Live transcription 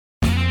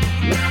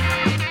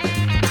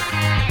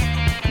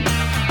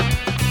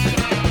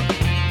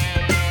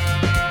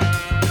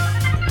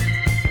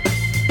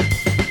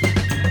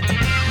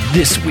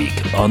This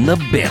week on the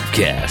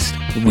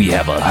Bamcast, we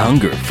have a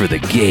hunger for the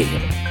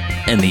game,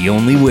 and the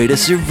only way to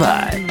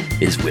survive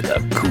is with a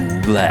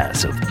cool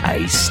glass of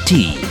iced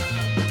tea.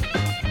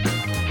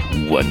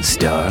 1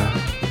 star,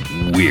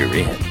 we're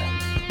in.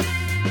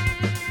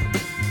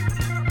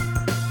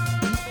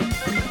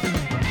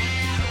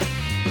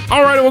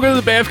 All right, welcome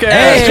to the Bamcast.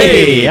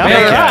 Hey, all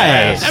Bamcast.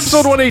 right.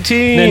 Episode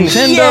 118.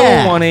 Nintendo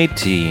Yeah.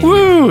 118.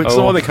 Woo! It's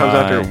the one that comes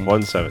fine. after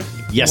 170.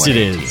 Yes, it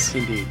is.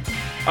 Indeed.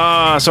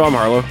 So I'm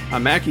Harlow,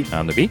 I'm Mackie.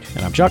 On the beach.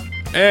 And I'm Chuck.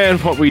 and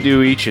what we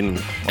do each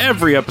and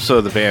every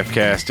episode of the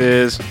Bamcast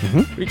is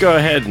we go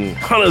ahead and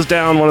hunt us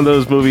down one of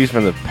those movies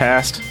from the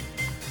past,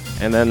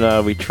 and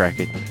then we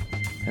track it,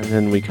 and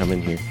then we come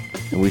in here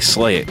and we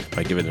slay it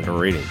by giving it a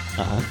rating.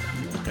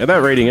 And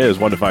that rating is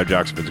 1 to 5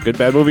 jocks if it's a good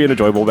bad movie, an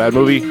enjoyable bad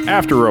movie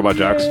after Robot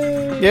Jocks.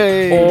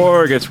 Yay!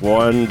 Or it gets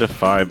 1 to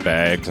 5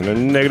 bags in a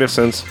negative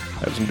sense,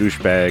 have some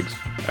douchebags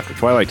after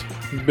Twilight.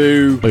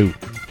 Boo. Boo.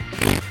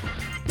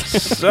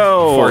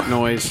 So Fart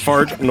noise.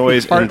 Fart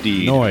noise Fart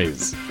indeed.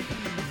 Noise.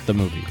 The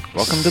movie.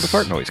 Welcome to the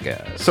Fart Noise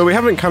Cast. So we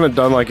haven't kind of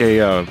done like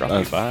a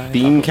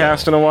theme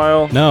cast in a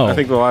while. No. I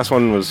think the last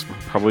one was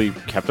probably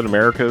Captain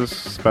America's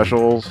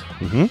specials.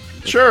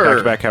 Sure.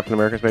 Back-to-back Captain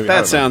America's maybe. I That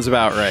don't know. sounds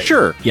about right.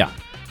 Sure. Yeah.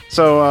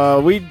 So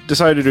we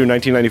decided to do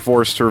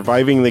 1994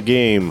 Surviving the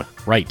Game,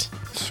 Right.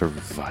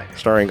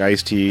 starring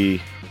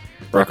Ice-T,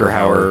 Rucker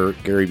Hauer,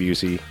 Gary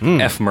Busey.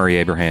 F. Murray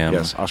Abraham.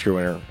 Yes, Oscar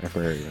winner. F.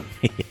 Murray.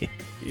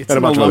 It's And a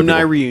an bunch of other alumni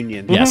people.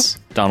 reunion. Yes.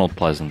 Donald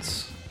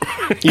Pleasance.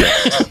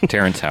 Yes.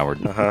 Terrence Howard.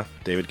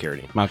 David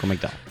Carradine. Malcolm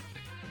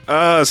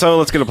McDowell. So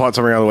let's get a plot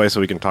summary out of the way so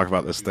we can talk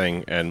about this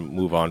thing and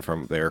move on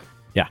from there.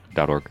 Yeah.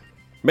 .org.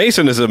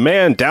 Mason is a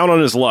man down on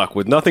his luck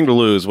with nothing to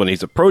lose when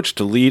he's approached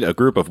to lead a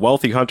group of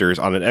wealthy hunters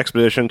on an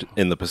expedition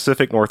in the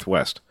Pacific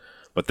Northwest.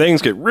 But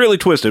things get really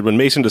twisted when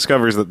Mason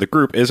discovers that the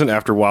group isn't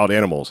after wild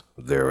animals.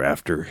 They're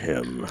after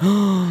him.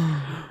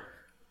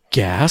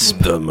 Gasp.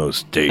 The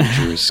most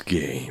dangerous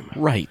game.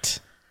 Right.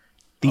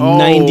 The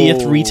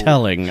 90th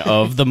retelling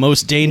of the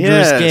most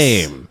dangerous Yes.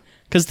 game.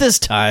 Because this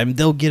time,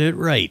 they'll get it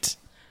right.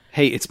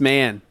 Hey, it's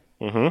man.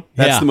 That's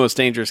Yeah. the most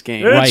dangerous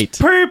game. Right.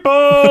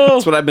 People!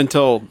 That's what I've been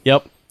told.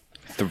 Yep.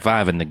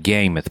 Surviving the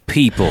game with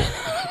people.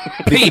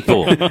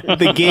 People.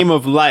 The game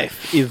of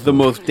life is the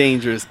most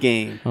dangerous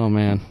game. Oh,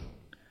 man.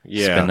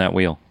 Yeah. Spin that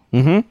wheel.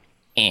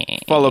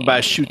 Followed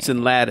by shoots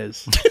and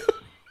ladders.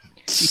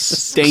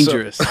 It's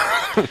dangerous.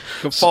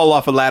 You'll fall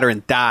off a ladder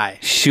and die.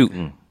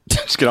 Shooting.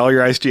 Just get all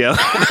your iced tea out.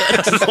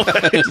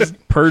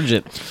 Purge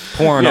it.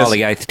 Pouring Yes. all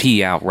the iced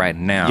tea out right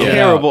now. Yeah.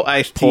 Terrible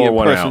iced tea Pour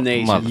one out.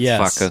 impersonation. Motherfucker.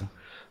 Yes.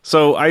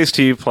 So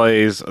Ice-T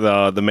plays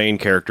the main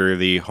character,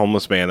 the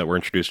homeless man that we're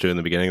introduced to in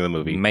the beginning of the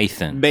movie.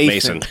 Mason.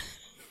 Mason.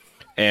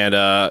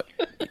 And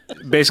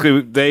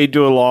basically, they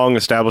do a long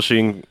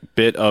establishing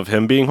bit of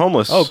him being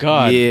homeless. Oh,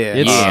 God. Yeah.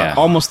 It's Yeah.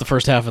 almost the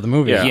first half of the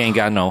movie. Yeah. He ain't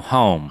got no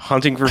home.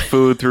 Hunting for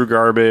food through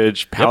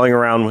garbage, palling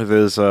around with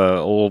his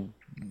old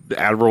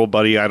admiral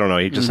buddy. I don't know.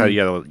 He just had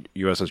a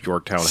USS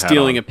Yorktown hat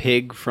Stealing a on.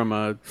 pig from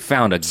a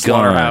Found a gun.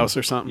 slaughterhouse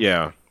or something.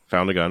 Yeah,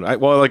 found a gun.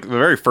 Like the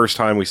very first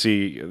time we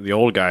see the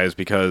old guy is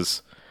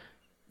because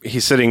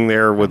he's sitting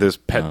there with his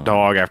pet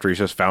dog after he's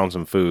just found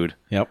some food.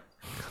 Yep.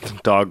 The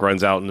dog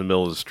runs out in the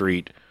middle of the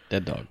street.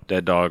 Dead dog.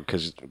 Dead dog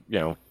because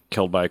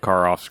killed by a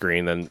car off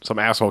screen. Then some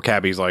asshole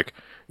cabbie's like,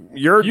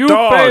 "Your You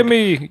dog, pay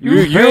me.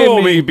 You pay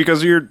owe me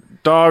because of your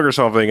dog or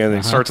something." And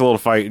it starts a little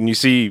fight, and you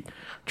see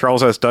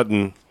Charles S.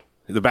 Dutton,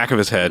 the back of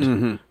his head,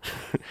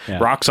 Yeah.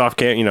 rocks off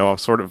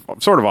sort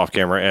of off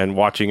camera, and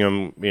watching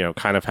him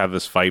kind of have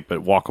this fight,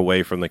 but walk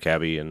away from the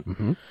cabbie,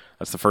 and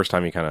that's the first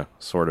time you kind of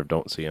sort of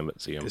don't see him, but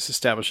see him This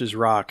establishes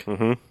Rock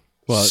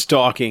Well,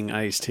 stalking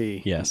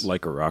Ice-T. yes.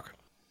 like a rock.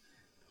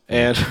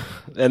 And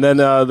then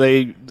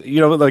they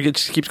it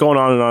just keeps going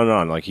on and on and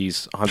on. Like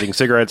he's hunting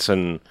cigarettes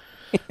and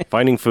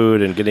finding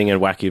food and getting in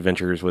wacky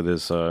adventures with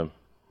his old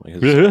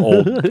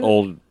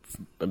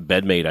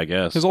bedmate, I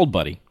guess. His old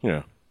buddy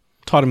Yeah,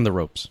 taught him the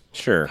ropes.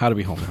 sure. How to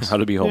be homeless. How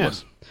to be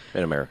homeless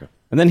in America.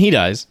 And then he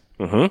dies.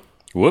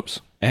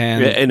 Whoops.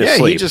 And In his Yeah,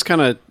 sleep. he just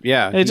kind of,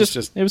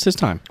 it was his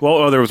time.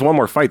 Well, there was one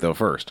more fight though.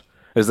 First,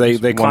 as they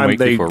one climb, week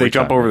they before jump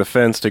retirement. over the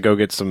fence to go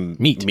get some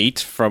Meat.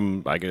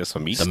 from I guess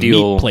some meat The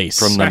steal. meat place.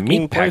 From the Packing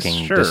meat place?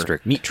 packing Sure.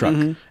 district. Meat truck.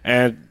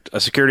 And a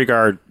security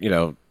guard,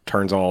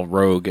 turns all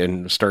rogue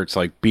and starts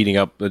like beating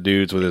up the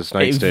dudes with his A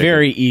nightstick.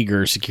 very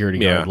eager security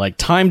guard. Yeah. Like,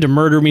 time to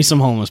murder me some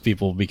homeless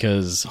people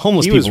because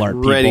homeless he people was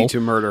aren't ready people. to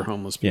murder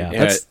homeless people.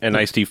 Yeah. And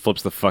Ice-T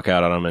flips the fuck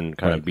out on him and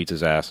kind of beats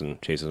his ass and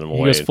chases him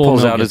away. goes full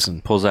Pulls Mel out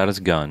Gibson. his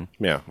gun.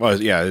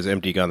 His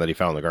empty gun that he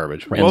found in the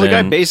garbage. And Well, the guy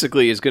then-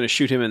 basically is going to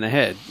shoot him in the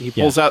head. He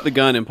pulls out the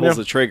gun and pulls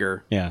the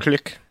trigger. Yeah.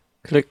 Click.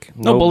 Click.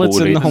 No bullets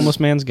in the bullets. homeless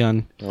man's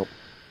gun.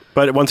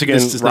 But once again,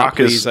 This does not Rock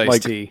is please like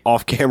Ice-T.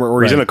 off camera,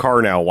 or he's Right. in a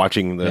car now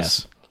watching this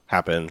Yes.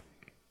 happen.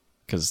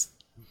 Because,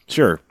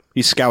 Sure,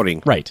 he's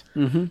scouting, right.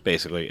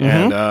 basically.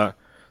 And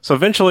so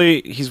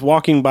eventually, he's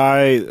walking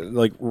by.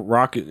 Like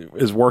Rock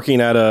is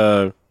working at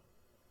a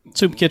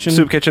Soup kitchen.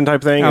 soup kitchen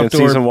type thing, Outdoor. and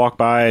sees him walk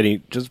by, and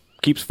he just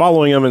keeps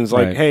following him, and is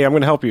like, Right. "Hey, I'm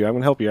going to help you. I'm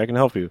going to help you. I can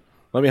help you.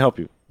 Let me help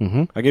you."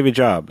 I gave you a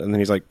job. And then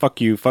he's like, fuck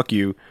you,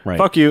 Right.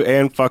 fuck you,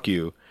 and fuck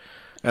you.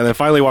 And then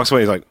finally walks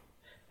away. He's like,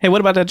 Hey, what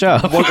about that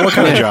job? what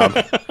kind of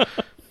job?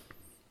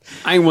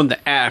 I ain't one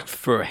to ask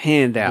for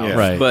handouts, Yeah.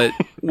 Right. but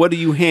what are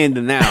you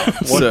handing out?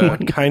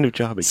 What kind of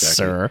job exactly?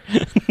 Sir.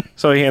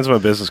 So he hands him a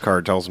business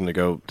card, tells him to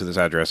go to this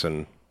address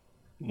and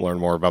learn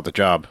more about the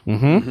job.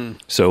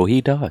 So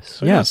he does.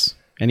 Yes.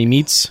 And he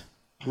meets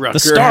Rutger the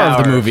star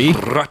of the Hauer. movie,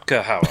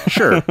 Rutger Hauer.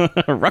 Sure.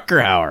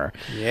 Rutger Hauer.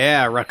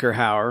 Yeah, Rutger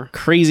Hauer.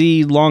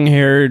 Crazy,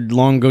 long-haired,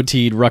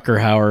 long-goateed Rutger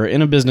Hauer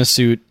in a business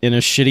suit in a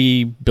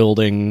shitty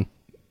building,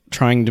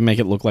 trying to make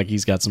it look like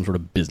he's got some sort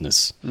of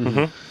business.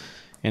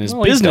 And his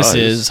Well, he business does.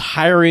 is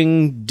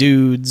hiring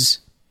dudes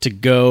to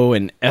go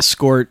and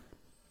escort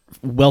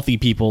wealthy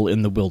people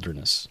in the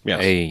wilderness. Yes.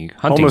 A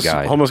hunting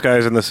guide. Homeless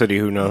guys in the city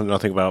who know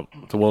nothing about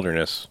the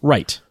wilderness.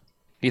 Right.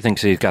 He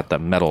thinks he's got the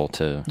metal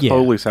to... Yeah.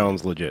 Totally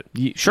sounds legit.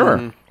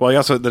 Sure. Well, he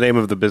also, the name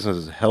of the business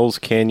is Hell's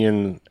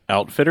Canyon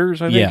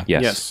Outfitters, I think. Yeah.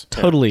 Yes.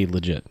 Totally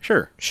legit.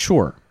 Sure.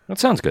 Sure. That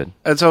sounds good.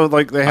 And so,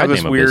 like, they have I'd this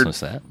name a weird,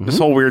 business that. this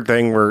whole weird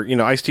thing where,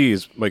 Ice-T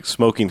is, like,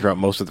 smoking throughout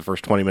most of the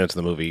first 20 minutes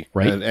of the movie.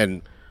 Right.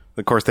 And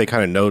of course, they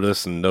kind of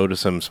notice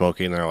him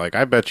smoking. And they're like,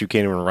 I bet you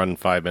can't even run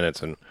 5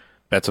 minutes. And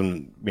bets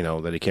him,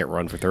 that he can't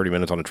run for 30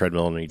 minutes on a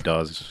treadmill. And he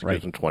does. Just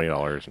gives him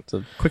 $20. It's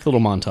a quick little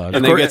montage.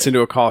 And then gets into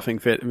a coughing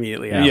fit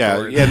immediately Yeah.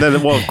 afterwards. Yeah. And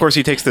then, well, of course,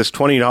 he takes this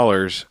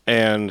 $20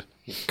 and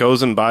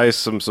goes and buys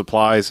some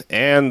supplies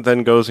and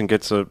then goes and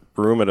gets a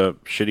room at a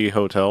shitty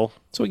hotel.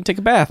 So he can take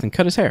a bath and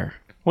cut his hair.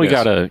 Well,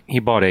 Yes. he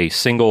bought a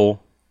single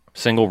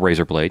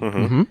razor blade.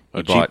 Mm-hmm. He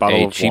A cheap bought bottle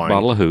a of cheap wine.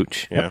 bottle of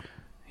hooch. Yeah.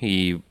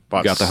 He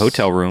Bought got the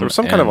hotel room. There was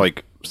some kind of, and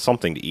like,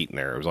 something to eat in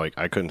there. It was like,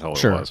 I couldn't tell what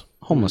Sure. it was.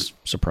 Homeless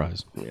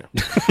surprise.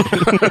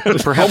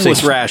 perhaps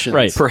Homeless a, rations.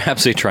 Right.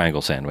 perhaps a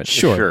triangle sandwich.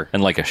 Sure.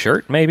 And like a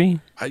shirt, maybe?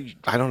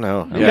 I don't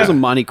know. He has a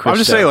Monte Cristo. I'm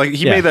just saying, like,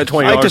 he Yeah. made that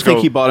 $20. I like to think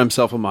go- he bought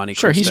himself a Monte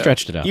Cristo. Sure, he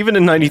stretched it out. Even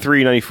in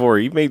 93, 94,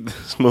 he made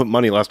this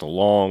money last a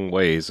long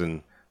ways.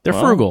 And They're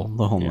frugal,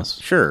 the homeless.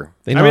 sure.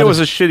 They I know mean, how it to- was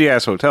a shitty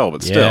ass hotel,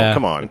 but still, Yeah.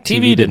 come on.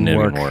 TV didn't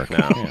even work. work.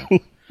 No.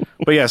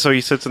 But yeah, so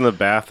he sits in the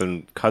bath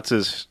and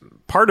cuts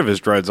part of his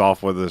dreads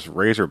off with this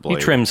razor He blade.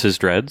 trims his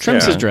dreads.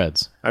 Trims Yeah. his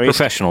dreads. I mean,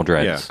 Professional Yeah.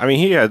 dreads. I mean,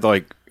 he had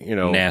like,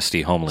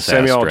 Nasty homeless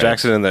Samuel ass L. dreads.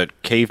 Jackson and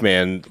that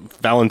caveman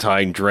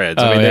Valentine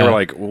dreads. I Oh, mean, they yeah. were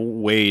like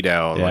way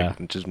down, Yeah.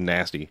 like just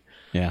nasty.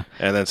 Yeah.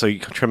 And then so he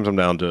trims them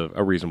down to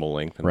a reasonable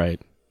length. And Right.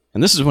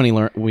 And this is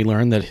when we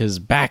learn that his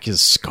back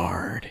is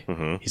scarred.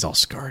 He's all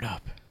scarred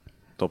up.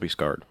 Don't be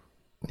scarred.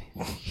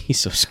 He's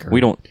so scarred.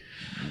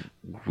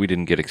 We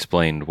didn't get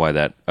explained why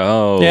that.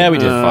 Oh, Yeah, we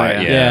did.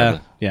 yeah, Yeah.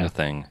 Yeah. The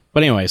thing.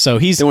 But anyway, so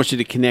he's They want you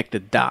to connect the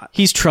dots.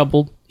 he's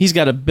troubled. He's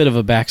got a bit of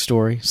a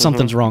backstory.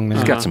 Something's wrong there.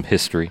 He's got some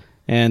history.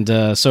 And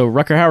so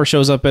Rutger Hauer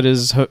shows up at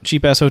his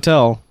cheap ass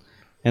hotel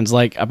and's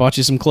like, I bought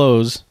you some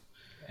clothes.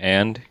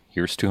 And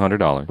here's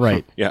 $200.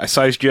 Right. Yeah, I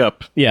sized you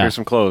up. Yeah. Here's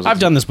some clothes. I've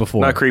done this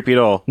before. Not creepy at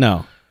all.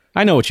 No.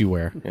 I know what you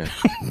wear.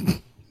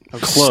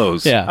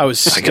 Clothes. Yeah. I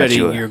was got studying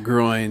you. your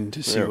groin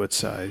to see what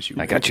size you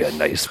I got you a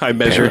nice. I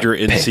measured your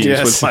inseams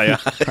Yes. with my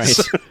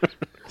eyes.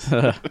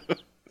 Right.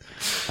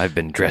 I've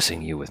been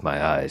dressing you with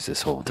my eyes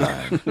this whole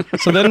time.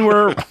 So then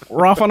we're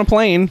off on a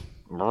plane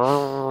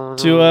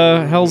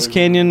to Hell's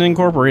Canyon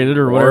Incorporated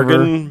or whatever.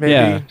 Oregon, maybe,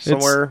 yeah,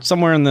 somewhere. It's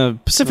somewhere in the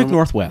Pacific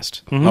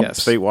Northwest.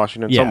 Upstate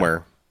Washington, Yeah.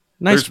 somewhere.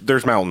 Nice.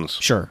 There's mountains,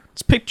 Sure.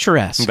 It's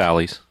picturesque.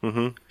 Valleys,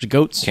 There's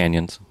goats.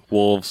 canyons.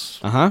 wolves,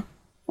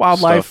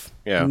 Wildlife. stuff.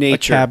 Yeah, A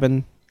nature.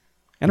 cabin.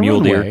 And a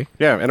Mule deer. runway.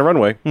 yeah, and a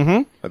runway.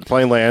 Mm-hmm. The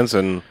plane lands,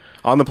 and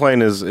on the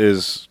plane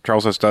is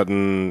Charles S.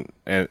 Dutton,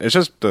 and it's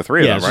just the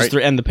three Yeah, of it's them, just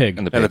right? and the pig.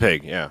 And the And the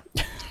pig, yeah.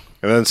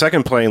 And then the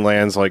second plane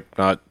lands like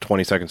not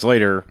 20 seconds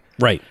later,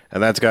 right.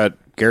 and that's got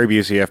Gary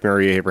Busey, F.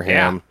 Murray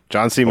Abraham, Yeah.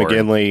 John C.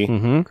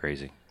 McGinley,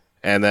 Crazy.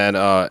 and then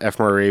F.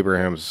 Murray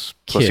Abraham's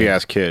pussy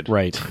ass kid.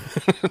 Right.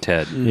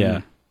 Ted.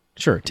 Yeah.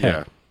 Sure. Ted.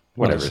 Yeah.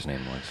 Whatever his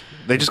name was.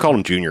 They just called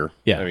him Junior.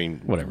 Yeah. I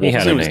mean, whatever. He had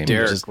His a name was name.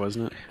 Derek, Just-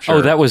 wasn't it? Sure.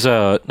 Oh, that was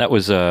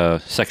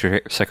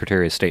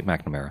Secretary of State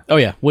McNamara. Oh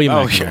yeah, William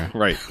Oh, McNamara. yeah,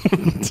 right.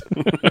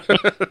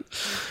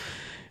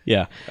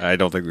 Yeah. I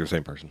don't think they're the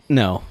same person.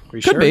 No.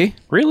 Could sure? be.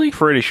 Really?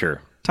 Pretty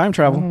sure. Time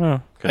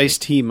travel.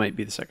 Ice-T might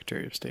be the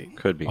Secretary of State.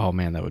 Could be. Oh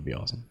man, that would be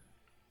awesome.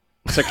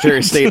 Secretary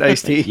of State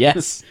Ice-T.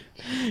 Yes.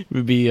 It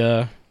would be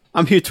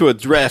I'm here to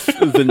address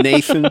the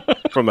nation.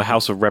 From the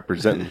House of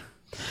Representing.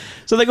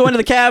 so they go into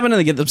the cabin and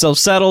they get themselves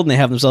settled and they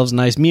have themselves a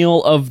nice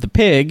meal of the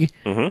pig.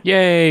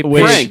 Yay!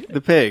 Which- Frank,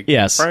 the pig.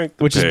 Yes. Frank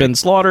the which has pig. been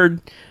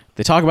slaughtered.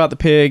 They talk about the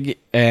pig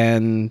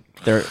and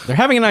they're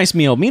having a nice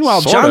meal.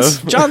 Meanwhile, Sort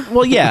of. John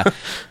well yeah.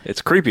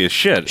 It's creepy as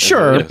shit.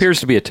 Sure. It appears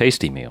to be a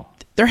tasty meal.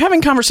 They're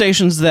having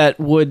conversations that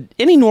would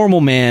any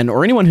normal man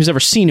or anyone who's ever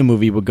seen a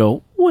movie would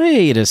go,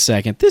 wait a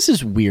second, this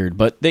is weird.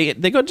 But they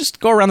go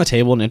around the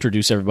table and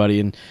introduce everybody.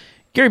 And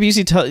Gary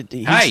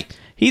Busey, Hey!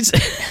 he's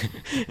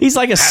he's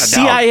like a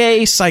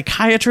CIA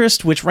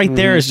psychiatrist, which right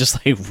there is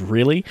just like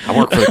really. I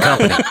work for the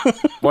company.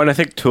 Well, and I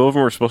think two of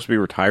them were supposed to be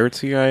retired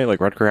CIA, like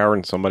Rutger Hauer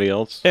and somebody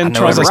else. And I know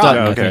Charles S. everything.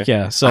 Dutton, I Okay. think,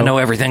 yeah. So I know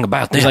everything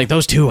about he's them. like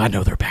those two. I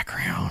know their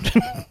background.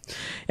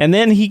 And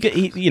then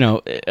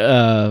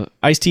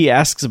Ice-T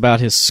asks about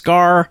his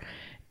scar,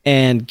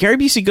 and Gary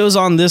Busey goes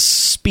on this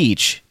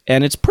speech,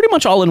 and it's pretty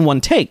much all in one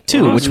take,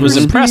 too, which was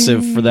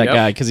impressive for that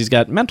guy, because he's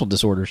got mental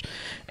disorders.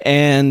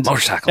 And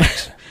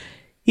Motorcycles.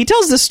 he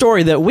tells this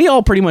story that we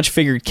all pretty much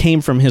figured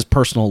came from his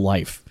personal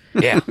life.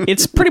 Yeah.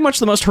 It's pretty much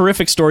the most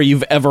horrific story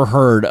you've ever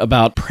heard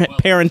about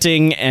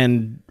parenting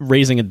and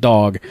raising a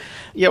dog.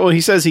 Yeah, well, he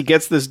says he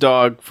gets this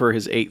dog for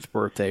his 8th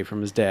birthday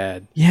from his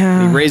dad.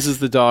 Yeah. He raises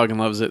the dog and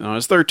loves it. And on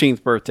his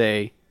 13th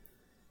birthday,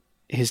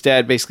 his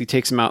dad basically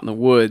takes him out in the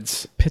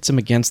woods. Pits him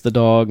against the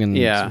dog, and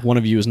Yeah. one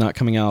of you is not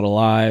coming out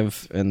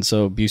alive, and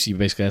so Busey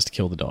basically has to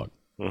kill the dog.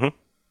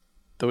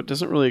 Though it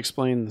doesn't really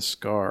explain the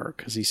scar,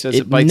 because he says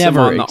it bites him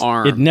on the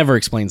arm. It never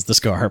explains the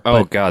scar. Oh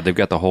but God, they've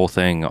got the whole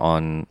thing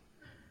on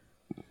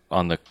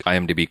the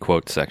IMDb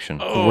quote section.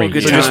 great.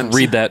 good So just times.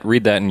 read that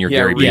in your Yeah,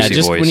 Gary read yeah, Busey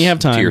just voice when you have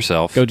time, to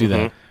yourself. go do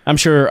that. I'm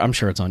sure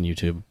it's on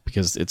YouTube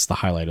because it's the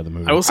highlight of the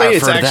movie. I will say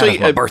it's actually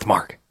my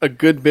birthmark. a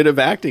good bit of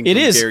acting. It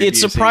from is. Gary It's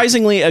Busey.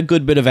 surprisingly a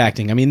good bit of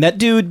acting. I mean, that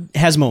dude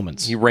has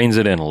moments. He reins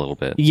it in a little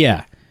bit.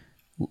 Yeah.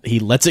 He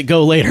lets it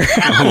go later.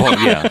 Well,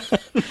 yeah.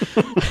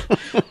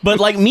 But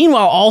like,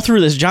 meanwhile, all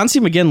through this, John C.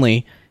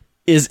 McGinley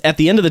is at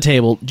the end of the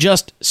table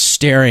just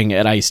staring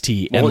at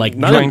Ice-T and like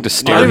trying to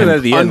stare Not even him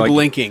at the end,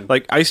 unblinking.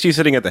 like Ice-T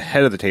sitting at the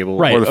head of the table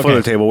Right, or the foot okay.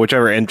 of the table,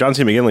 whichever, and John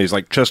C. McGinley is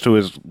like just to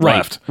his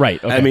left.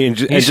 right, okay. I mean,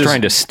 He's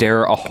trying to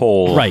stare a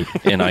hole Right.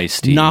 in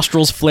Ice-T.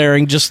 nostrils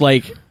flaring, just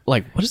like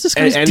what is this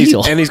guy's and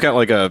deal? he's got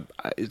like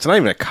it's not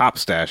even a cop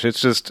stash. It's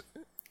just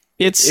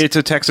it's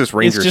a Texas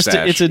Ranger it's just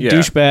stash. it's a Yeah.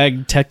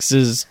 douchebag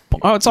Texas.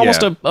 Oh, it's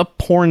almost Yeah. a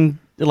porn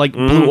like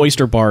Blue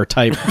Oyster Bar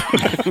type.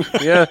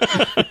 Yeah,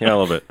 a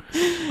little bit.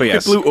 But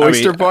yes, Blue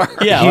Oyster Bar.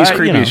 Yeah, he's well,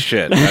 creepy you know. as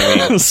shit.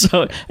 I mean,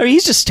 So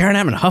he's just staring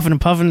at him and huffing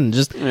and puffing and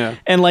just Yeah.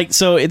 and like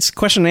so it's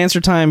question and answer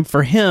time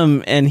for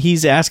him, and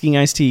he's asking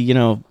Ice-T,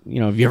 have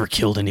you ever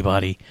killed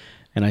anybody?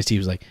 And Ice-T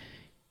was like,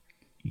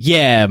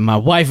 yeah, my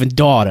wife and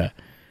daughter.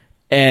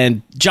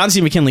 And John C.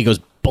 McKinley goes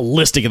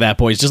ballistic at that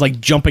point. He's just like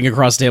jumping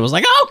across the table. He's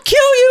like, I'll kill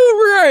you!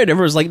 Right?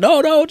 Everyone's like,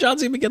 no, John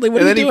C. McKinley,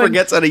 what And are then you he doing?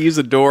 forgets how to use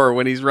a door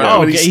when he's running. Oh,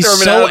 when okay, he's he's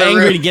storming so out of the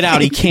angry room. to get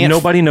out. He can't.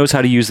 Nobody knows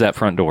how to use that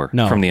front door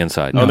No. from the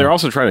inside. oh, they're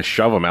also trying to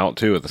shove him out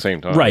too at the same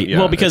time. Right. Yeah,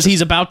 well, because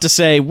he's about to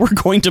say, we're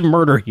going to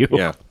murder you.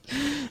 yeah.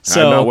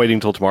 So, I'm not waiting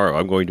till tomorrow.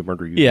 I'm going to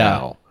murder you yeah.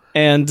 now.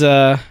 And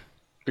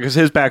Because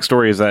his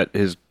backstory is that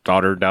his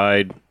daughter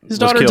died. his was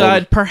daughter killed.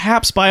 died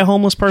perhaps by a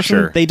homeless person.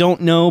 Sure. They don't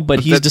know, but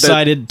he's that-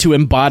 decided to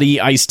embody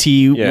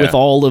Ice-T Yeah. with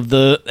all of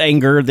the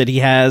anger that he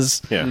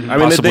has. Yeah, I mean,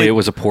 Possibly they, it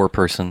was a poor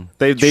person.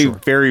 They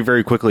very,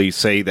 very quickly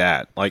say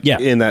that. Like, Yeah.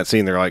 in that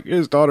scene, they're like,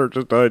 his daughter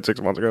just died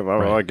 6 months ago. Blah,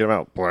 blah, blah, get him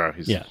out. Blah.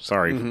 He's Yeah.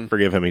 sorry.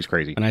 Forgive him. He's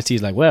crazy. And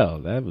Ice-T's like, well,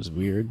 that was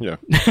weird. Yeah.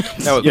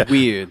 That was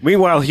weird.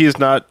 Meanwhile, he is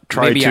not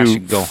trying Maybe I to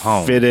should go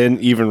home. fit in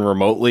even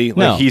remotely. Like,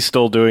 No. he's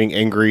still doing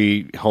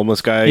angry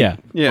homeless guy Yeah.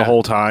 Yeah. the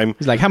whole time.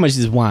 He's like, how much is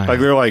this wine? Like,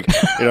 they're like,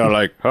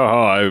 like,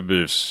 haha, I'm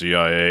a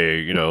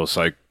CIA,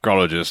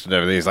 psychologist and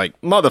everything. He's like,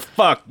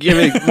 motherfuck, give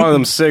me one of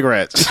them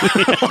cigarettes.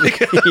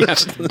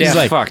 He's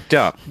like, fucked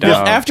up.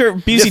 well, after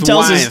Busey This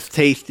tells wine his is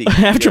tasty.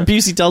 after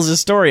Busey tells his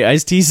story,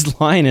 Ice-T's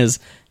line is,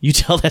 "You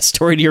tell that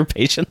story to your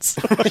patients."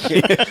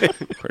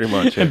 Pretty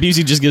much. And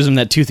Busey just gives him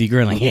that toothy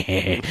grin, like,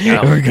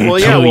 "Yeah, we're gonna Well,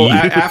 yeah. kill Well, you."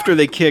 after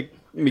they kick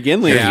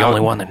McGinley You're the out,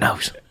 only one that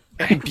knows.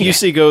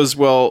 Busey goes,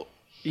 well,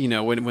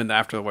 when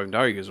after the wife and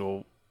daughter, he goes,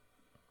 well,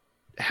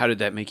 how did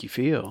that make you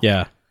feel?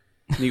 Yeah,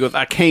 And he goes,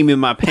 I came in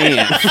my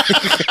pants.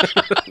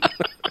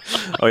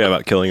 Oh, yeah,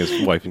 about killing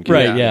his wife and kids.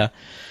 right, yeah.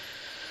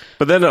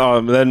 But then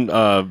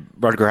Rutger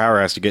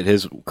Hauer has to get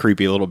his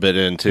creepy a little bit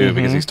in, too, Mm-hmm.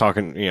 because he's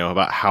talking,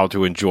 about how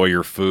to enjoy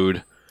your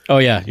food. Oh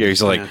yeah, Yeah,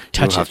 he's like,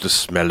 Touch you have to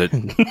smell it,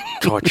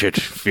 touch it,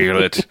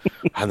 feel it,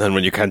 and then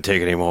when you can't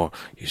take it anymore,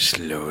 you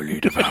slowly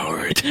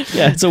devour it.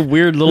 yeah. It's a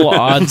weird little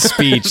odd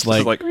speech,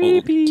 like, like,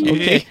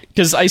 okay,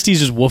 because Ice-T's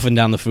just woofing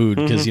down the food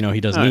because he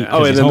doesn't eat. 'cause Oh,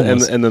 he's and then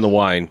homeless. and then the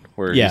wine,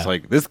 where Yeah. he's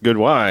like, "This is good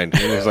wine," and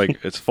he's like,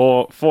 "It's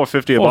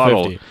 $4.50 a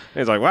bottle." And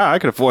he's like, "Wow, I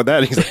could afford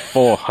that." And he's like,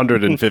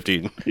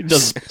 $450. he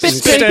does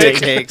Steak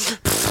cakes.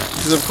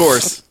 Because of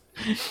course.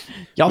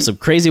 y'all some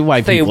crazy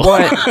white Say people.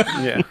 what?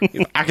 Yeah.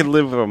 I could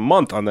live a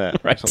month on that,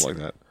 Right. or something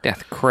like that.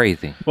 That's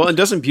crazy. Well, and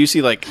doesn't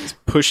Busey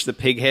push the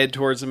pig head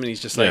towards him, and he's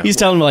just like, He's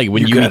telling him like,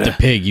 when you eat gotta- the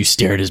pig, you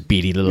stare at his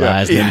beady little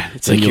eyes. yeah, and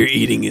it's then like you'll- you're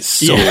eating his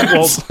soul.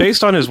 Well,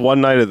 based on his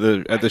one night at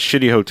the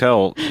shitty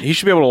hotel, he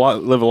should be able to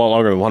live a lot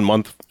longer than 1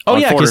 month. Oh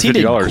on yeah, because he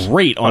did $450.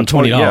 great on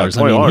 $20. $20. Yeah, I mean,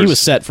 he $20. was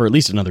set for at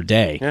least another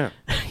day. Yeah.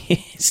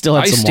 He still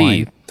had some Ice-T,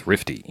 wine.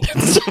 thrifty.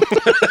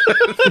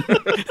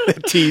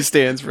 T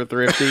stands for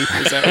thrifty. Is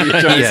that what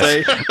you're trying to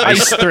say?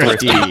 Ice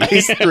thrifty.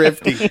 He's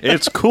thrifty.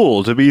 It's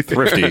cool to be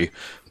thrifty.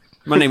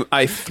 My name,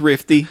 I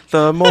thrifty.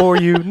 The more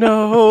you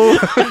know.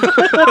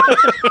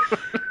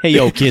 Hey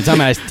yo, kids,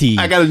 I'm Ice-T.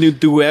 I got a new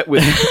duet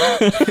with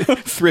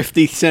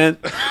Thrifty Cent.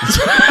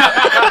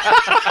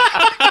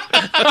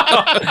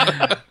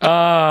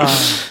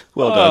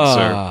 Well done,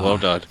 sir. Well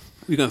done.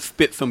 We're gonna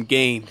spit some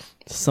game.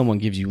 Someone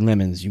gives you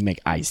lemons, you make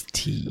iced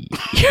tea.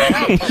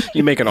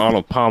 You make an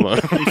Arnold Palmer.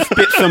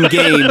 Spit some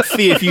game.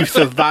 See if you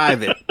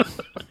survive it.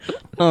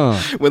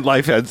 When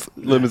life has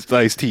lemons and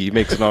iced tea, he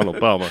makes it on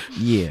Obama.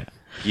 Yeah.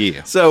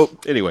 Yeah. So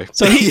Anyway.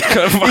 So he,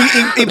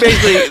 he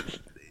basically,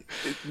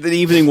 the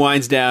evening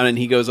winds down and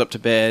he goes up to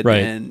bed.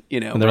 Right. And,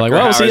 And they're like,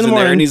 well, Rutger see you in the Hauer's there,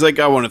 morning. And he's like,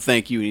 I want to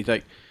thank you. And he's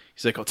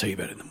like, I'll tell you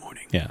about it in the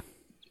morning. yeah.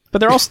 But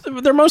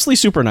they're mostly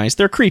super nice.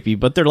 They're creepy,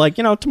 but they're like,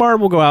 tomorrow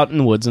we'll go out in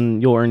the woods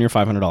and you'll earn your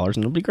 $500 and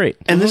it'll be great.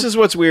 And this is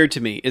what's weird to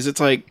me, is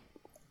it's like,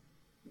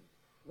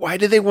 why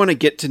do they want to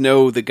get to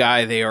know the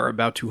guy they are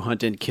about to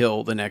hunt and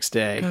kill the next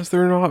day? Because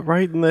they're not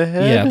right in the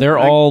head. Yeah, they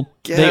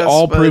guess,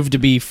 all but- prove to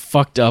be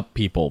fucked up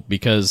people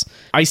because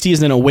Ice-T is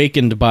then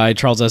awakened by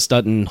Charles S.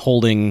 Dutton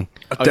holding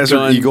A desert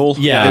gun. eagle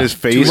in his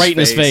face. right in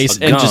his face,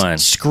 A and gun.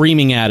 just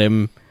screaming at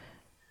him.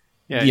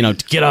 Yeah,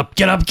 Get up!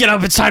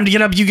 It's time to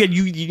get up.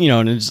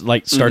 And it's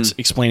like starts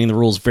explaining the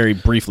rules very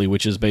briefly,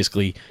 which is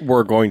basically,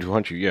 We're going to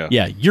hunt you,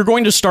 yeah. you're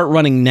going to start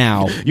running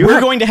now. You We're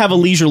have- going to have a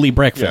leisurely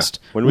breakfast.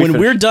 Yeah, when we When finish.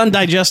 we're done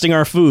digesting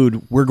our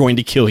food, we're going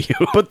to kill you.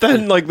 But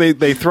then, like,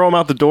 they throw him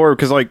out the door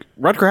because, like,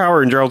 Rutger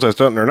Hauer and Charles S.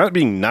 Dutton are not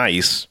being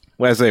nice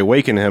as they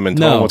awaken him and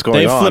tell him No, what's going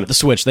they've on. flipped the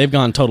switch. They've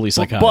gone totally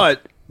psychotic.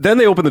 But then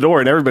they open the door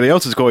and everybody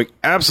else is going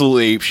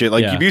absolutely ape shit.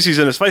 Like, Yeah. Busey's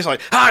in his face like,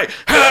 hi!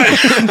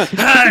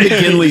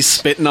 McGinley's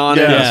spitting on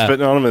Yeah, him. Yeah.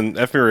 spitting on him, and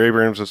F. Murray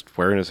Abrams just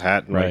wearing his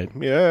hat. And Right.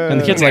 like, yeah. And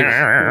the kid's like,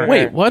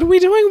 wait, what are we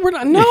doing? We're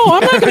not, no,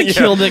 I'm not going to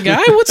kill the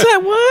guy. What's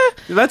that?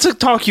 What? That's a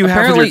talk you have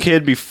with Apparently- your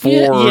kid before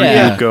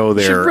Yeah. you go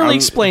there. Should really I'm-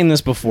 explain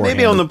this before.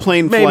 Maybe on the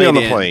plane Maybe flight on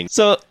the in. plane.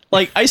 So,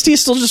 like, Ice-T is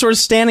still just sort of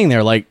standing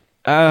there, like,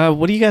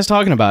 what are you guys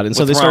talking about? And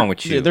so What's they start, wrong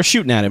with you? they're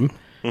shooting at him,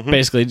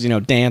 basically,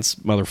 dance,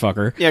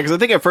 motherfucker. Yeah, because I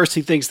think at first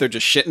he thinks they're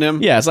just shitting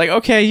him. Yeah, it's like,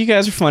 okay, you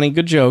guys are funny,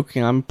 good joke,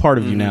 I'm part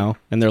of you now.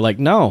 And they're like,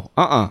 no,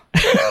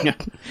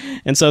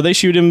 And so they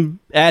shoot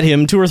at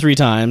him 2 or 3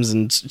 times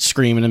and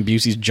screaming, and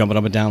Busey's jumping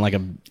up and down like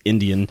an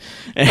Indian.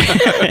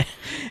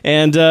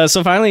 And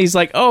so finally he's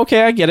like, oh,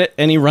 okay, I get it.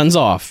 And he runs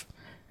off.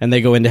 And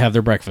they go in to have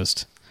their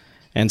breakfast.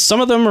 And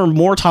some of them are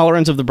more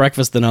tolerant of the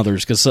breakfast than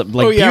others, because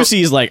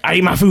Busey's like, I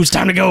ate my food, it's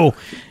time to go.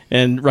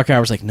 And Rutger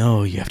Hauer's like,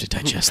 no, you have to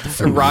digest the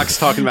food. Rock's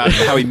talking about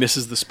how he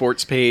misses the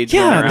sports page.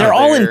 when Yeah, they're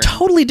out all there. in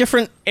totally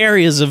different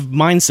areas of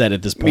mindset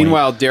at this point.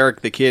 Meanwhile,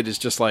 Derek the kid is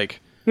just like,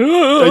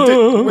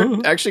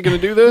 we're actually going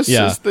to do this?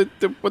 Yeah. Is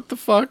what the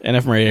fuck? and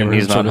F. Murray Abrams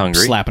he's not sort of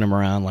hungry. slapping him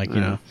around, like,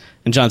 And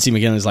John C.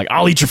 McGinley's like,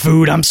 I'll eat your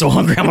food. I'm so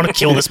hungry. I'm going to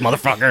kill this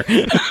motherfucker.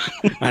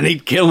 I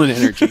need killing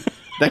energy.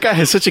 That guy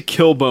has such a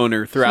kill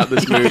boner throughout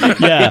this movie.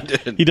 Yeah,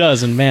 he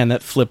does. And man,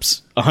 that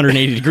flips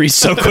 180 degrees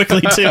so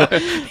quickly, too.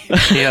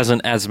 He has an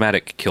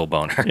asthmatic kill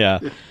boner. Yeah.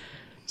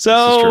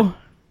 So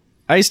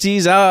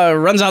Ice-T's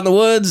runs out in the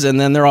woods, and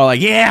then they're all like,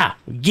 yeah,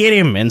 get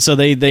him. And so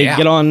they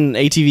get on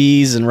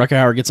ATVs, and Rutger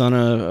Hauer gets on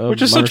a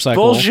Which is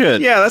motorcycle. such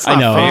bullshit. Yeah, that's not I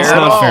know, fair. it's at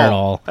not all. fair at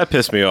all. That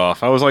pissed me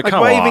off. I was like, Like,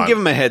 come why on. even give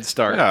him a head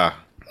start? Yeah.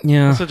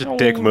 Yeah. Such a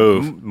dick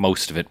move.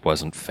 Most of it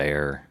wasn't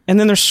fair. And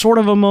then there's sort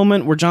of a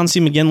moment where John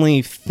C.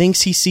 McGinley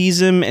thinks he sees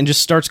him and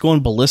just starts going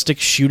ballistic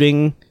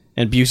shooting.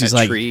 And Busey's At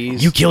like,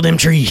 trees. you killed them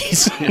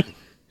trees.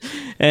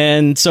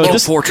 And so Kill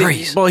this 4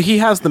 trees. Well, he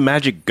has the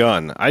magic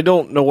gun. I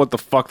don't know what the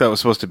fuck that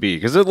was supposed to be,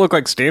 because it looked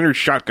like standard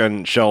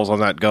shotgun shells on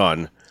that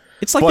gun.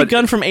 it's like the but-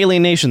 gun from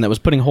Alien Nation that was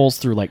putting holes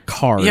through like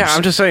cars. Yeah,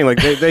 I'm just saying, like,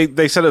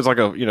 they said it's like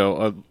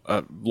a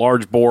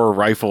large bore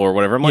rifle or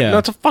whatever. I'm like, Yeah.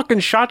 that's a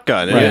fucking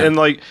shotgun. Right. And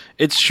like,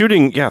 it's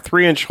shooting,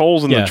 3-inch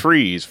holes in Yeah. the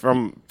trees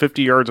from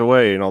 50 yards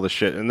away and all this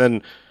shit. And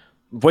then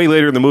way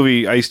later in the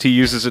movie, Ice-T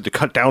uses it to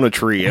cut down a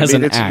tree. Has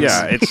an it's, axe.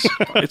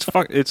 Yeah,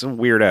 it's a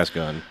weird-ass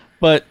gun.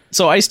 But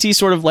so Ice-T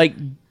sort of like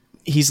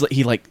he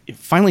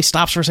finally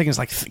stops for a second. He's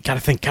like, gotta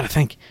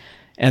think.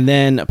 And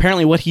then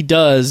apparently what he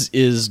does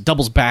is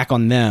doubles back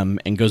on them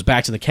and goes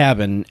back to the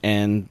cabin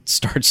and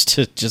starts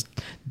to just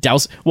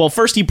douse. Well,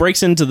 first he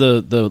breaks into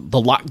the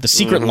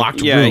secret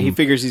locked Yeah, room. he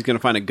figures he's going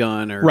to find a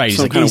gun or Right, he's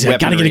some like, kind of gotta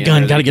get a weaponry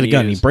gun, that gotta he get a can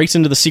gun. He use. breaks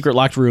into the secret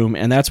locked room,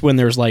 and that's when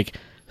there's like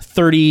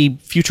 30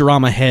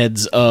 Futurama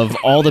heads of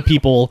all the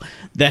people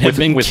that have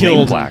been with killed.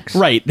 name plaques.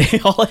 Right, they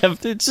all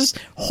have. It's just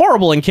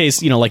horrible in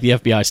case like the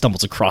FBI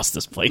stumbles across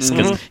this place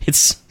because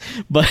it's.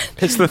 But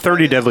It's the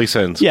 30 deadly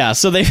sins. yeah,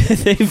 so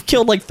they've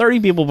killed like 30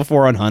 people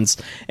before on hunts,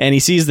 and he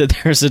sees that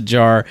there's a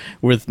jar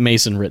with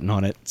Mason written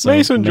on it. So,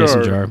 Mason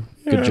jar.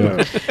 Good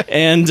joke.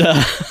 And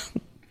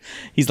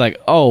he's like,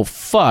 oh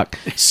fuck.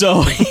 So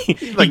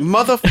Like,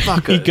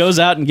 motherfucker. he goes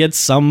out and gets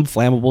some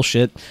flammable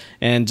shit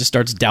and just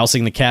starts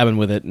dousing the cabin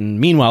with it. And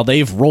meanwhile,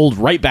 they've rolled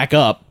right back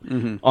up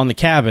on the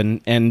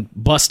cabin and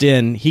bust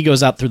in. He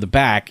goes out through the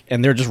back,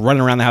 and they're just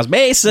running around the house.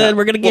 Mason,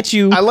 we're gonna get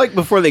you. I like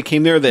before they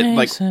came there that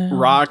like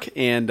Rock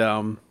and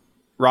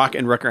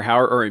Rutger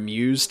Hauer are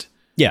amused.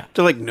 Yeah,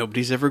 They're like,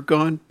 nobody's ever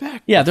gone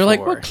back. yeah. They're like,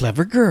 before. what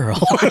clever girl.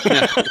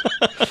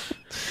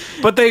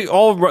 But they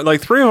all, like,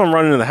 3 of them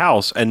run into the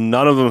house, and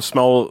none of them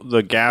smell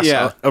the gas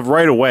Yeah. of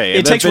right away. It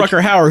And takes then-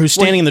 Rutger Hauer, who's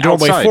standing in the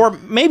doorway outside. for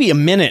maybe a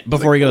minute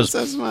before he goes,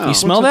 what's that smell? you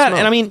smell What's that that? smell?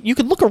 And I mean, you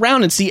could look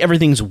around and see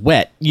everything's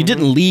wet. You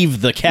didn't leave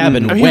the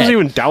cabin I mean, he wet. was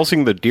even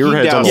dousing the deer He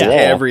heads on the doused wall.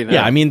 everything.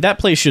 Yeah, I mean, that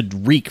place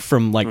should reek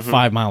from like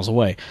 5 miles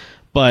away.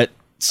 But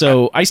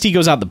so Ice-T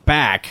goes out the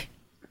back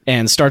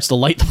and starts to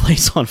light the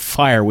place on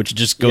fire, which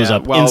just goes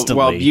up while, instantly.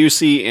 While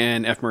Busey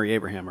and F. Murray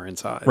Abraham are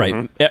inside.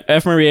 Right.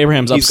 F. Murray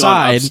Abraham's He's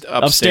gone upstairs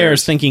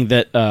upstairs. thinking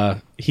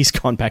that he's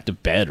gone back to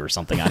bed or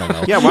something. I don't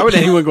know. Yeah, why would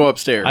anyone go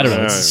upstairs? I don't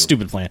know. It's a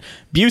stupid plan.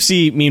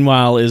 Busey,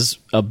 meanwhile, is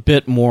a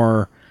bit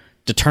more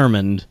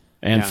determined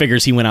and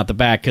figures he went out the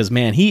back because,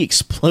 man, he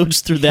explodes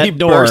through that He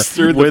door. bursts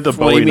through with the a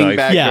Bowie flaming knife.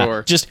 back Yeah,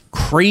 door. just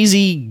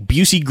crazy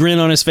Busey grin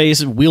on his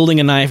face, wielding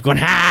a knife, going,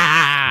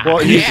 ha! Well,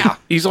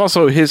 he's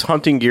also, his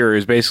hunting gear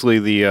is basically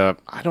the,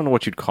 I don't know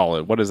what you'd call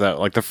it. What is that?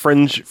 Like the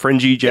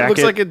fringy It jacket?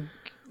 looks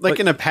like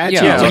an Apache.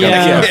 Yeah,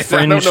 jacket. Yeah.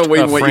 I don't know what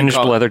you fringed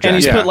call it. leather And jacket.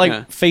 he's Yeah. put, like,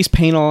 Yeah. face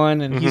paint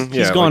on, and he's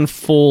Yeah, gone like-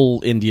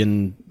 full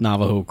Indian,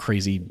 Navajo,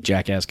 crazy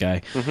jackass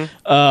guy.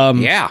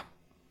 Yeah.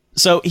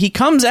 So he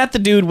comes at the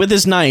dude with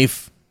his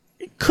knife.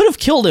 Could have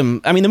killed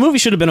him. I mean, the movie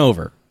should have been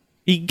over.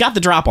 He got the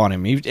drop on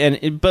him,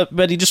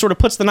 but he just sort of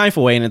puts the knife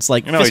away, and it's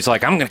like No, he's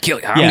like, I'm going to kill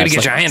you. I'm yeah, going it's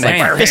to get like, you it's hand to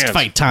like hand. fist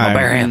fight time.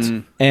 Bare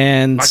hands.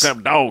 And like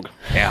that dog.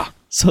 Yeah.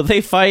 so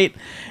they fight,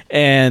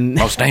 and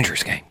Most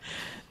dangerous game.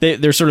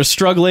 they're sort of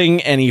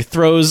struggling, and he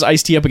throws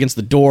Ice-T up against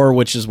the door,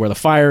 which is where the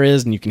fire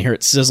is, and you can hear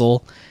it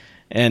sizzle.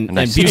 And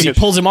Busey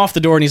pulls him off the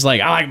door, and he's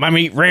like, I like my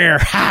meat rare.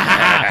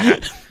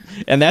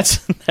 And that's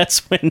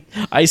when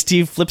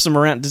Ice-T flips him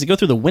around. Does he go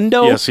through the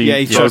window? Yes, he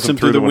throws throws him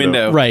through the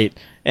window. Right.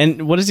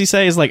 And what does he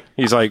say? He's like,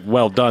 He's like,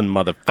 well done,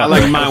 motherfucker. I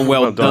like mine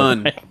well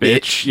done,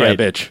 bitch. Yeah, Right.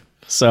 bitch.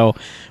 so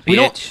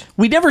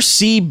we never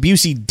see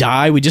Busey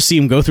die. We just see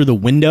him go through the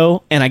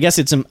window. And I guess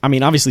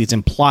obviously it's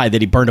implied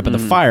that he burned up in the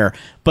fire.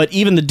 But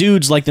even the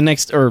dudes like the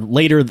next or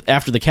later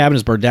after the cabin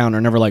is burned down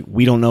are never like,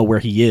 we don't know where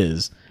he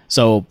is.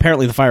 So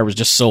apparently the fire was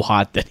just so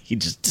hot that he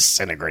just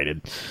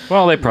disintegrated.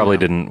 Well, they probably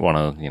didn't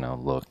want to,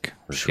 look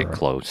or get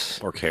close.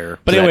 Or care.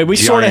 But That anyway, we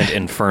sort giant of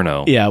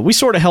inferno. yeah, we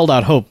sort of held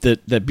out hope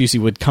that Busey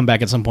would come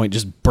back at some point,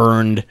 just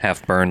burned,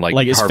 Half burned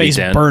like his Harvey face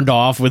Dent. burned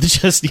off with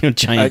just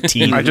giant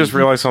teeth. I just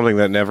realized something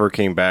that never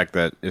came back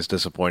that is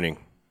disappointing.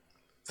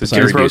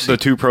 Besides Busey. The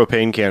two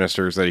propane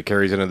canisters that he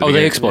carries into the Oh, they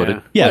beginning.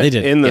 exploded. yeah, they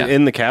did.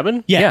 In the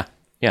cabin? yeah.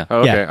 Yeah. Oh,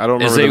 okay. Yeah. I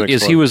don't As, remember them as he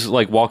exploding. was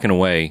like walking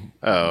away,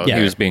 Oh, Yeah.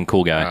 he was being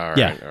cool guy. All right,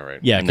 Yeah, all right.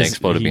 yeah, And they 'cause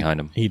exploded behind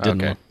him. He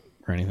didn't Okay. look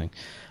or anything.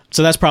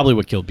 So that's probably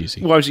what killed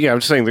Busey. Well, I'm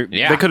just saying they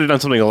could have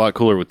done something a lot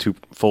cooler with two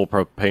full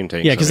propane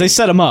tanks. Yeah, because they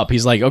set him up.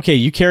 He's like, okay,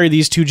 you carry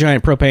these 2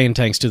 giant propane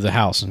tanks to the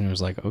house. And he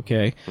was like,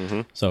 okay.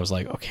 So I was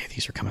like, okay,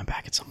 these are coming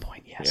back at some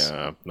point. Yes.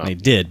 Yeah, And they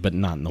did, but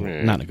not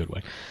in a good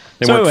way.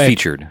 They So weren't anyway,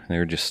 featured. They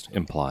were just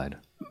implied.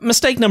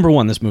 mistake number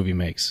 1 this movie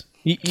makes.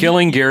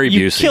 Killing Gary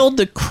You Busey. killed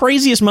the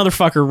craziest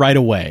motherfucker right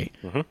away.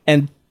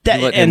 And that,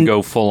 Let him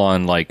go full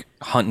on like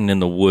hunting in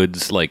the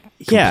woods, like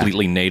Yeah.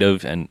 completely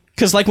native. And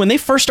because like when they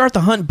first start the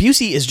hunt,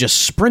 Busey is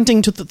just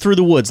sprinting through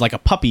the woods like a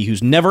puppy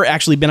who's never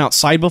actually been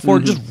outside before,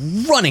 just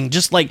running,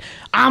 just like,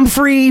 I'm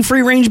free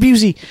range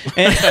Busey.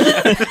 And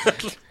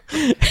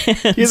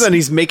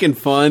He's making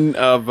fun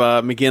of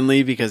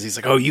McGinley because he's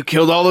like, "Oh, you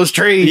killed all those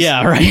trees.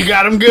 Yeah, right. You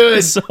got them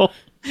good." so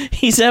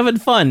he's having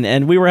fun,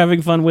 and we were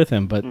having fun with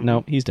him, but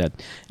no, he's dead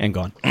and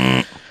gone.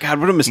 God,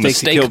 what a mistake to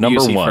Mistake kill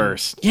number Busey 1.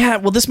 first. Yeah,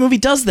 well, this movie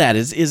does that.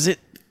 Is it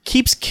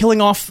keeps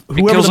killing off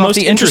whoever kills the off most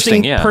the interesting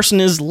interesting, yeah. person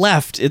is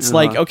left. It's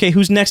like, okay,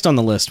 who's next on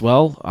the list?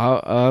 Well,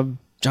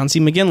 John C.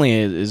 McGinley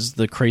is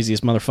the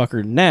craziest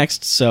motherfucker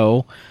next.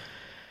 So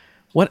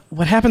what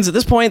happens at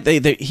this point?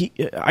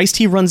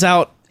 Ice-T runs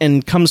out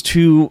and comes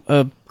to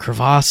a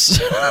crevasse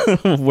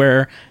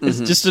where it's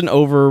just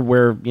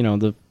where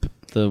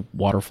the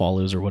waterfall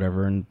is or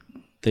whatever, and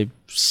they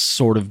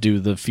sort of do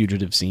the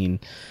fugitive scene.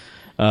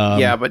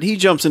 Yeah, but he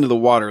jumps into the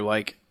water.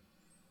 Like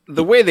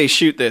the way they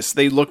shoot this,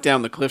 they look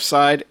down the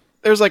cliffside.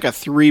 There's like a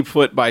 3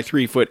 foot by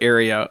 3 foot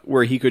area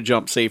where he could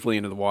jump safely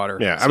into the water.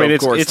 Yeah, So, I mean, of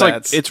course, it's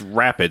like it's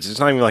rapids. It's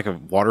not even like a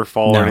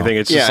waterfall No. or anything.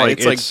 It's yeah, just like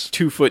it's like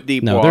 2 foot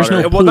deep No, water. there's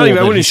no well, not pool even. I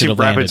that he wouldn't should say have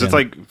rapids.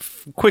 landed It's in.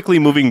 like quickly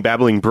moving,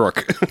 babbling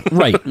brook.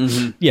 Right.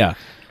 Yeah.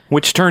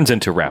 which turns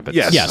into rapids.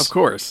 Yes. Yes. Of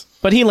course.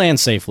 But he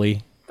lands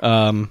safely.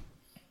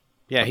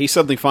 Yeah, he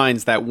suddenly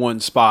finds that one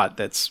spot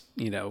that's,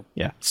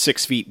 Yeah.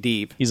 6 feet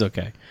deep. He's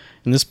okay.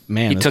 And this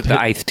man He took the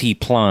iced tea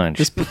plunge.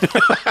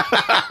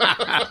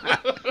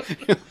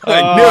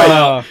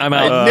 I'm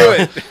out. Knew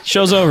it.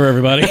 show's over,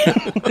 everybody.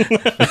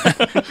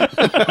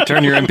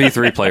 Turn your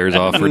MP3 players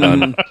off. We're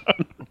done.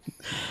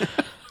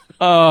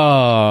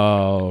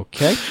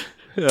 Okay.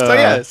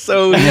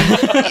 So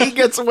he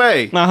gets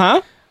away.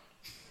 Uh-huh.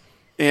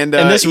 And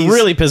And this he's-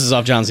 really pisses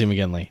off John C.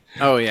 McGinley.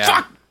 Oh,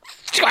 yeah.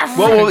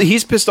 Well,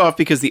 he's pissed off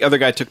because the other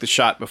guy took the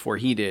shot before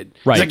he did.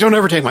 Right. He's like, don't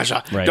ever take my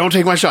shot. Right. Don't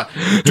take my shot.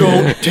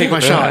 Don't take my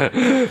shot.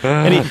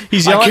 And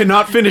he's I yelling.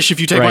 cannot finish if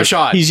you take my Right.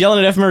 shot. He's yelling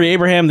at F. Murray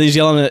Abraham, then he's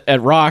yelling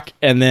at Rock,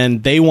 and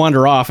then they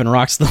wander off, and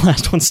Rock's the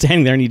last one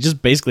standing there, and he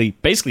just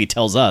basically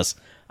tells us,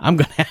 I'm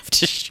going to have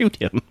to shoot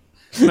him. I'm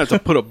going to have to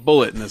put a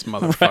bullet in this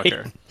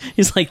motherfucker. Right?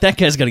 He's like, that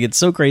guy's going to get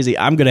so crazy,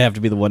 I'm going to have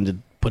to be the one to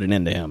put an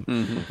end to him.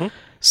 Mm-hmm.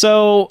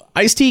 So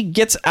Ice-T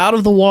gets out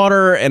of the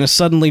water and is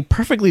suddenly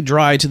perfectly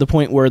dry to the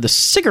point where the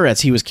cigarettes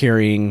he was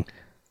carrying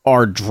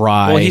are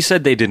dry. Well, he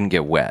said they didn't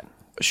get wet.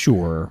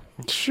 Sure.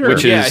 Sure.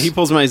 Which yeah, is- he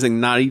pulls him out. He's like,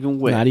 not even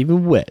wet. Not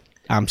even wet.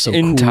 I'm so cool.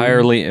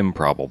 Entirely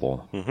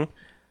improbable.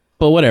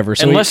 But whatever.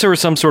 So Unless there was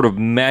some sort of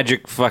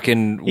magic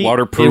fucking a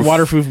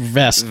waterproof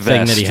vest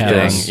thing that he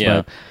had. thing,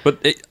 yeah.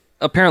 But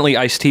apparently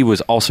Ice-T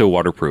was also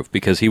waterproof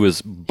because he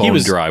was bone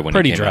dry when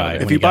pretty he came dry. out of it.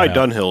 If when you he got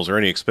buy out. Dunhills or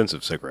any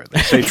expensive cigarette, they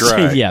stay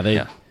dry. yeah,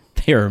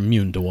 they are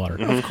immune to water.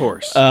 Of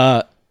course.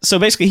 So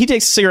basically, he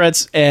takes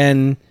cigarettes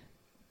and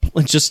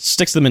just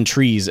sticks them in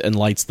trees and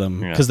lights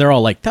them because they're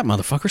all like, "That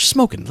motherfucker's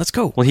smoking. Let's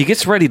go." Well, he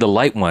gets ready to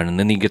light one, and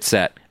then he gets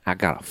that, I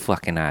got a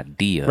fucking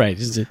idea. Right?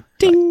 Just a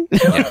ding.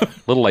 Yeah,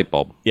 little light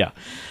bulb. Yeah.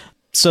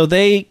 So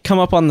they come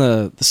up on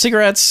the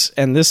cigarettes,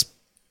 and this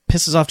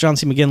pisses off John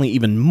C. McGinley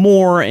even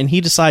more, and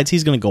he decides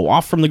he's going to go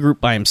off from the group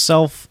by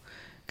himself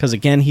because,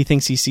 again, he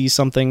thinks he sees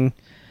something.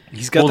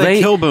 He's got that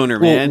kill boner,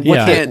 man.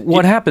 yeah.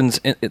 What happens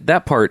in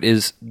that part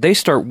is they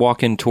start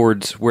walking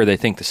towards where they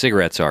think the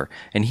cigarettes are,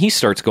 and he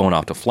starts going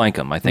off to flank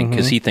them, I think,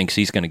 because he thinks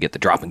he's going to get the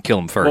drop and kill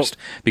him first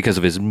because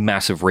of his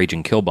massive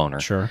raging kill boner.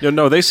 Sure.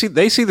 No, they see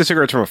the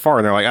cigarettes from afar,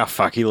 and they're like, "Ah,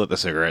 fuck, he lit the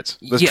cigarettes.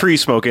 There's tree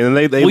smoking," and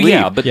they leave.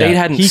 Yeah, but they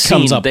hadn't He seen.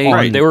 comes up They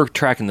on- were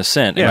tracking the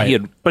scent, and he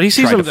had. But he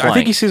sees tried them. to I think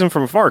flank. he sees them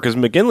from afar because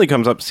McGinley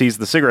comes up, sees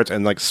the cigarettes,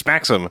 and like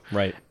smacks him.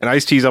 Right. And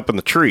Ice-T's up in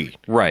the tree.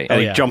 Right. And Oh,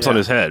 he yeah. jumps on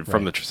his head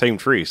from the same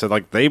tree. So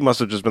like they must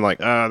have just been like,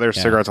 there's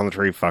cigarettes on the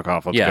tree. Fuck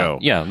off. Let's go.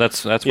 Yeah,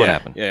 that's what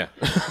happened. Yeah.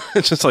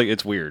 It's just like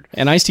it's weird.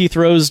 And Ice-T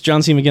throws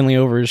John C. McGinley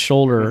over his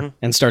shoulder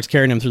and starts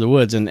carrying him through the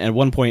woods. And at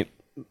one point,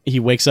 he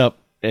wakes up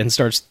and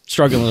starts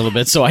struggling a little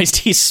bit. So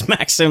Ice-T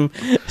smacks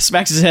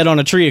his head on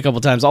a tree a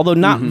couple times, although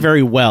not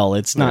very well.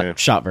 It's not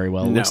shot very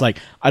well. It looks like,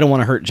 I don't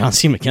want to hurt John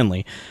C.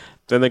 McGinley.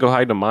 Then they go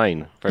hide in a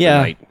mine for the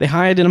Yeah, night. they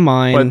hide in a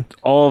mine. But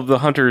all of the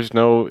hunters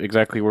know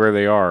exactly where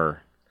they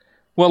are.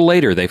 Well,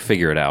 later they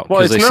figure it out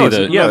Well, because it's they no, see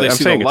it's- the. yeah, they I'm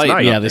see saying the it's light.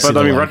 night. Yeah, they see but the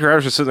I mean, light. Rutger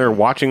Hauer's just sitting there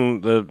watching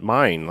the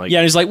mine. Like, Yeah,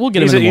 and he's like, we'll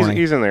get him in the morning.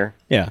 He's in there.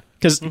 Yeah,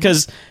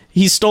 because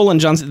he's stolen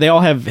John's. They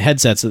all have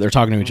headsets that they're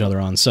talking to each other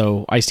on.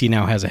 So Ice-T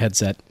now has a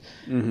headset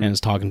and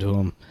is talking to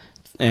him.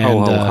 And,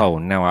 Ho ho ho!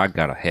 Now I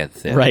got a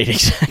headset. Right,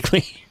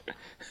 exactly.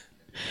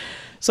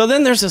 So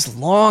then there's this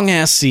long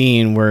ass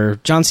scene where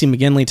John C.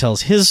 McGinley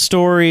tells his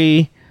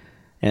story,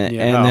 and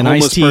then a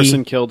homeless Ice-T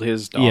person killed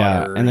his daughter.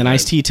 Yeah, and then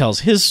Ice-T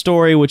tells his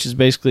story, which is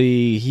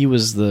basically he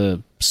was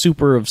the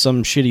super of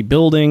some shitty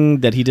building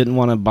that he didn't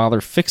want to bother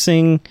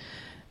fixing,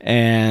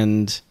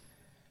 and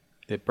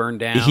it burned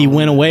down. he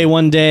went away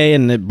one day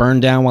and it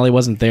burned down while he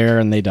wasn't there,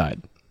 and they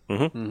died.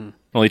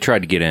 Well, he tried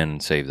to get in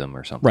and save them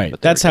or something. Right,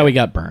 but they that's were how dead. he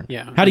got burned.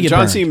 Yeah. How'd he get John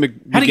burned? C.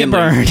 How'd he get McGinley-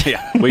 burned?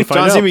 Yeah. We find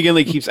John C. out.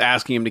 McGinley keeps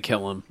asking him to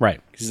kill him. Right,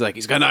 He's like,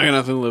 he's got nothing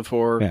to live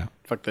for. Yeah.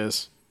 Fuck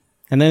this.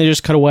 and then they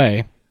just cut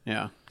away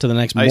Yeah. to the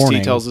next morning.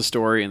 Ice-T tells the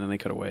story, and then they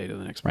cut away to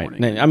the next Right,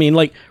 morning. I mean,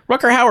 like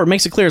Rutger Hauer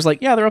makes it clear. It's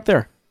like, yeah, they're up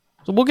there,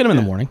 so we'll get them in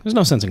the morning. There's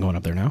no sense in going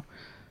up there now.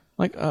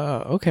 Like,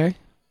 okay,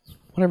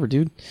 whatever,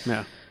 dude.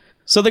 Yeah.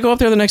 So they go up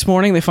there the next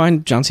morning. They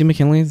find John C.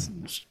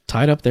 McGinley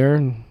tied up there,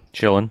 and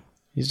Chilling.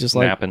 he's just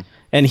like Napping.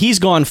 and he's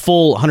gone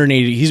full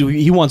 180.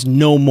 He wants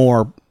no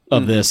more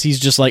of this. He's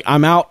just like,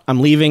 I'm out. I'm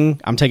leaving.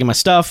 I'm taking my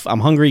stuff. I'm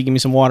hungry. Give me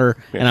some water,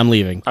 and I'm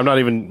leaving. I'm not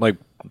even like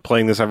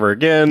playing this ever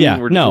again. Yeah,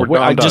 I'm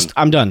I'm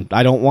done. done.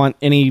 I don't want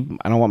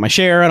my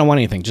share. I don't want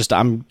anything. Just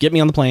get me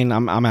on the plane.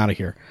 I'm out of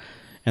here.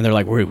 And they're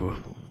like, we're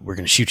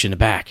gonna shoot you in the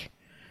back.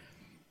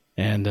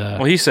 And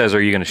Well, he says,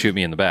 "Are you going to shoot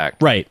me in the back?"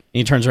 right. And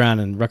he turns around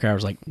and Rutger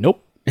Hauer's like,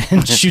 nope,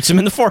 and shoots him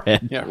in the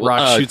forehead. Yeah.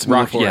 Rock shoots him in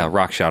the Rock. forehead. Yeah,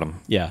 Rock shot him.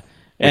 Yeah.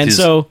 And his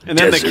so And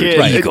then the Desert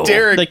kid, Eagle.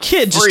 Derek, the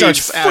kid just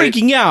starts freaks out.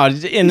 freaking out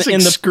in He's like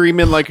the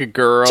screaming like a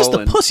girl. just the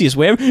and- pussiest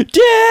way.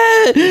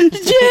 Dad,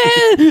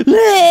 you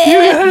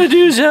gotta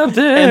do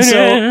something. And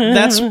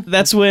so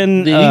that's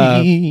when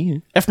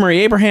F. Murray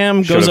Abraham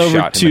goes Should've over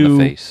shot him in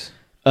the to face.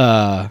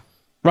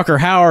 Rutger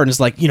Hauer and is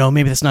like,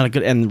 maybe that's not a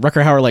good. And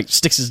Rutger Hauer like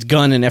sticks his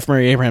gun in F.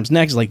 Murray Abraham's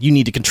neck. He's like, you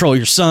need to control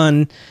your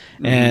son.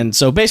 And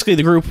so basically,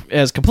 the group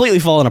has completely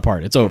fallen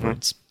apart. It's over.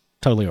 It's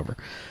totally over.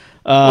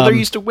 well, they're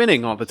used to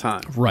winning all the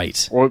time.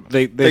 Right. Well,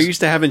 They're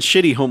used to having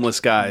shitty homeless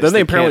guys. Then they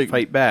that apparently- can't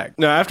fight back.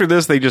 No, after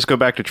this, they just go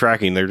back to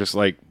tracking. They're just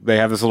like they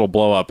have this little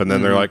blow up, and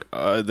then they're like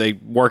they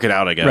work it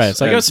out. I guess. Right.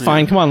 It's like, and, it's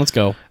fine. Come on, let's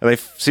go. and they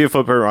see a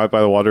footprint right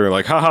by the water. And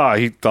like, haha,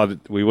 he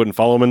thought we wouldn't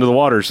follow him into the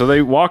water. So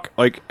they walk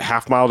like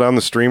half mile down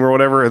the stream or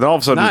whatever, and then all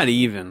of a sudden, Not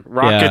even.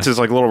 Rock Yeah. gets his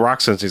like little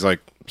rock sense. He's like,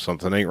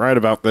 something ain't right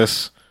about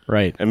this.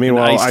 Right. And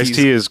meanwhile, Ice-T's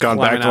Ice-T has gone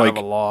back climbing to out like of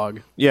a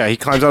log. yeah, he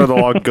climbs out of the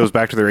log, goes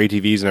back to their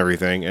ATVs and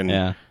everything, and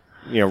Yeah.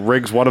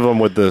 rigs one of them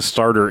with the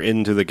starter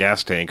into the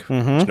gas tank,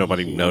 which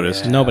nobody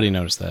noticed. Nobody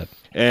noticed that.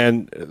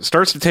 And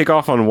starts to take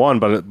off on one,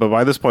 but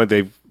by this point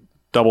they've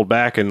doubled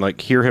back and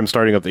like hear him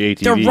starting up the ATV.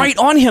 They're right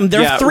on him.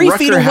 They're Yeah, 3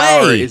 feet Rutger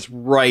Hauer away. is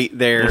right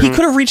there. He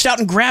could have reached out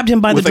and grabbed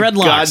him by with the a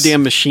dreadlocks.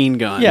 goddamn machine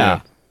gun.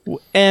 Yeah.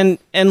 And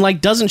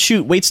like doesn't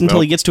shoot, waits until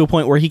Nope. he gets to a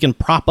point where he can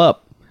prop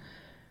up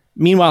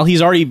Meanwhile,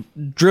 he's already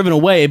driven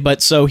away,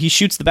 but so he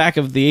shoots the back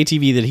of the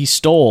ATV that he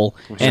stole,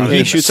 and he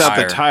he shoots out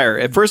the tire.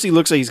 At first, he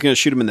looks like he's going to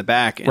shoot him in the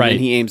back, and Right. then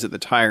he aims at the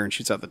tire and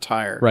shoots out the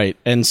tire. Right,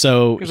 and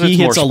so Because he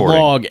it's hits a more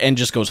sporting. log and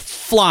just goes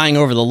flying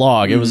over the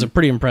log. It was a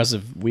pretty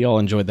impressive. We all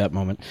enjoyed that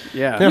moment.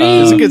 Yeah,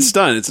 it's a good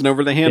stunt. It's an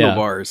over the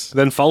handlebars.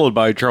 Then followed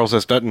by Charles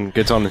S. Dutton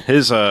gets on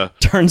his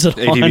Turns it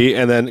on. ATV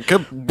and then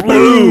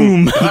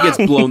boom. He gets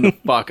blown the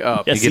fuck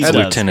up. Yes, He gets he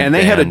does. Lieutenant And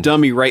they had a Dan.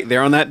 dummy right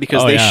there on that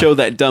because Oh, they yeah. show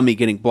that dummy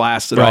getting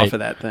blasted Right. off of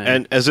that thing.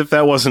 And as if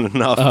that wasn't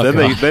enough, Oh,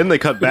 then they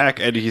cut back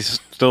and he's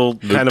still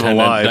kind of Lieutenant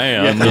alive.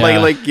 Dan.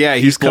 Yeah. Yeah.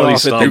 he's cut bloody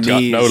off at the stumped.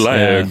 knees. No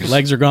legs.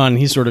 Legs are gone.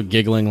 He's sort of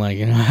giggling like,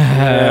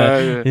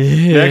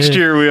 Next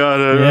year we ought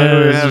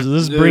to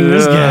let's bring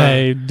this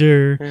guy.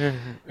 Durr.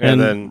 And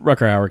then-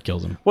 Rucker Hauer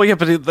kills him. Well, yeah,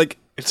 but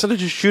instead of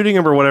just shooting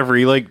him or whatever,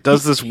 he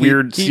does this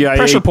weird he CIA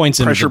pressure points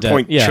him to pressure death.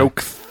 point Yeah.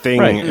 choke thing.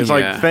 Right. It's Yeah.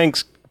 like,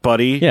 thanks,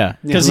 buddy. Yeah,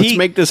 because Let's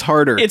make this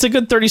harder. It's a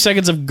good 30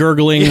 seconds of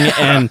gurgling,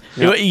 and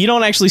you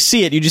don't actually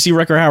see it. You just see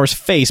Rucker Hauer's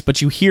face,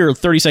 but you hear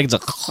 30 seconds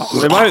of.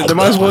 They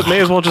may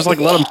as well just let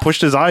him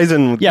push his eyes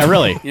in. Yeah,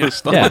 really. Yeah.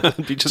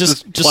 Be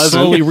Just pleasant.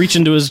 slowly reach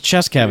into his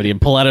chest cavity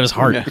and pull out of his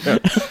heart.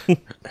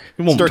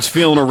 He won't- Starts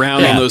feeling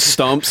around Yeah. on those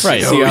stumps.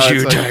 Right. See how Oh,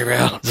 it's like-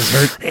 Tyrell.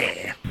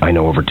 I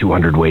know over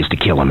 200 ways to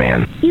kill a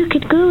man. You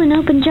could glue an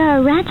open jar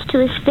of rats to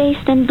his face,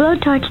 then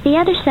blowtorch the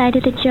other side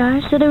of the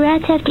jar so the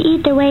rats have to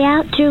eat their way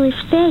out through his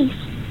face.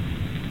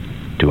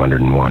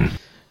 201.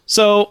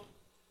 So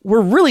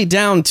we're really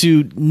down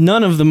to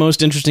none of the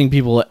most interesting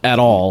people at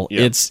all.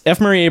 Yep. It's F.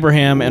 Murray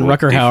Abraham and What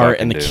Rucker they Hauer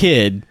fucking and the do.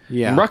 kid.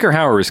 Yeah. Rucker Rucker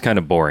Hauer is kind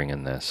of boring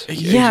in this.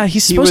 Yeah,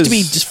 he's he supposed to be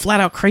was- just flat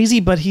out crazy,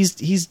 but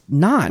he's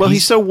not. Well,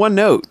 he's so one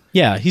note.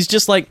 yeah, he's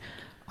just like,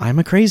 I'm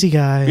a crazy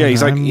guy. Yeah,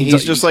 he's like- I'm-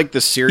 He's just like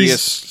the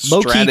serious he's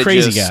low-key strategist.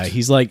 crazy guy.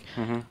 He's like,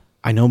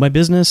 I know my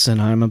business, and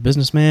I'm a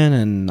businessman,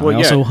 and I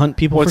also hunt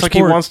people Well, for it's like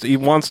sport. he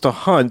wants to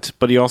hunt,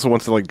 but he also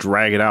wants to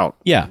drag it out.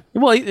 Yeah.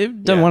 Well,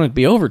 it doesn't want it to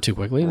be over too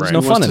quickly. There's Right.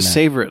 no He fun Wants in to that.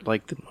 savor it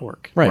like the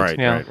pork. Right.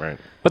 Yeah. Right.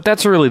 But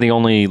that's really the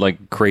only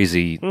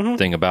crazy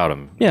thing about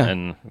him. Yeah.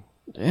 And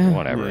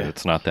whatever.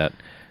 It's not that.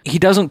 He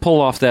doesn't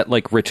pull off that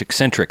rich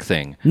eccentric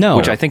thing. No.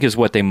 Which I think is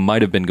what they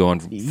might have been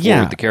going for Yeah.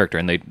 with the character,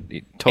 and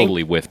they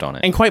totally whiffed on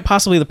it. And quite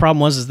possibly the problem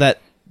was is that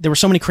there were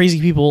so many crazy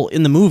people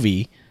in the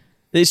movie.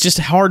 It's just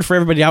hard for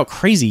everybody to out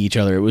crazy each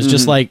other. It was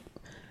just like,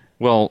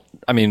 Well,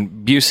 I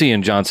mean, Busey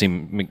and John C.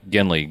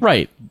 McGinley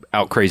right.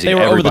 out crazy They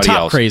were over the everybody top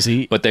else,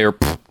 crazy. but they are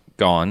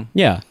gone.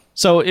 Yeah.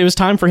 So it was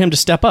time for him to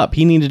step up.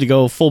 He needed to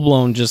go full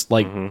blown, just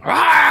like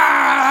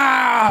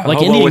like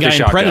Hobo Indian with a guy in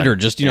shotgun. Predator,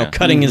 just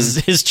cutting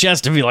his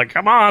chest and be like,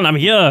 "Come on, I'm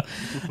here."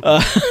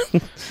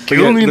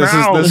 Kill me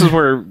now. This is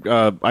where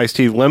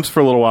Ice-T limps for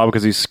a little while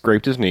because he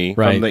scraped his knee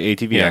Right. from the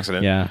ATV Yeah.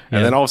 accident. Yeah.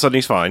 And then all of a sudden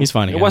he's fine. He's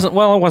fine again. It wasn't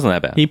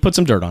that bad. He put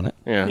some dirt on it.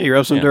 Yeah. Yeah, you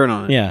rub some dirt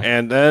on it. Yeah.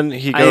 And then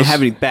he I goes. didn't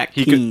have any back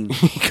he, keen.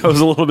 he goes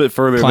a little bit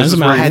further. Climbs This is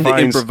the where mountain. he Had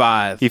to finds,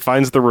 improvise. He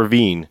finds the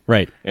ravine.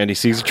 Right. And he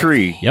sees a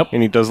tree. Yep.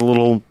 And he does a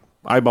little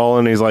eyeball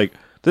and he's like,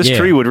 this Yeah.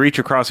 tree would reach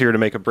across here to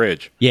make a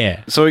bridge.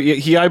 Yeah. So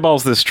he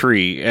eyeballs this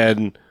tree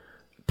and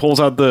pulls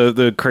out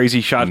the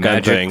crazy shotgun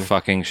Magic thing.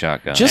 fucking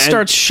shotgun. Just And-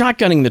 starts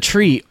shotgunning the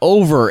tree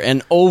over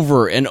and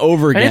over and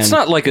over again. and it's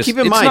not like Keep in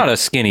it's mind- not a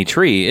skinny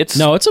tree. It's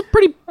No, it's a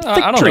pretty thick I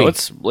don't tree. know.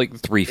 It's like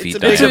 3 feet. a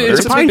big- diameter.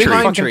 it's a pine big tree.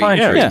 pine Fucking tree. pine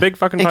tree. Yeah. It's a big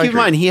fucking And pine keep in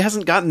tree. mind, he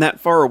hasn't gotten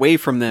that far away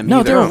from them. no,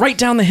 either. they were right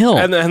down the hill.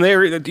 And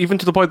they're even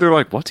to the point they're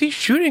like, what's he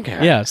shooting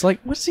at? yeah, it's like,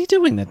 what's he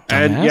doing? That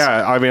And dumbass?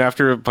 yeah, I mean,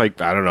 after I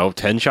don't know,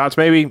 10 shots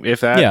maybe, if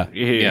that. Yeah.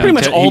 he- Pretty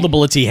much all the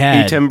bullets he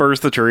had. He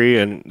timbers the tree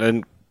and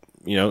then,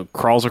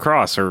 crawls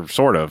across, or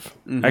sort of.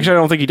 Actually, I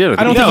don't think he did.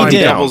 I don't he think he climbed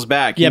did. down. doubles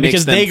back. He Yeah, makes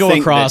because them they go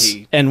think that across,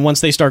 he- and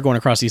once they start going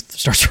across, he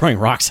starts throwing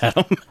rocks at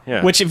them.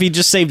 Yeah. Which, if he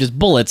just saved his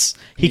bullets,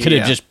 he could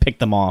have Yeah. just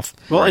picked them off.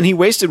 Well, and he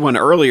wasted one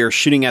earlier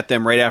shooting at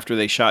them right after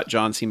they shot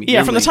John C. McGinley.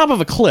 Yeah, from the top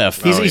of a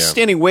cliff. He's, Oh, he's yeah.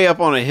 standing way up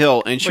on a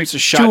hill and shoots a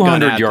shotgun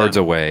 200 at yards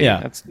them. away.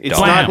 Yeah. That's It's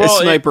dumb. not a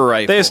Well, sniper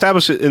rifle. They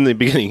established it in the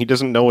beginning. He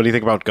doesn't know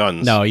anything about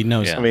guns. No, he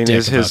knows. Yeah. I mean, dick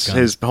his about guns.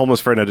 his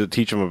homeless friend had to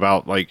teach him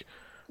about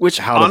Which,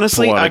 how to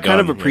honestly, pull out a I kind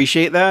of gun, yeah.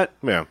 appreciate that.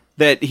 Yeah.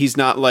 That he's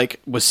not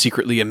was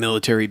secretly a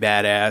military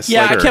badass.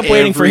 Yeah, Like, I kept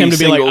waiting for every him to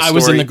be like, single I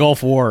was in story. the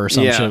Gulf War or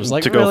some Yeah. shit. It was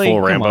like, To go really? full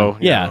Come Rambo, on.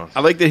 Yeah. yeah.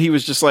 I like that he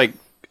was just like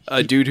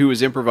a dude who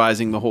was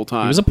improvising the whole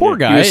time. He was a poor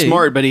guy. He was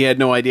smart, but he had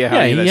no idea how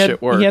Yeah, any of that he had,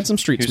 shit worked. he had some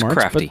street He was smarts,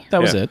 crafty. but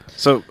that was Yeah. it.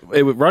 So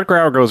Rutger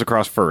Hauer goes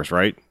across first,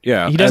 right?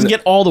 Yeah. He doesn't And-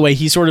 get all the way.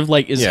 He sort of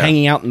is Yeah.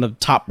 hanging out in the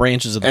top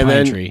branches of the and pine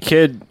then tree.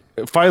 kid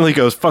finally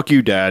goes, "Fuck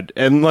you, Dad,"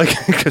 and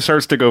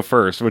starts to go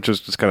first, which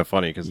is just kind of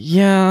funny because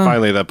Yeah.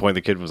 finally at that point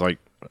the kid was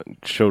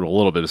showed a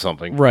little bit of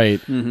something, Right.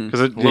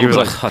 Because A he little was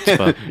bit like, of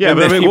chutzpah. yeah, And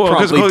but I then mean, he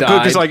promptly because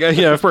died.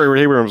 if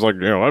Abrams like,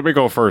 let me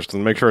go first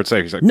and make sure it's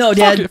safe. He's like, No,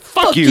 Dad,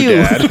 fuck you, you."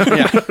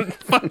 Dad,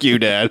 fuck you,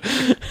 Dad.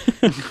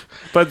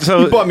 But so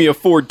You bought me a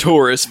Ford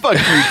Taurus. Fuck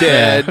you,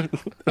 Dad.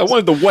 I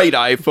wanted the white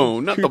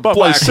iPhone, not the bought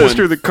black my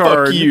sister one. the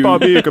car. Fuck and you.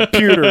 bought me a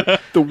computer.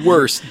 The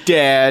worst,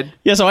 Dad.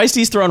 Yeah, so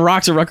Ice-T's throwing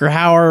rocks at Rutger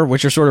Hauer,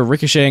 which are sort of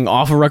ricocheting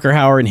off of Rutger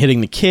Hauer and hitting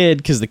the kid,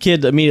 because the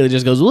kid immediately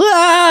just goes,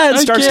 "Wah!" and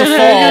starts to fall.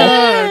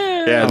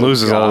 Yeah, and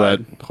loses all that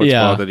chutzpah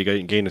Yeah. that he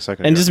gained a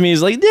second And ago. just me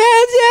is like, "Dad,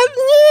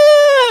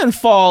 Dad, and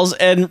falls,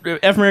 and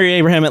F. Murray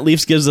Abraham at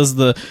least gives us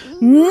the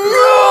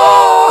no.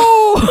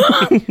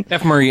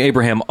 F. Murray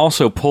Abraham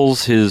also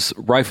pulls his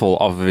rifle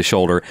off of his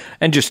shoulder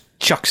and just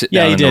chucks it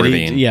Yeah, down he in the did.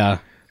 ravine. Yeah.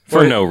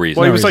 For no reason.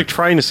 Well, he was like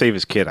trying to save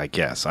his kid, I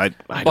guess. I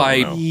don't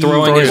By know.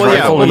 throwing his Well, yeah,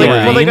 rifle well, in they, the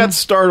well, they ravine. got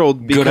startled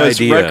Good because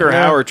idea. Rutger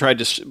Yeah. Hauer tried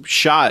to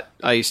shot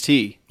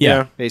Ice-T.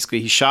 Yeah.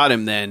 Basically, he shot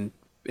him then,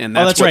 and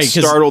Oh, that's, that's what right,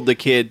 'cause- startled the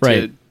kid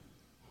right.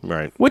 to...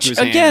 Right. Which, Who's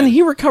again, hand?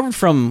 he recovered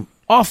from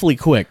awfully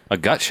quick. A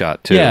gut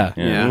shot, too. Yeah.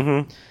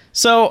 Yeah.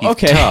 So, He's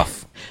okay.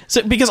 tough.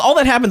 So, because all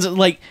that happens,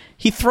 like,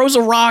 he throws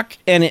a rock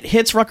and it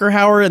hits Rutger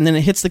Hauer, and then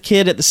it hits the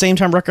kid at the same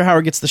time Rutger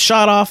Hauer gets the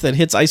shot off that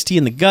hits Ice-T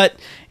in the gut,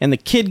 and the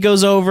kid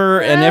goes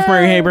over, and F.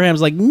 Murray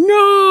Abraham's like,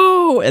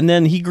 no! And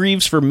then he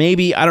grieves for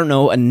maybe, I don't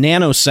know, a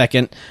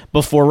nanosecond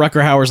before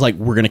Rutger Hauer's like,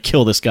 we're going to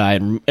kill this guy,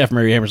 and F.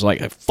 Murray Abraham's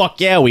like, fuck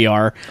yeah, we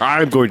are.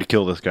 I'm going to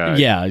kill this guy.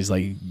 Yeah, he's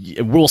like,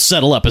 we'll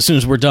settle up as soon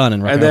as we're done,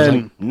 and Rutger And Hauer's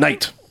then like,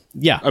 night.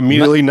 yeah.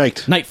 Immediately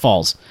night. Night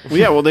falls. Well,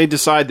 yeah, well, they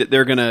decide that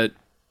they're going to...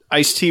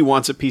 Ice-T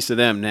wants a piece of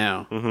them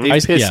now. They've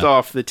Ice- pissed yeah.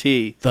 off the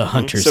T. The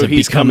hunters so have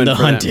he's become coming the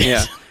for them. hunted.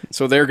 Yeah.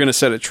 So they're going to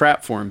set a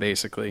trap for him,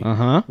 basically.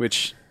 Uh-huh.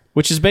 Which...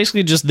 Which is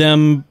basically just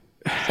them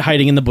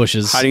hiding in the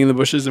bushes. Hiding in the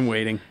bushes and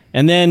waiting.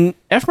 And then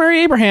F. Murray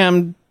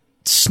Abraham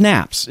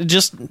snaps.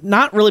 Just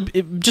not really,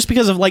 just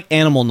because of like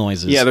animal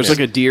noises. Yeah, there's like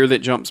a deer that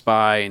jumps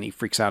by, and he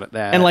freaks out at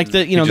that. and like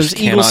the He just there's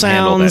eagle cannot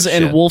handle sounds that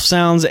and shit. wolf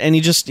sounds, and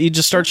he just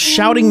starts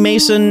shouting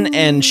Mason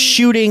and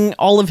shooting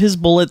all of his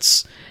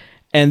bullets,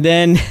 and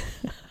then.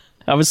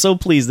 I was so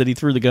pleased that he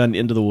threw the gun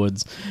into the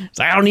woods. He's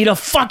like, I don't need a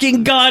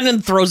fucking gun,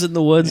 and throws it in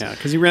the woods. Yeah,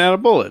 because he ran out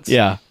of bullets.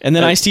 Yeah. And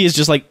then Ice-T is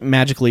just like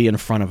magically in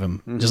front of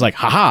him. Just like,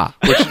 haha.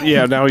 Which,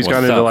 yeah, now he's gone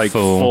What's into up, like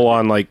fool? full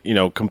on, like,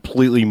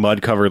 completely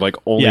mud covered. Like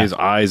only Yeah. his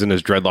eyes and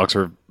his dreadlocks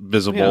are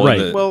visible. Yeah, right.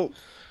 And the- Well,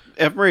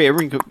 F. Murray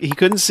Abraham, he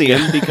couldn't see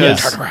him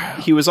because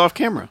he was off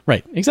camera.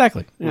 Right,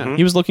 exactly.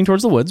 He was looking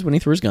towards the woods when he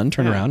threw his gun,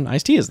 turned around, and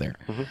Ice-T is there.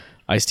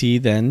 Ice-T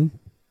then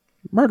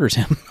murders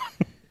him.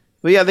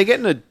 But yeah, they get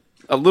in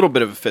a little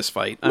bit of a fist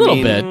fight. A little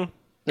bit.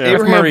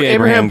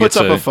 Abraham puts gets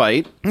up a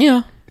fight.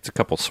 Yeah. It's a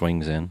couple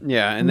swings in.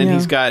 Yeah, and then Yeah.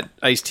 he's got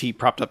Ice-T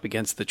propped up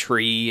against the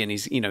tree, and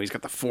he's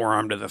got the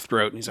forearm to the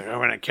throat, and he's like, "I'm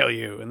gonna kill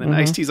you." And then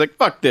Ice-T's like,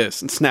 "Fuck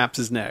this," and snaps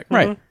his neck.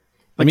 Right.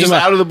 Like just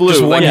out of the blue,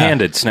 Just like,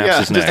 one-handed snaps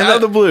his neck. Just out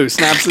of the blue,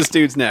 snaps this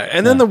dude's neck.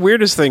 And then the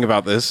weirdest thing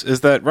about this is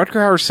that Rutger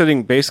Hauer's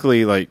sitting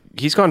basically like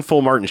he's gone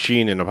full Martin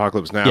Sheen in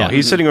Apocalypse Now. Yeah.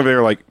 He's sitting over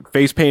there like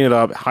face painted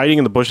up, hiding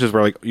in the bushes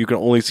where like you can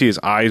only see his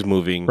eyes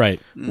moving. Right.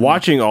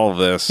 Watching all of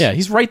this. Yeah,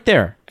 he's right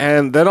there.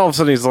 And then all of a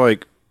sudden he's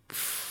like,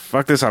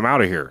 "Fuck this, I'm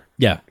out of here."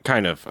 Yeah.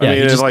 Kind of. Yeah, I mean,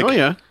 he it's just- like, oh,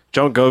 yeah.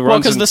 don't go Well,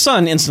 runs. because and- the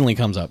sun instantly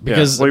comes up.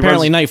 Because Well, he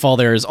apparently runs- nightfall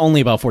there is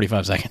only about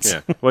 45 seconds.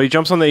 Yeah. Well, he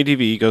jumps on the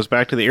ATV, goes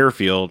back to the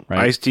airfield.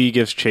 Right. Ice-T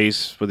gives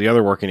chase with the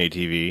other working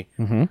ATV.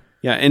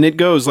 Yeah, and it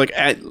goes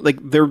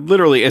they're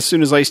literally as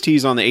soon as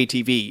Ice-T's on the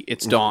ATV,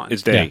 it's dawn.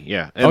 It's day. Yeah.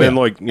 Yeah. And Oh, then yeah.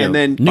 like and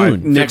then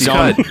Noon. next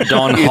Dawn- cut,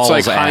 dawn it's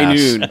like hauls high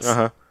ass.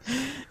 noon.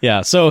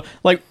 Yeah, so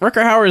like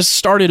Rutger Hauer has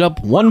started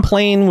up one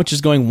plane, which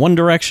is going one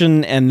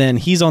direction, and then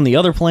he's on the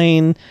other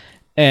plane,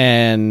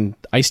 and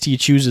Ice-T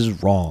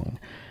chooses wrong.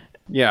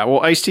 Yeah,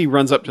 well, Ice-T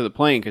runs up to the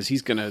plane because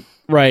he's gonna.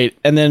 Right,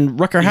 and then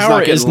Rutger He's Hauer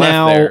not is getting left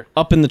now there.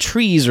 up in the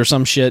trees or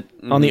some shit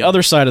on the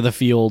other side of the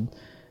field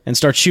and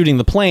starts shooting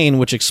the plane,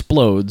 which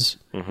explodes.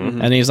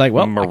 And he's like,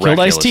 well, I killed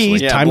Ice-T,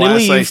 Miraculously. time to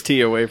blasts leave.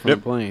 Ice-T away from the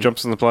plane.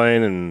 jumps in the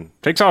plane and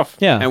takes off.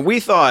 Yeah, And we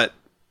thought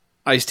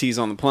Ice-T's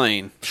on the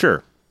plane.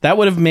 Sure. that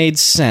would have made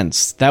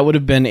sense. That would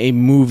have been a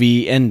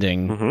movie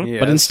ending. Yes.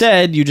 But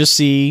instead, you just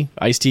see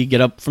Ice-T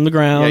get up from the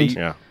ground,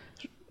 Yeah.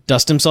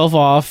 dust himself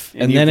off,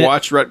 And, and you then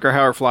watch Rutger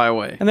Hauer fly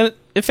away.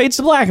 it fades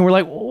to black, and we're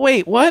like,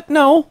 wait, what?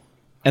 No.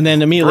 And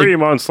then immediately, 3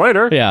 months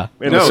later. yeah.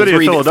 In No, the city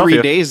 3 of Philadelphia.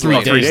 3 days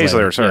later. 3 days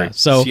later, sorry. Yeah.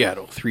 So,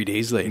 Seattle, 3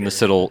 days later. In the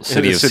city of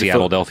city of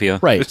Seattle-delphia.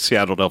 right. It's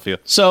Seattle-delphia.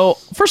 So,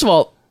 first of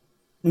all,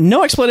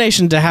 no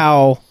explanation to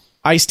how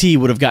Ice-T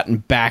would have gotten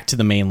back to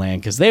the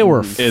mainland because they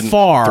were In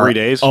far 3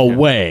 days?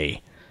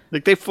 away.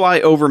 Like they fly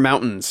over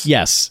mountains.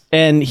 Yes,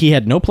 and he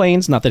had no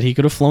planes. Not that he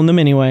could have flown them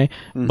anyway,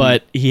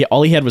 but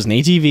all he had was an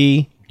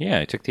ATV,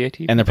 Yeah, I took the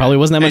ATV. and there probably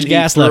wasn't that much And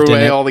gas he threw left in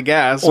away it. all the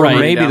gas. Or Right.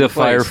 maybe down the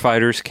place.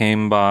 firefighters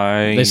came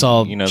by. They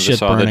saw they shit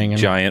saw burning the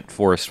and- giant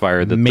forest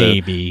fire that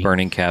Maybe. the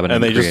burning cabin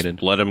And had they created.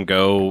 just let him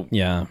go.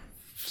 Yeah,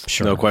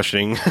 sure. No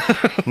questioning.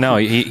 No,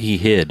 he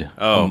hid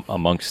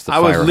amongst the I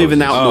was fire living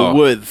hoses. out in the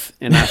woods,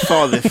 and I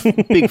saw this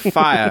big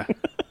fire.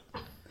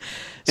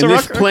 So And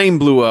this Rutger- plane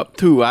blew up,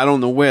 too. I don't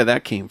know where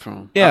that came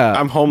from. Yeah,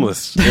 I'm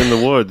homeless in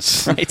the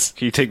woods. Right.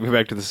 Can you take me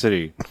back to the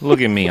city?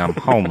 Look at me, I'm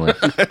homeless.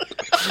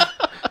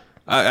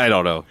 I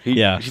don't know.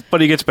 Yeah.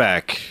 But he gets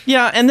back.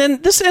 yeah, and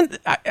then this end.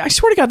 I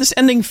swear to God, this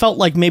ending felt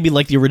like maybe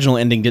like the original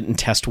ending didn't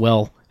test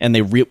well, and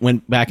they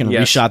went back and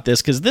Yes. reshot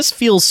this because this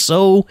feels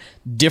so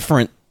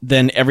different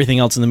than everything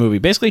else in the movie.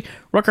 Basically,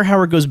 Rutger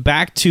Hauer goes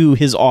back to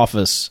his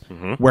office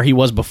where he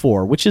was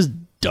before, which is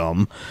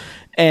dumb,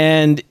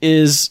 and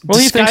is Well,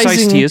 he thinks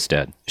disguising- Ice-T is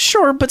dead.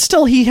 Sure, but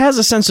still, he has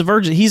a sense of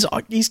urgency.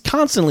 He's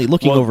constantly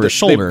looking over his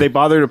shoulder. They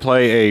bother to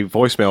play a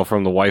voicemail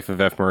from the wife of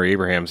F. Murray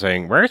Abraham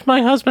saying, "Where's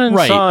my husband and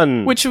right,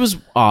 son?" which was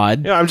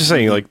odd. Yeah, I'm just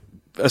saying, like,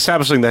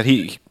 establishing that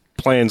he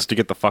plans to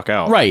get the fuck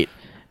out. Right.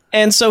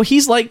 And so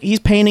he's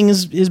painting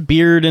his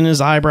beard and his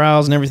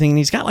eyebrows and everything. And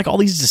he's got like all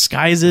these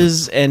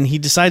disguises, and he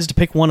decides to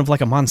pick one of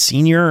like a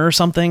Monsignor or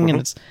something. And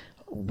it's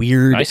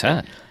weird. Nice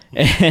hat.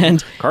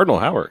 And Cardinal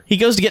Howard. he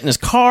goes to get in his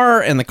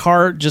car, and the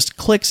car just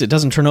clicks. It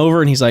doesn't turn over.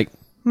 And he's like,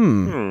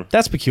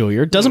 that's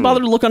peculiar. Doesn't bother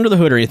to look under the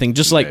hood or anything.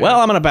 Just like, well,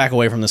 I'm going to back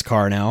away from this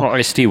car now. Well,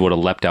 Ice-T would have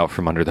leapt out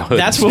from under the hood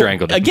That's and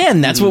strangled what, him. again,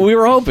 that's what we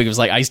were hoping. It was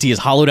like Ice-T has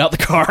hollowed out the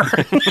car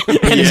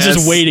and he's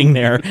just waiting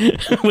there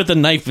with a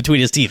knife between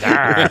his teeth.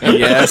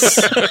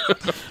 Yes.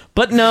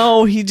 But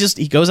no, he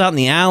goes out in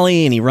the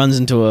alley and he runs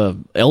into a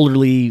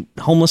elderly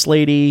homeless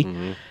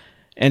lady,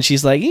 and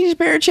she's like, "You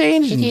spare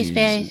change." And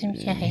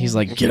he's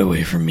like, "Get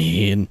away from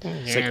me!" And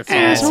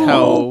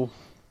Asshole.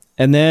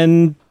 and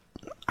then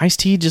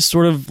Ice-T just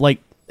sort of like,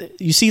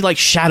 you see like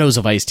shadows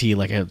of Ice-T,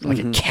 like a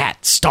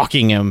cat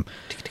stalking him,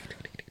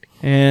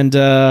 and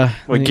Well,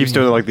 he keeps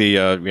doing like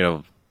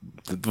the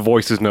the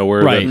voices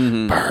nowhere. Right.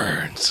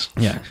 Burns.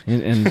 yeah,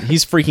 and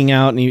he's freaking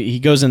out, and he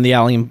goes in the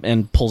alley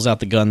and pulls out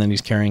the gun that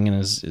he's carrying in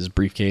his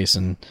briefcase,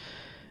 and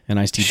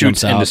Ice-T Shoots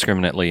jumps out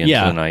indiscriminately into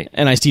the night.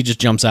 and Ice-T just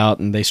jumps out,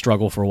 and they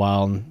struggle for a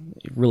while, and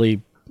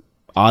really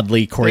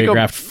oddly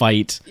choreographed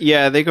fight.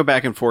 Yeah, they go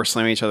back and forth,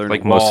 slamming each other into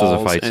Like most of the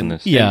walls, fights in and,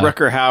 this. Yeah. And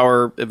Rutger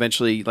Hauer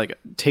eventually like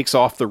takes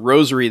off the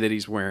rosary that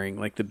he's wearing,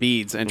 like the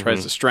beads, and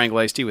tries to strangle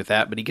Ice-T with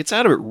that, but he gets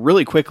out of it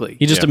really quickly.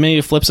 He just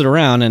immediately flips it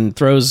around and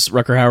throws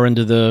Rutger Hauer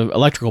into the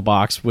electrical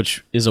box,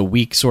 which is a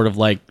weak sort of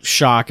like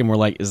shock, and we're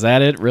like, is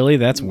that it? Really?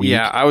 That's weak.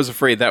 Yeah, I was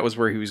afraid that was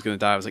where he was going to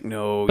die. I was like,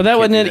 no. But that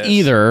wasn't it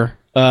either.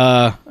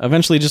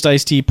 Eventually just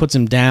Ice-T puts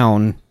him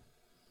down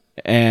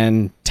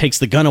and takes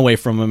the gun away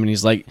from him, and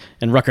he's like,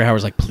 and Rutger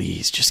Hauer's like,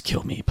 please, just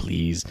kill me,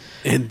 please.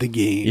 End the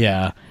game.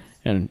 Yeah.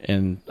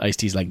 And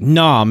Ice-T's like,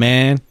 nah,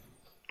 man.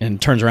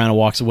 And turns around and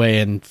walks away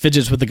and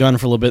fidgets with the gun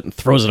for a little bit and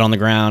throws it on the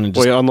ground and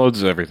just, Well, he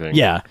unloads everything.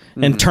 yeah,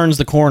 and turns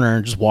the corner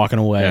and just walking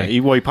away.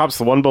 Yeah, he pops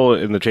the one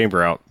bullet in the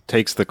chamber out,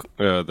 takes the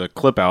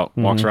clip out,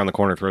 walks around the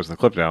corner, throws the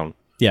clip down,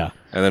 Yeah.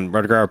 and then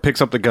Rutger Hauer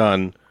picks up the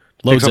gun,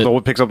 Loads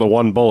picks up the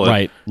one bullet.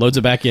 Right. Loads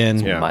it back in.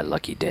 Yeah. My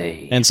lucky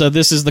day. And so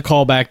this is the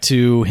callback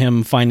to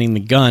him finding the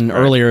gun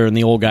earlier, and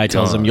the old guy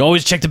tells him, you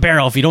always check the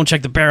barrel. If you don't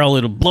check the barrel,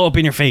 it'll blow up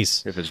in your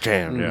face. If it's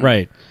jammed. Yeah.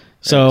 Right.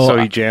 So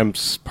he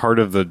jams part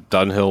of the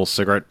Dunhill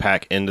cigarette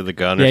pack into the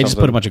gun. yeah, or he something. just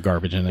put a bunch of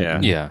garbage in it. Yeah.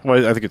 Yeah.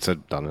 Well, I think it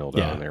said Dunhill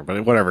down Yeah. there,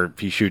 but whatever.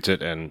 He shoots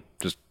it and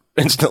just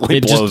instantly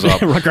It blows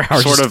just, up. Rutger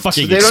Hauer sort just of.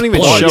 fucking They don't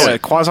even explodes. show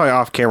it. Quasi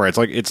off camera. It's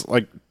like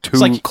too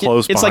It's like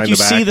close. It's behind like you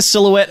the back. see the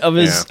silhouette of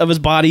Yeah. his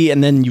body,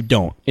 and then you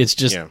don't. It's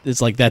just Yeah.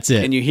 it's like that's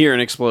it. And you hear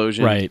an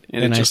explosion. Right.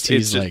 And, And it's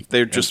Ice-T's just like-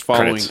 they're just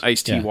following credits.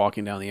 Ice-T Yeah.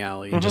 walking down the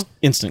alley and just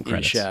Instant in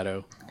credits.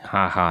 shadow.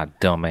 Ha ha,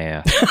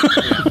 dumbass.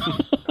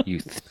 You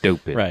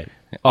stupid. Right.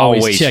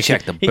 Always check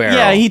it. the barrel.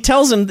 Yeah, he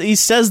tells him. He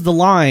says the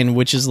line,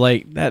 which is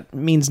like that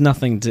means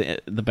nothing to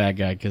the bad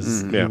guy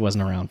because Yeah. he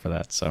wasn't around for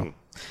that. So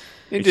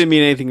It didn't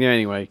mean anything there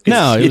anyway. 'cause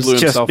No, he it's blew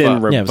just himself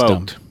been up. yeah, it was dumb.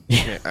 revoked.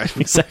 Yeah,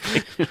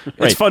 exactly.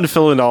 It's fun to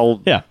fill in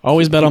all. Yeah,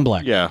 always bet on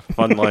black. Yeah,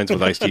 fun lines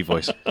with Ice-T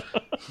voice.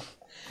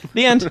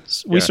 The end.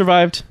 We Yeah.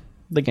 survived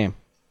the game.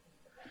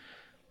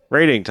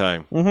 Rating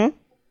time. Mm-hmm.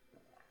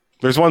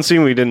 There's one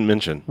scene we didn't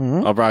mention.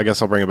 I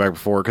guess I'll bring it back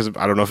before because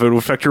I don't know if it would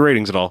affect your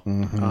ratings at all.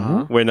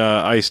 When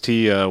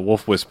Ice-T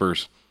wolf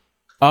whispers.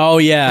 Oh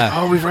yeah.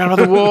 Oh, we forgot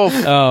about the wolf.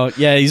 Oh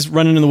yeah. He's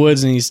running in the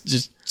woods and he's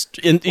just.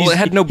 It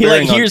had no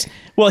bearing on-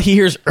 he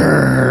hears,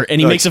 "Urgh," and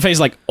he makes a face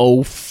like,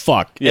 "Oh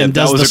fuck!" Yeah, and that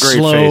does was the a great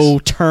slow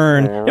face.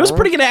 turn. It was a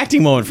pretty good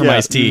acting moment from Yeah.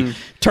 Ice-T.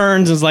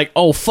 Turns and is like,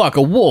 "Oh fuck,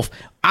 a wolf!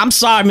 I'm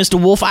sorry, Mr.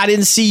 Wolf. I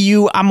didn't see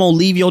you. I'm gonna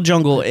leave your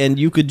jungle, and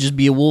you could just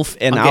be a wolf,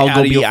 and I'll get I'll out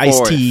go of be your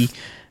Ice-T,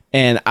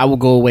 and I will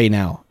go away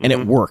now." And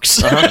it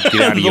works. Get out of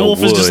The your wolf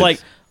is just woods. like,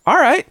 "All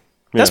right,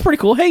 that's Yeah. pretty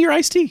cool. Hey, you're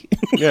Ice-T."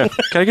 Yeah,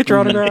 can I get your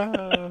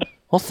autograph?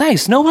 Well,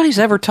 thanks. Nobody's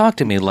ever talked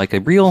to me like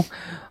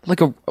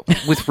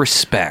with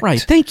respect. Right.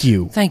 Thank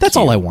you. Thank That's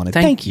you. all I wanted.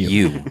 Thank Thank you.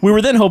 you. We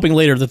were then hoping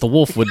later that the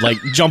wolf would like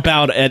jump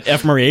out at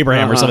F. Murray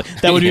Abraham or something.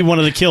 That would be one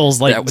of the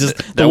kills. Like That would- just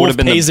that the would wolf have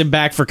been pays him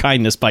back for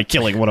kindness by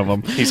killing one of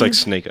them. He's like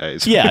Snake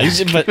Eyes. Yeah,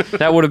 but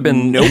That would have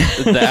been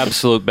the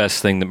absolute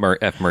best thing that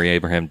F. Murray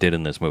Abraham did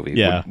in this movie.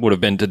 Yeah. Would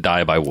have been to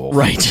die by wolf.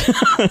 right.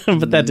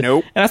 But that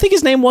Nope. and I think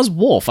his name was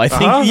Wolf. I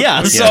think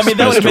yeah. So Yes, I mean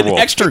that would have Mr. been Wolf.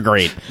 extra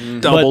great.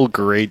 Double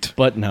great.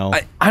 But no.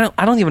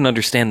 I don't even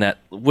understand that.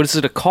 Was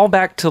it a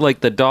callback to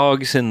like the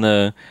dogs in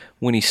the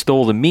when he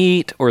stole the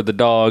meat, or the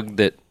dog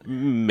that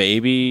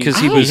Maybe because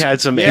he had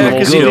some Yeah, animal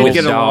 'cause he good didn't with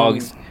get along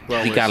dogs.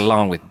 well He with got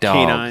along with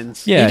dogs.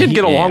 Canines. yeah, he didn't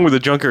get along yeah. with the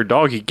junkyard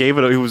dog. He gave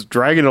it. He was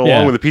dragging it along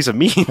Yeah. with a piece of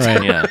meat.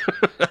 Right. Yeah,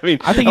 I mean,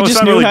 I think that he was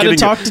just not knew really how to getting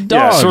talk it- to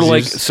Yeah,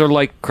 dogs. sort of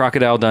like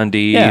Crocodile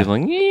Dundee. Yeah. He's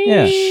like,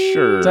 Yeah.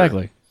 Sure.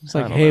 Exactly. It's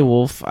like, hey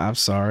Wolf, I'm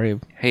sorry.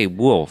 Hey,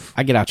 wolf,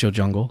 I get out your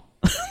jungle.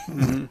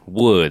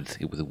 woods.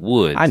 It was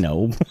woods. I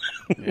know.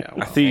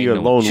 I think you're a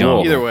Ain't no lone jungle.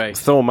 wolf. Either way.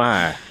 So am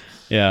I.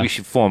 Yeah. We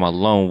should form a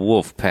lone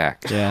wolf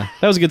pack. Yeah.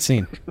 That was a good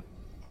scene.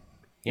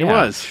 Yeah,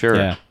 was. sure.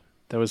 Yeah.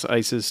 That was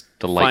Ice's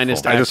Delightful.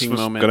 finest I just acting was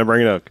moment. going to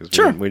bring it up because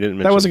Sure. we didn't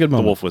mention That was a good the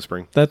moment. wolf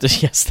whispering.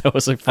 Yes, that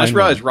was a I fun just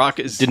realized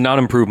moment. Did not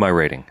improve my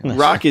rating.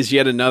 Rock is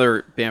yet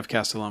another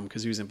Bamfcast alum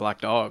because he was in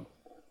Black Dog.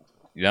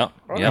 Yeah.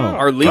 Oh. Yeah.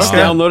 Our least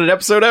downloaded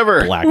episode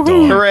ever. Black Dog.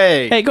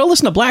 Hooray. Hey, go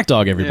listen to Black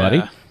Dog, everybody.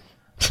 Yeah.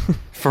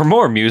 For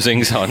more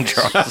musings on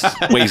Charles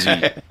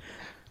Swayze.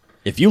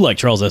 If you like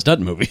Charles S.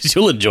 Dutton movies,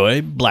 you'll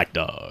enjoy Black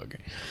Dog.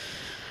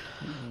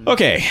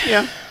 Okay,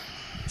 Yeah.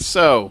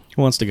 So,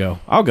 who wants to go?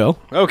 I'll go.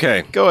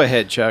 Okay. go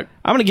ahead, Chuck.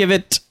 I'm going to give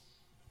it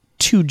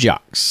 2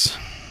 jocks.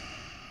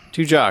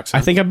 2 jocks.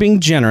 I think I'm being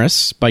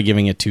generous by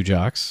giving it 2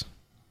 jocks.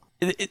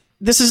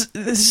 This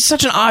is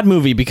such an odd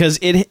movie because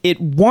it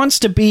wants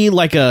to be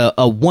like a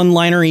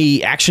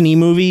one-linery action-y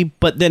movie,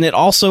 but then it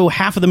also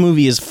half of the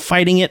movie is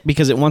fighting it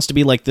because it wants to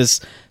be like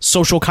this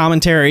social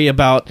commentary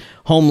about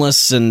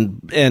homeless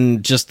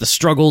and just the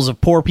struggles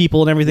of poor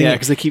people and everything. Yeah,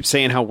 because they keep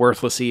saying how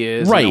worthless he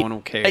is. Right. And no one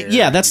will care.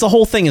 Yeah, that's the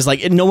whole thing. Is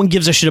like no one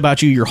gives a shit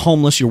about you. You're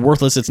homeless. You're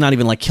worthless. It's not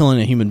even like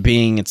killing a human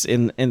being. It's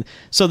and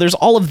so there's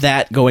all of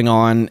that going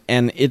on,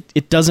 and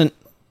it doesn't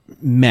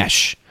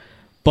mesh.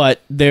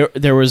 But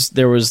there was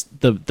the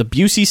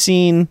Busey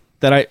scene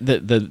that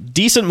the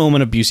decent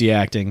moment of Busey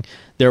acting.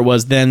 There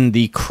was then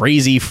the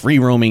crazy free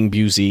roaming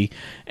Busey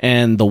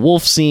and the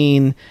wolf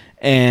scene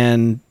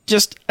and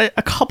just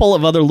a couple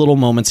of other little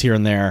moments here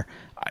and there.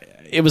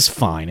 It was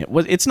fine.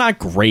 It's not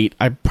great.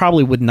 I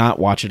probably would not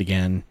watch it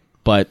again,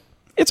 but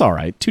it's all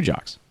right. 2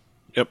 jocks.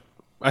 Yep.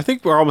 I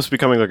think we're almost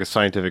becoming like a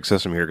scientific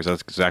system here because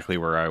that's exactly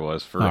where I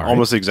was for All right.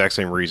 almost the exact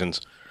same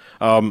reasons.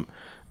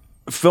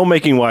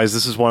 Filmmaking wise,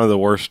 this is one of the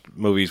worst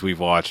movies we've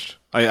watched.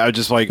 I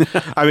just like,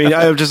 I mean,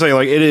 I'm just saying,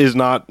 like, it is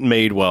not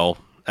made well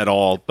at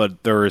all,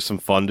 but there is some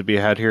fun to be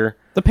had here.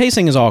 The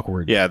pacing is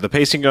awkward. Yeah, the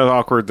pacing is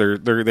awkward.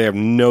 They have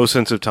no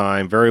sense of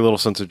time, very little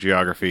sense of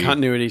geography.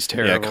 Continuity's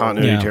terrible. Yeah,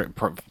 continuity,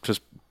 Yeah.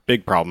 just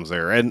big problems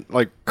there, and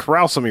like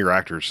corral some of your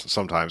actors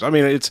sometimes. I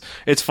mean,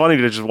 it's funny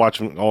to just watch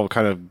them all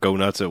kind of go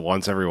nuts at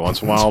once every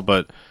once in a while,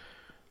 but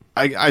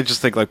I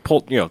just think like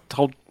tell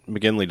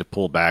McGinley to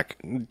pull back.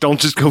 Don't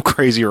just go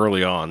crazy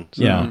early on.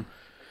 So, Yeah.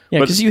 Yeah,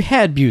 But- because you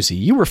had Busey.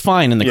 You were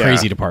fine in the Yeah.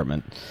 crazy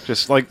department.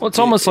 just like Well, it's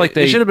almost like it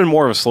they- should have been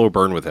more of a slow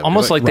burn with him.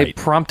 Almost like they Right.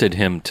 prompted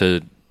him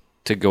to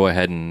go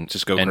ahead and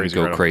Just go and crazy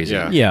Go right off. crazy.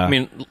 Yeah. Yeah. I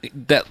mean,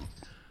 that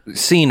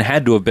scene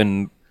had to have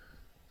been,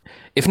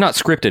 if not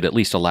scripted, at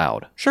least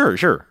allowed. sure.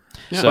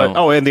 So-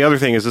 But, and the other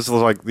thing is, this is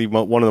like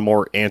one of the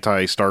more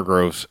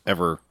anti-Stargroves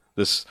ever.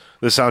 This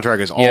soundtrack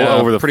is all Yeah,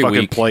 over the pretty fucking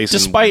weak. place,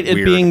 and Despite it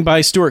weird. being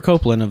by Stuart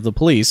Copeland of The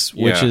Police,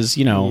 which Yeah. is,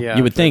 you Yeah.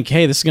 would think,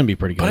 hey, this is going to be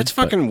pretty good. But it's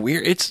fucking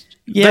weird. It's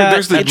Yeah,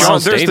 There's the it's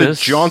Miles there's the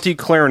Davis. jaunty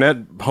clarinet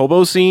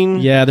hobo scene.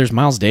 Yeah, there's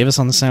Miles Davis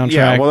on the soundtrack.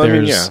 Yeah, well, I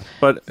mean, there's, yeah,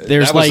 but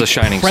there's That was like the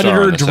shining star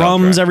Predator on the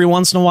drums soundtrack. every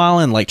once in a while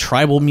and like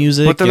tribal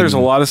music. But then there's a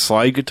and- lot of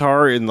slide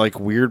guitar in like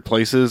weird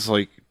places,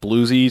 like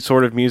bluesy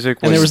sort of music.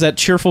 And there was that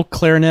cheerful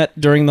clarinet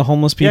during the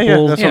homeless yeah,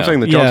 people. yeah, that's what I'm saying.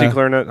 The Yeah. jaunty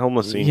clarinet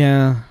homeless scene.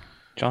 Yeah.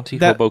 Jaunty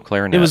That- Hobo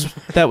Clarinet.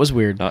 That was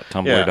weird.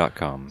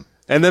 .tumblr.com.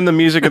 And then the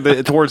music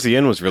towards the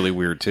end was really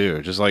weird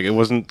too. Just like it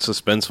wasn't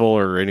suspenseful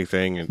or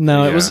anything. And,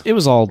 No, yeah. it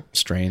was all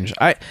strange.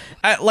 I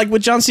like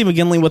with John C.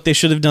 McGinley. What they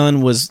should have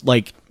done was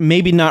like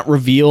maybe not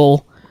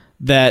reveal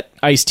that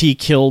Ice-T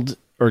killed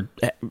or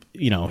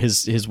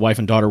his wife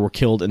and daughter were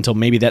killed until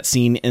maybe that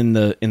scene in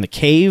the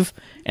cave,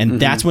 and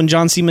that's when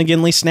John C.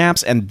 McGinley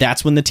snaps, and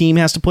that's when the team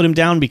has to put him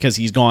down because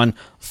he's gone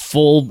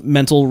full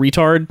mental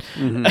retard.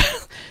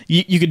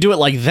 You could do it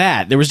like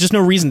that. There was just no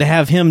reason to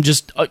have him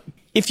just.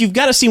 If you've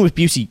got a scene with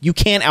Busey, you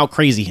can't out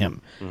crazy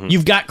him.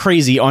 You've got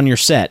crazy on your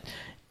set.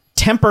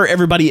 Temper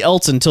everybody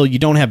else until you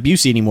don't have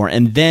Busey anymore,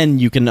 and then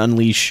you can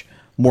unleash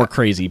more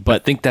crazy. I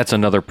But think that's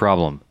another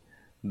problem.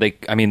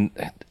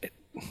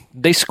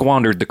 They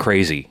squandered the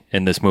crazy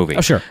in this movie.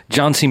 Oh, sure.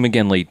 John C.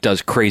 McGinley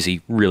does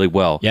crazy really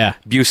well. Yeah.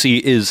 Busey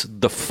is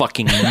the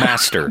fucking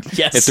master.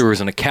 Yes. If there was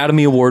an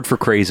Academy Award for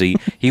crazy,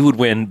 he would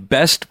win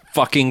Best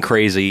Fucking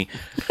Crazy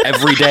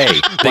every day.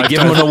 They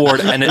give him an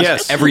award and it's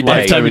Yes. every day.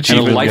 Lifetime And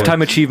Achievement a Award.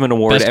 Lifetime Achievement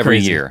Award Best every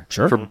crazy. year.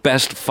 Sure. For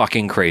Best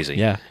Fucking Crazy.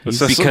 yeah,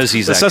 Because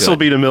he's the that Cecil good.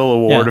 B. DeMille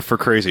Award Yeah. for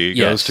crazy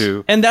Yes. goes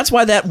to. and that's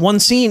why that one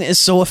scene is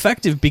so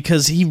effective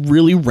because he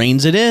really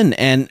reins it in.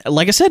 And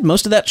like I said,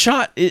 most of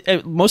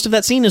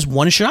that scene is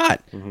one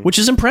shot, which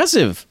is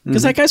impressive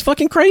because that guy's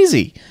fucking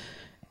crazy.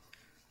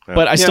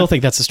 But I still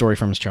think that's a story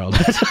from his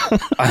childhood.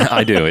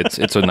 I do.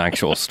 It's an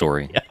actual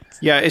story.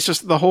 Yeah, it's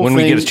just the whole When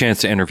thing. we get a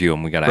chance to interview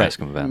him, we got to ask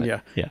him about it.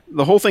 Yeah. Yeah.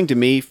 The whole thing to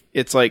me,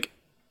 it's like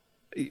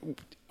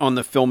on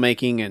the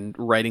filmmaking and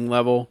writing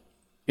level,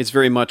 it's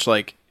very much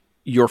like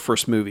your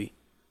first movie.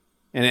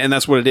 And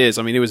that's what it is.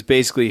 I mean, it was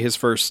basically his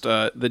first,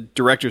 the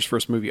director's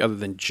first movie other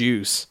than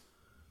Juice.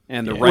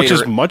 And the writer, Which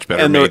is much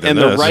better and made than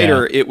the this.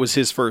 writer, it was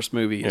his first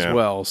movie as Yeah.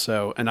 well.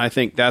 So, and I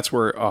think that's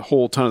where a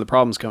whole ton of the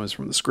problems comes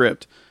from the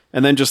script.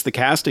 And then just the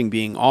casting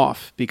being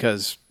off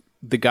because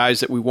the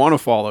guys that we want to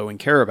follow and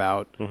care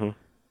about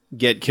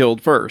get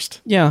killed first.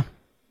 Yeah.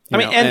 I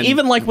mean, know, and and-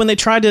 even like when they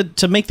tried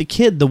to make the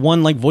kid the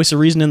one like voice of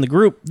reason in the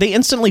group, they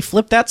instantly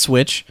flip that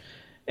switch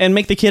and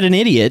make the kid an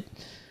idiot.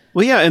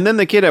 Well, yeah, and then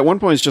the kid at one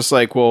point is just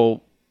like,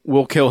 well,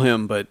 we'll kill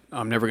him, but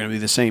I'm never going to be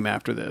the same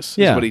after this.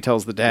 Yeah. Is what he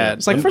tells the dad.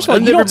 It's like, first of all,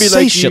 I'll you never don't be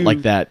say like shit you.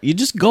 like that. You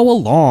just go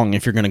along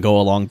if you're going to go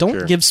along.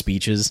 Don't give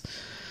speeches.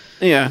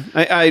 Yeah,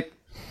 I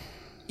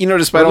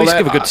despite Or at all least that,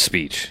 give a good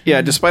speech.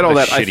 yeah, despite all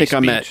Not a that, I shitty think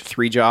I'm at speech.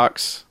 3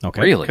 jocks.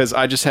 Okay. Really? Because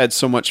I just had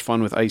so much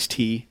fun with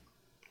Ice-T.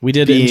 We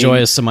did Being-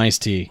 enjoy some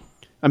iced tea.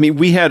 I mean,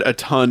 we had a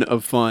ton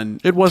of fun.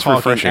 It was talking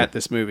refreshing. at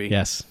this movie.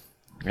 Yes.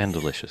 And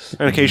delicious.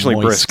 And occasionally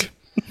Moist. brisk.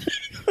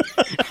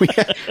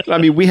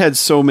 We had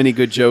so many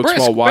good jokes Brisk,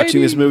 while watching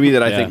baby. this movie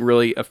that I Yeah. think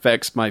really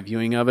affects my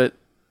viewing of it.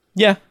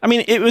 Yeah. I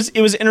mean, it was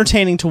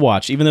entertaining to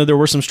watch, even though there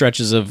were some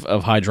stretches of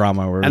high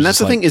drama. Where it And was that's just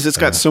the like, thing is, it's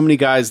got so many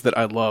guys that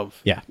I love.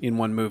 Yeah. In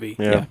one movie.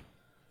 Yeah.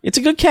 it's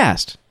a good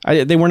cast.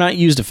 They were not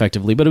used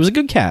effectively, but it was a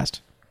good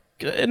cast.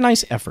 A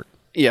nice effort.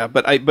 Yeah,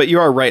 but you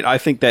are right. I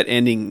think that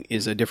ending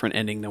is a different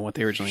ending than what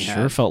they originally had.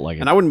 Sure felt like it.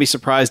 And I wouldn't be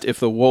surprised if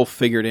the wolf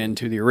figured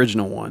into the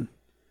original one.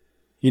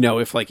 You know,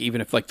 if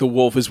the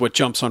wolf is what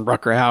jumps on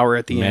Rutger Hauer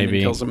at the end Maybe.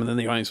 and kills him, and then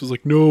the audience was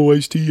like, "No,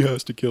 Ice-T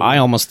has to kill him." I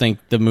almost think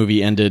the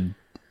movie ended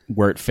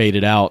where it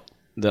faded out.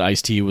 That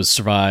Ice-T was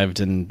survived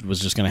and was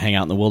just going to hang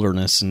out in the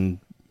wilderness and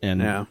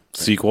yeah,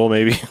 Sequel,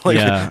 maybe. like,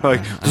 Yeah,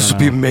 like this would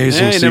be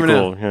amazing. Yeah, you never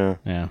sequel. Yeah.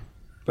 yeah.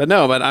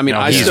 but I mean,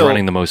 I He's still,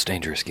 running the most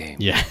dangerous game.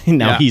 Yeah,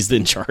 now Yeah. he's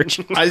in charge.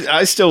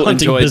 I still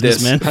Hunting enjoyed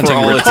this businessmen. for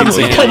all its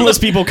insanity. Homeless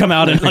people come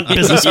out and hunt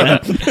businessmen.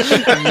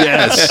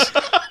 Yes.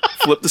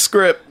 Flip the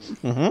script.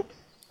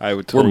 I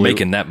would We're totally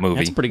making that movie.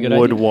 That's a pretty good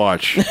would idea.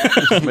 watch.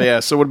 But yeah.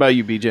 So what about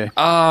you, BJ?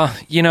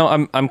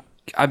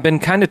 I've been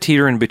kind of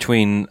teetering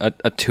between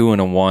a 2 and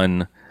a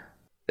 1.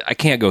 I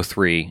can't go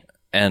 3,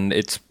 and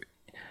it's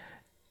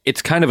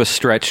kind of a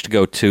stretch to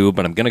go 2,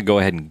 but I'm going to go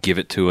ahead and give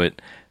it to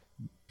it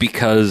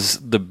because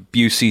the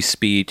Busey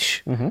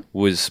speech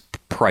was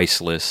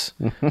priceless.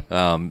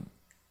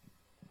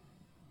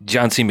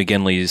 John C.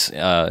 McGinley's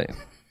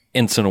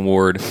Ensign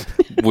Award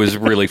was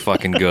really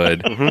fucking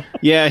good.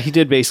 Yeah, he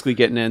did basically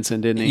get an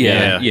ensign, didn't he?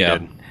 Yeah. he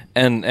did.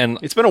 And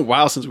It's been a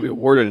while since we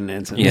awarded an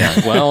ensign. yeah,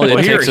 well, Well,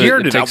 it he takes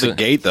earned it it out takes the a-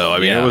 gate, though. I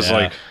mean, Yeah. it was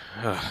Yeah.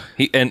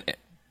 like, and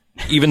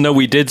even though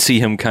we did see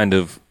him kind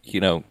of,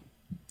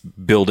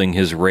 building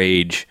his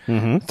rage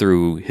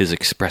through his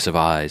expressive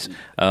eyes,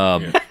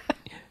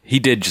 he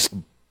did just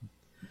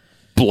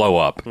blow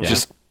up,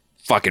 just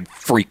fucking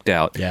freaked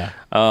out. Yeah.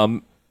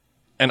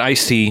 And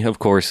Ice-T, of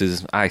course,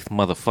 is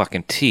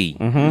motherfucking T.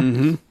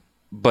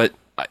 But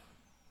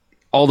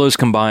all those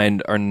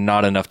combined are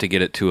not enough to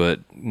get it to a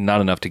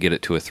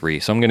 3.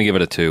 So I'm going to give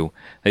it a 2.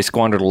 They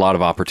squandered a lot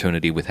of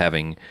opportunity with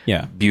having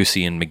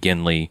Busey and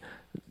McGinley.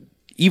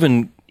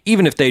 Even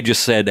if they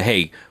just said,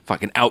 "Hey,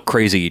 fucking out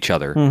crazy each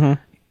other,"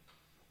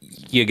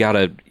 you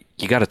gotta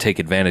take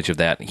advantage of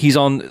that. He's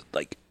on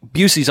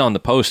Busey's on the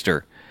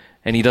poster,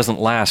 and he doesn't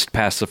last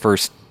past the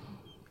first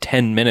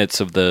 10 minutes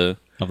of the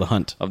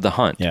hunt.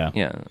 Yeah.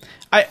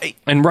 I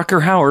And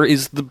Rutger Hauer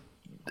is the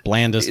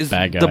blandest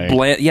bad guy.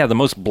 the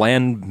most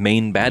bland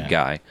main bad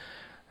guy,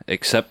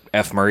 except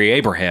F. Murray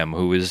Abraham,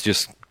 who is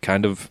just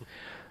kind of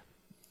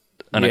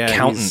an Yeah,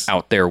 accountant he's-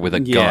 out there with a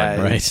Yeah,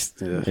 gun. right. It's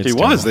he It's was.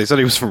 terrible. They said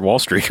he was from Wall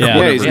Street. Yeah.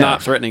 Yeah, he's Yeah.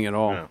 not threatening at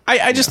all.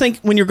 I just think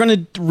when you're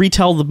going to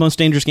retell the most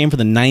dangerous game for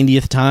the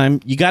 90th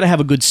time, you got to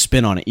have a good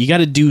spin on it. You got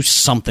to do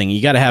something.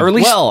 You got to have, Or at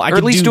least- well, I or could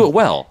at least do it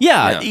well.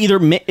 Yeah,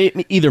 Yeah.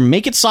 either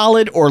make it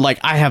solid or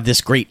I have this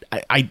great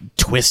I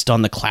twist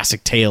on the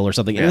classic tale or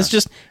something. And it's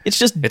just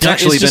It's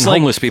actually just been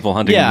homeless people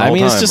hunting Yeah, the whole I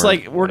mean, it's time, just or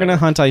like we're gonna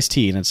hunt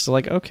Ice-T, and it's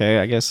like okay,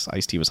 I guess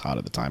Ice-T was hot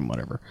at the time,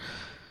 whatever.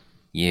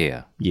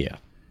 Yeah. Yeah,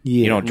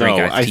 You don't drink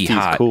No, Ice-T Ice-T's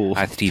hot. cool.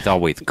 Ice-T's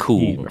always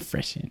cool.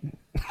 refreshing.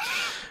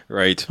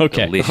 Right.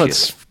 Okay, Delicious.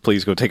 Let's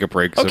please go take a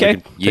break. So Okay.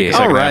 we can take Yeah. a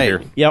second All nap right.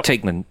 here. Yep.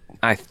 Take the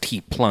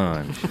Ice-T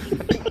plunge.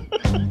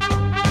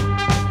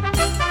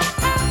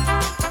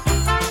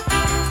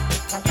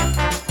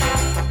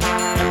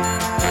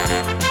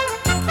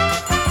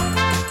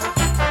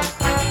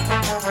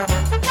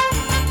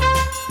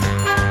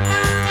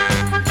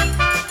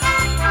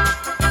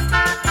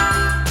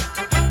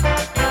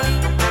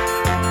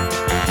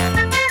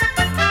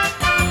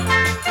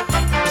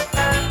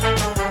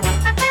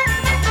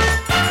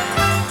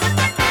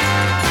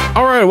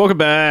 All right, welcome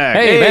back.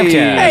 Hey,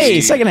 Bamcast.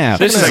 Hey, second half.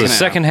 This is Second the half.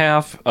 second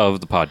half of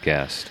the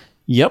podcast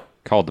Yep.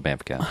 called the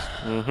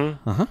Bamcast.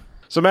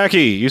 So,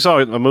 Mackie, you saw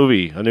a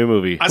movie, a new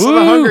movie. I saw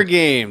the Hunger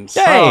Games.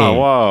 Hey, Oh,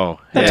 wow.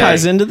 that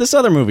ties into this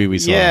other movie we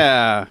saw.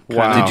 Yeah.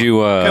 Wow. Did you?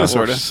 Kinda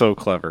sort We're of. so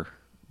clever.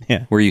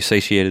 Were you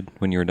satiated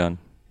when you were done?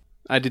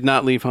 I did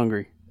not leave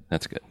hungry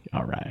That's good.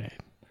 All right.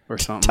 or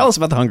something. Tell us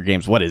about the Hunger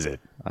Games. What is it?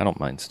 I don't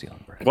mind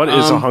stealing bread. What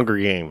is a Hunger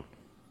Game?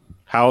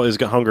 How is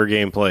a Hunger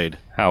Game played?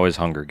 How is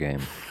Hunger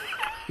Game?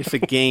 It's a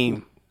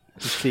game.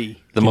 See.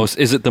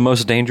 Is it the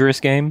most dangerous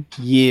game?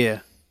 Yeah.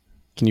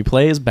 Can you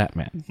play as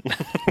Batman?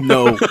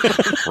 No.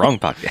 Wrong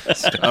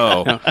podcast.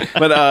 Oh,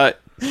 But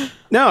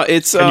no,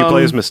 it's can you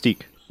play as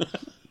Mystique?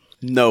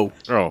 no.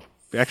 Oh,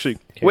 actually,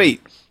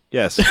 Wait.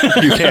 yes,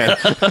 you can.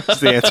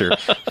 That's the answer.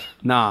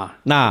 Nah.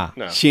 Nah.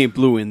 She ain't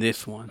blue in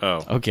this one.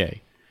 Oh,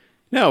 Okay.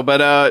 No,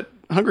 but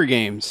Hunger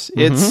Games.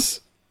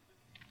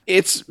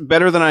 It's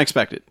better than I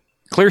expected.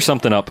 Clear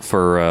something up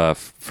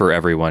for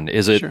everyone.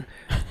 Is it Sure.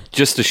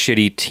 just a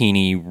shitty,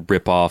 teeny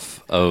ripoff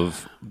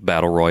of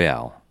Battle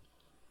Royale?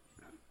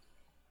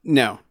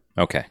 No,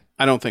 Okay.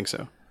 I don't think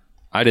so.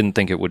 I didn't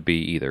think it would be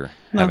either,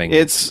 having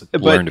It's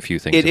learned but a few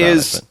things it about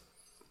is it.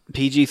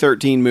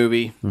 PG-13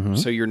 movie,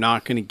 so you're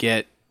not going to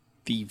get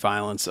the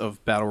violence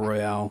of Battle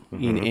Royale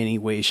in any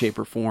way, shape,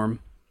 or form.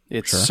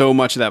 It's so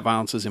much of that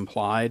violence is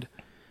implied.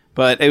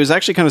 But it was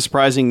actually kind of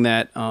surprising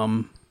that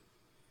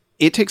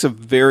it takes a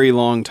very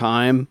long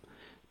time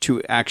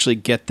to actually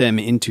get them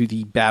into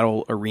the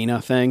battle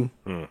arena thing.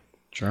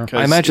 Sure.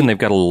 I imagine they've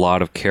got a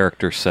lot of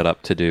characters set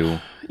up to do.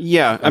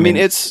 Yeah, I mean,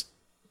 it's...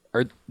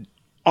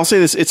 I'll say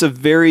this, it's a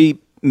very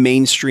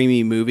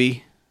mainstreamy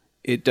movie.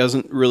 It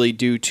doesn't really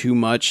do too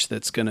much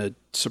that's going to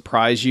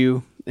surprise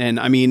you. And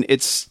I mean,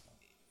 it's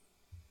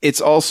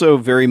also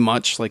very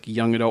much like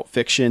young adult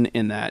fiction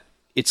in that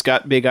it's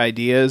got big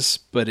ideas,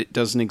 but it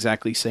doesn't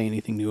exactly say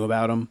anything new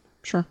about them.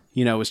 Sure.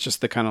 You know, it's just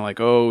the kind of like,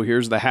 oh,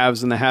 here's the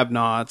haves and the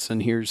have-nots,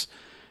 and here's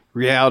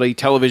reality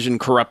television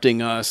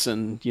corrupting us,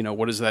 and, you know,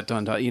 what has that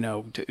done to, you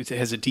know,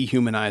 has it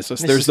dehumanized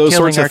us? There's those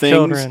sorts of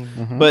things.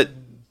 But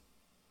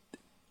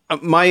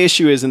my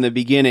issue is in the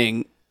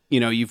beginning, you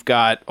know, you've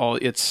got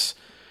it's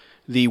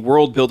the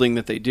world building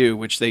that they do,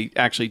 which they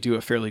actually do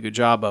a fairly good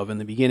job of in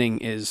the beginning,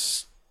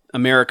 is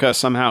America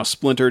somehow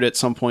splintered at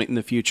some point in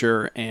the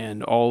future,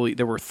 and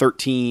there were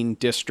 13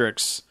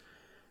 districts,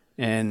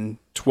 and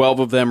 12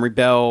 of them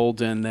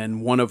rebelled, and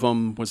then one of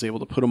them was able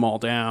to put them all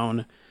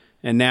down.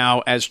 And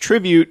now, as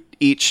tribute,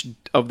 each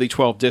of the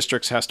 12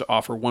 districts has to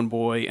offer one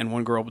boy and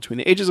one girl between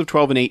the ages of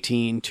 12 and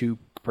 18 to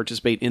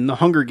participate in the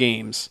Hunger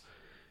Games.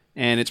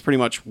 And it's pretty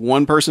much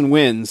one person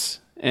wins.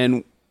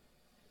 And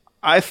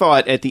I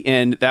thought at the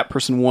end that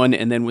person won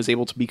and then was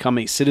able to become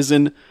a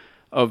citizen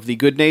of the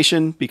good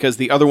nation, because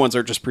the other ones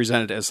are just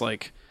presented as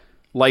like,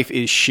 life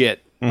is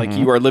shit. Like,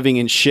 you are living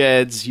in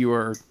sheds,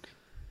 you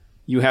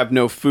have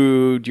no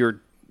food,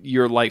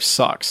 your life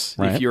sucks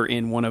Right. if you're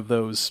in one of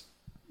those,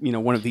 you know,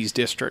 one of these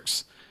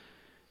districts.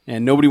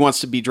 And nobody wants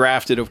to be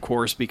drafted, of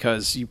course,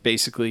 because you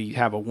basically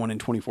have a 1 in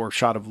 24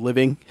 shot of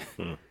living.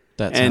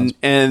 That sounds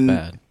and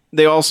bad.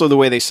 they also, the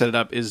way they set it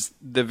up is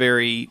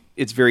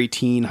it's very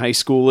teen high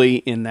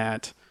schooly, in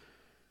that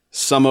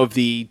some of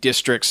the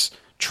districts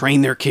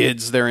train their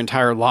kids their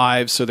entire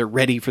lives so they're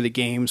ready for the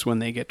games when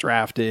they get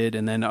drafted,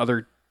 and then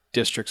other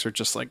districts are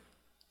just like,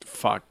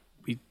 fuck,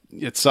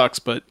 it sucks,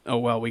 but oh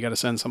well, we got to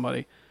send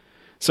somebody.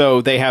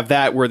 So they have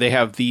that, where they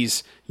have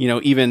these, you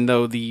know, even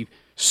though the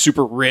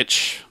super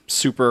rich,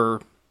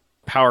 super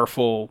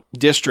powerful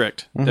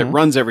district that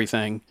runs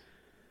everything,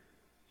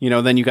 you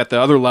know, then you got the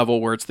other level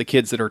where it's the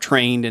kids that are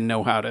trained and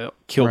know how to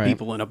kill Right.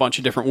 people in a bunch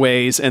of different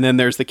ways. And then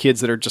there's the kids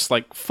that are just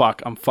like,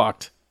 fuck, I'm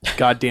fucked.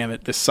 God damn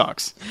it, this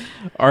sucks.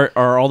 Are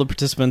all the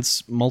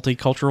participants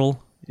multicultural?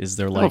 Is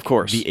there like of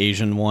course. the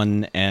Asian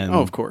one and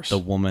Oh, of course. the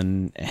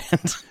woman and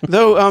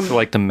Though, So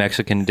like the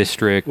Mexican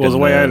district. Well, the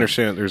and way I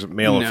understand it, there's a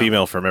male and No.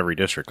 female from every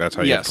district. That's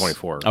how you have Yes.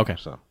 24. Okay.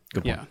 So.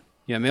 good point.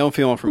 yeah, male and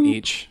female from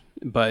each.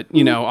 But,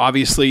 you know,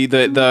 obviously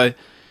the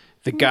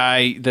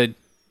guy,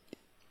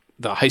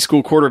 the high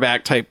school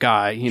quarterback type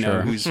guy, you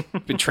know, who's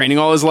been training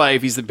all his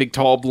life. He's the big,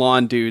 tall,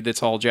 blonde dude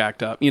that's all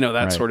jacked up, you know,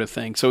 that Right. sort of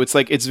thing. So it's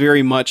like, it's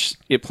very much,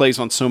 it plays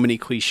on so many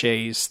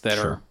cliches that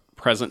are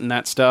present in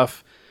that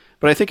stuff.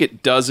 But I think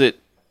it does it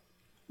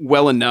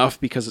well enough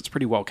because it's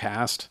pretty well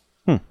cast.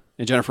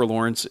 And Jennifer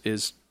Lawrence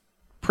is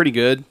pretty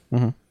good.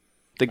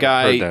 The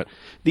guy, that.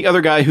 the other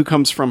guy who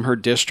comes from her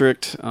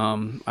district,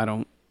 I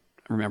don't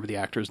remember the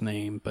actor's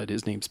name, but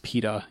his name's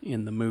PETA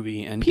in the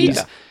movie. And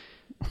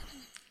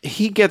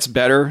he gets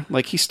better.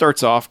 Like, he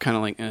starts off kind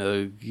of like,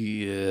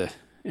 yeah,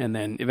 and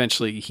then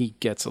eventually he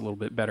gets a little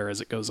bit better as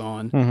it goes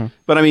on.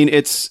 But I mean,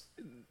 it's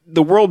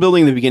the world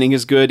building in the beginning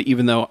is good,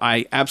 even though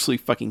I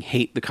absolutely fucking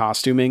hate the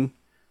costuming.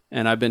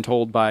 And I've been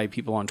told by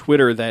people on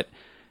Twitter that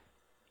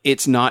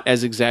it's not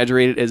as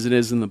exaggerated as it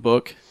is in the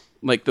book.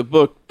 Like, the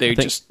book, they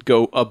just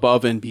go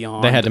above and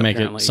beyond. They had to make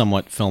apparently. it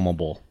somewhat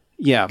filmable.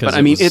 Yeah, 'cause but I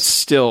it mean, was- it's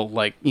still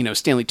like, you know,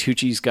 Stanley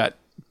Tucci's got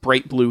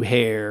bright blue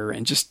hair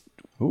and just,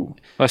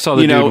 I saw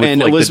the you dude know, with and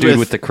like the Elizabeth- dude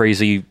with the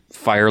crazy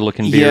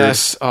fire-looking beard.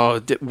 yes,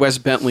 Wes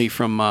Bentley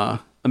from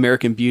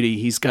American Beauty.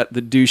 He's got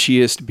the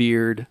douchiest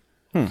beard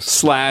 /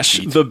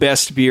 the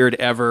best beard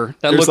ever.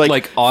 That There's looked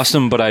like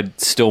awesome, but I'd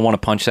still want to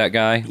punch that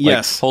guy. Like,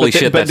 yes, holy but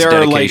shit, but that's there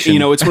dedication. are like, you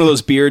know, it's one of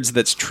those beards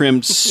that's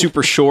trimmed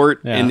super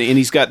short, Yeah. and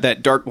he's got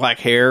that dark black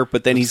hair,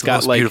 but then he's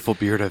got like, beautiful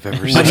beard I've ever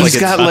seen. but Like he's it's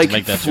got about to like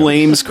make that joke.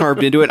 flames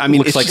carved into it. I mean,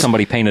 looks it's like just-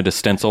 somebody painted a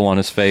stencil on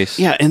his face.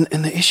 Yeah, and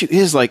the issue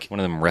is like, One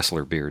of them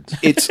wrestler beards.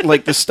 it's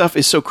like the stuff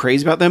is so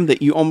crazy about them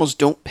that you almost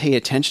don't pay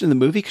attention in the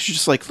movie because you're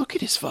just like, look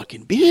at his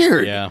fucking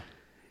beard. Yeah.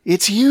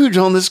 It's huge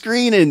on the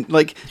screen, and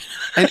like,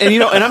 and you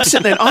know, and I'm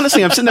sitting there,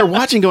 honestly, I'm sitting there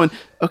watching going,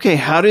 okay,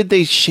 how did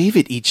they shave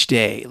it each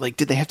day? Like,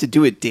 did they have to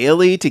do it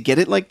daily to get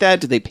it like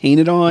that? Did they paint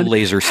it on?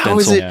 Laser How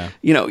is stencil. it, Yeah.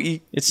 you know,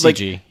 It's like,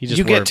 CG. He just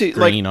you wore get to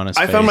green like, on his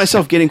I found face.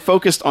 myself getting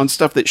focused on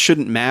stuff that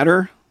shouldn't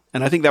matter.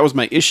 And I think that was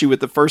my issue with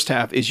the first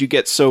half is you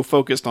get so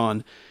focused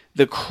on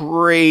the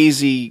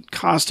crazy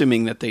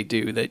costuming that they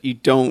do that you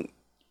don't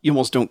you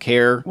almost don't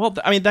care. Well,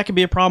 I mean, that could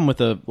be a problem with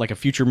a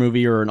future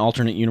movie or an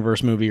alternate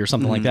universe movie or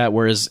something like that.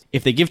 Whereas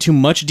if they give too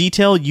much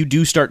detail, you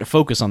do start to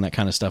focus on that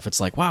kind of stuff.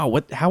 It's like, wow,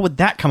 how would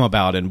that come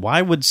about? And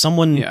why would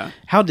someone? Yeah.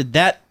 How did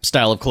that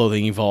style of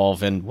clothing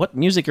evolve? And what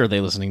music are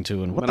they listening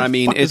to? And what? But the I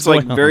mean, fuck is it's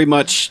like going on? very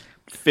much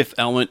Fifth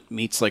Element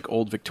meets like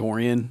old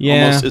Victorian.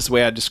 Yeah. Almost is the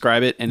way I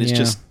describe it, and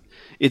it's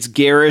it's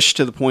garish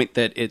to the point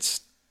that it's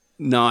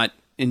not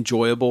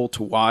enjoyable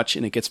to watch,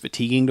 and it gets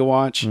fatiguing to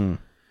watch.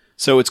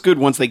 So it's good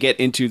once they get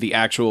into the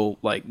actual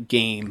like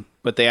game,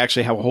 but they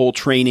actually have a whole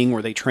training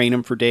where they train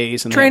them for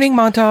days and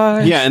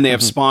montage. yeah, and they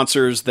have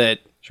sponsors that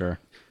Sure.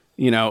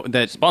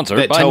 that Sponsored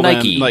that by tell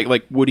Nike. them,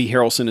 like Woody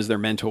Harrelson is their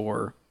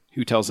mentor,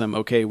 who tells them,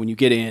 okay, when you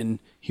get in,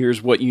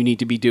 here's what you need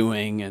to be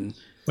doing, and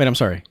Wait, I'm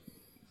sorry.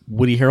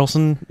 Woody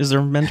Harrelson is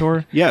their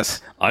mentor?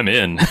 yes, I'm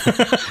in.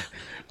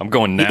 I'm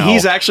going now.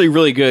 he's actually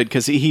really good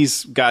because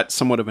he's got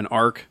somewhat of an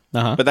arc,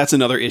 Uh-huh. but that's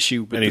another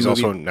issue. With And he's the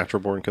movie. also a natural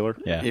born killer.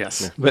 Yeah.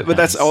 Yes, but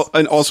that's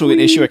also an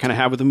issue I kind of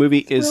have with the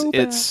movie is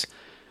its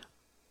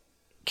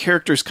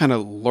characters kind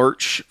of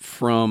lurch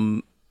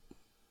from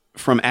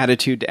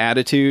attitude to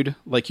attitude.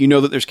 Like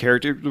that there's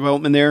character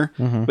development there,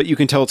 but you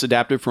can tell it's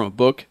adapted from a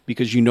book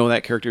because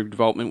that character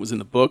development was in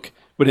the book.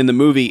 But in the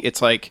movie,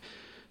 it's like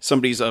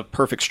somebody's a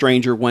perfect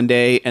stranger one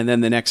day, and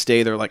then the next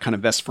day they're like kind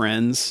of best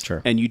friends,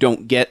 Sure. and you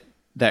don't get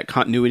that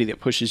continuity that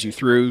pushes you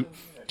through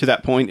to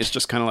that point. It's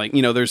just kind of like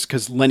there's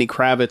because Lenny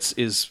Kravitz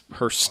is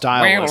her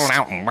stylist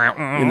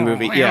in the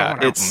movie. Yeah,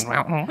 it's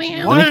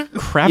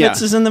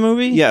Kravitz is in the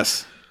movie?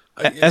 yes.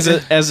 As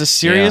a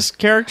serious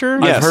character?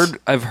 Yes.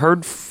 I've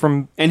heard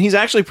from And he's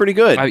actually pretty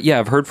good.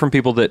 I've heard from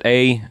people that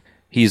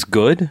he's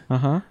good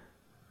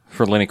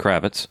for Lenny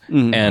Kravitz,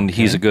 and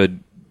he's a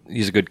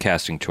good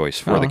casting choice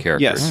for the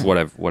character. yes. What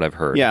I've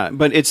heard. Yeah,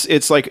 but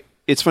it's like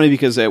it's funny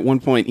because at one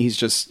point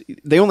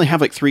they only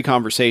have like 3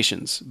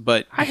 conversations,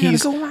 but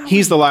he's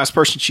the last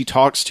person she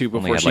talks to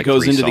before had, she like,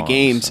 goes 3 into the songs,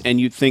 games, so.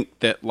 and you'd think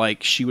that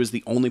like she was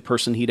the only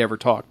person he'd ever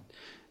talked.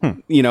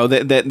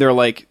 That they're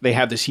like they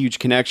have this huge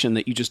connection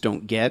that you just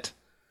don't get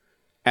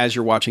as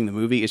you're watching the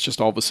movie. It's just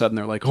all of a sudden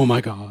they're like, "Oh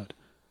my god,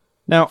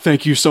 Now,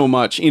 thank you so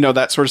much,"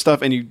 that sort of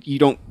stuff, and you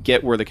don't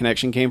get where the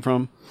connection came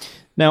from.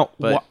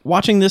 But-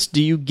 watching this,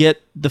 do you get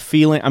the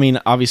feeling? I mean,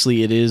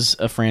 obviously, it is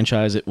a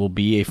franchise. It will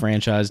be a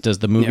franchise. Does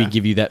the movie Yeah.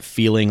 give you that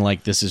feeling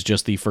like this is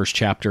just the first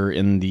chapter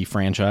in the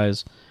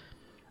franchise?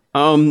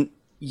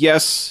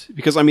 Yes,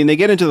 because I mean they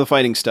get into the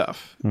fighting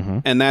stuff,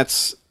 and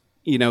that's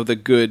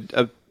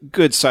a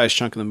good sized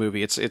chunk of the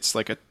movie. It's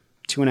like a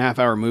 2.5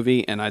 hour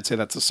movie, and I'd say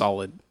that's a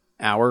solid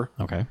hour.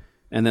 Okay.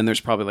 And then there's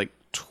probably like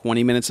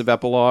 20 minutes of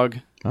epilogue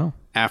Oh.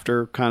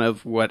 after kind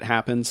of what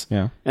happens.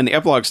 Yeah. And the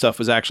epilogue stuff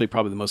was actually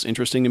probably the most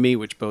interesting to me,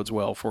 which bodes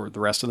well for the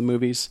rest of the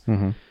movies.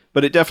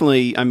 But it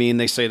definitely, I mean,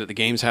 they say that the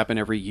games happen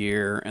every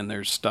year, and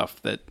there's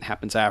stuff that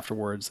happens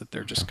afterwards that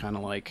they're just kind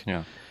of like.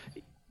 Yeah.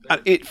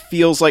 It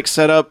feels like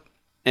setup,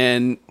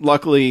 and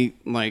luckily,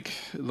 like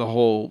the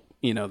whole,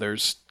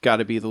 there's got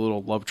to be the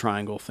little love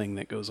triangle thing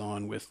that goes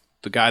on with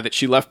the guy that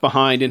she left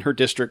behind in her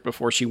district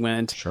before she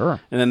went. Sure.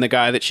 And then the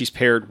guy that she's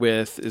paired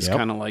with is Yep.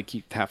 kind of like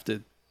you have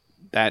to,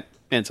 that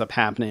ends up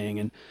happening.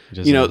 And,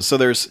 is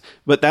so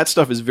but that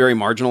stuff is very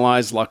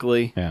marginalized,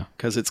 luckily. Yeah.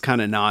 Because it's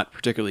kind of not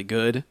particularly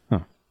good. Huh.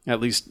 At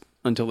least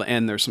until the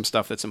end, there's some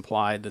stuff that's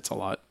implied that's a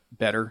lot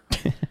better.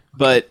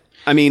 But,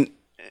 I mean,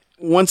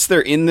 once they're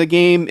in the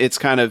game, it's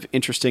kind of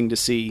interesting to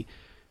see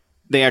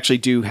they actually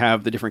do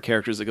have the different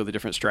characters that go the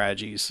different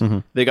strategies.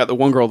 They got the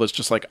one girl that's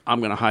just like, I'm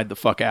going to hide the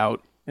fuck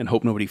out and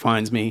hope nobody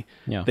finds me.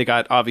 Yeah. They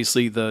got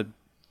obviously the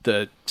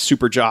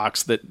super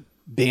jocks that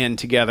band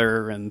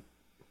together and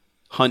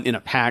hunt in a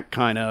pack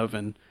kind of,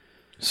 and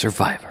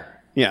Survivor.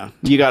 yeah,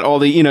 you got all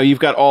the, you've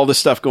got all the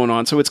stuff going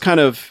on. So it's kind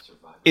of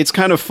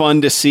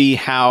fun to see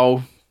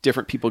how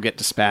different people get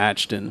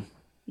dispatched, and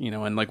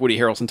and like Woody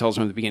Harrelson tells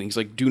him at the beginning, he's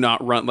like, do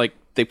not run. Like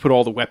they put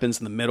all the weapons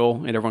in the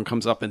middle, and everyone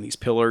comes up in these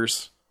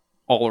pillars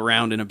all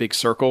around in a big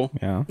circle.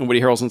 Yeah. And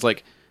Woody Harrelson's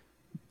like,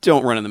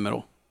 don't run in the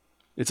middle.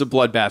 It's a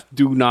bloodbath.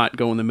 Do not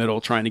go in the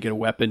middle trying to get a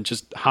weapon.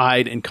 Just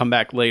hide and come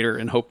back later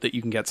and hope that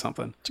you can get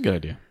something. It's a good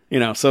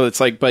idea. So it's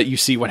like, but you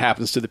see what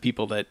happens to the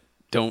people that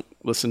don't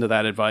listen to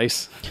that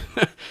advice.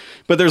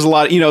 But there's a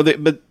lot,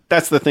 but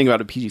that's the thing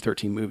about a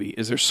PG-13 movie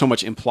is there's so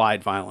much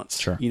implied violence.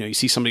 Sure. You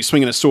see somebody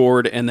swinging a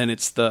sword and then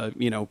it's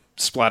the,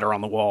 splatter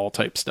on the wall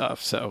type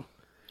stuff. So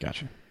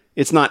Gotcha.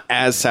 it's not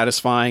as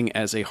satisfying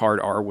as a hard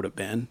R would have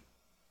been.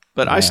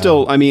 But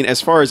I mean,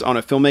 as far as on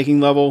a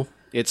filmmaking level,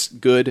 it's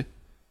good.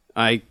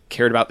 I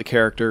cared about the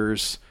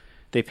characters.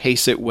 They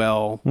pace it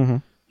well.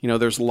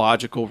 There's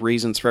logical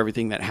reasons for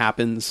everything that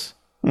happens.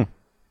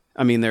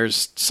 I mean,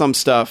 there's some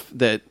stuff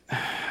that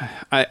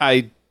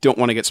I don't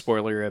want to get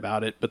spoilery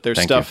about it, but there's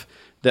Thank stuff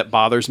that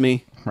bothers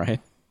me Right.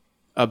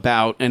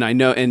 about, and I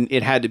know, and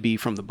it had to be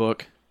from the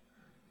book,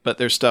 but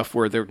there's stuff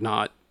where they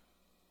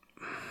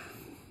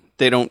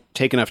don't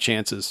take enough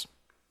chances.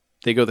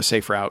 They go the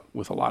safe route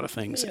with a lot of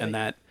things, and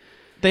that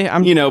they, but I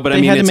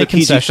they mean, had to it's a make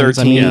concessions.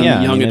 PG-13 I mean,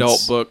 yeah, young I mean, adult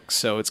it's- book,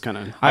 so it's kind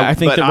of. I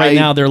think that right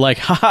now they're like,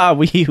 haha,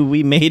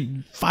 we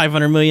made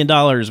 $500 million.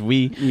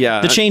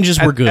 The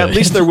changes were good. At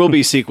least there will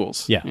be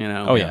sequels. Yeah. You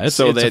know. Oh, yeah, it's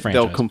so a that they'll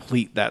franchise.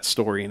 complete that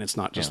story, and it's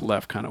not just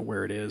left kind of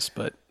where it is.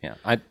 But Yeah,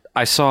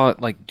 I saw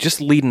like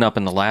just leading up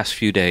in the last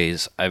few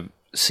days. I've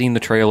seen the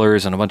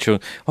trailers and a bunch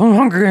of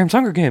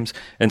Hunger Games,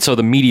 and so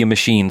the media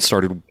machine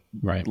started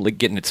Right. like,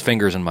 getting its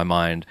fingers in my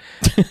mind.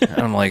 And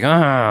I'm like,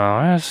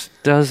 this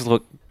does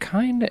look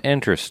kind of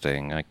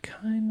interesting. I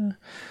kind of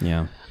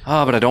Yeah.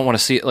 but I don't want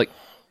to see it. Like,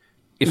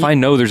 if I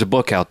know there's a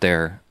book out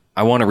there,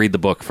 I want to read the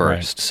book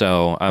first. Right.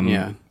 So I'm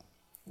yeah,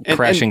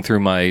 crashing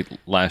through my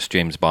last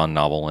James Bond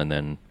novel and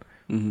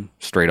then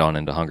straight on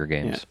into Hunger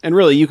yeah, Games. and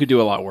really, you could do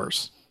a lot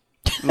worse.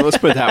 Let's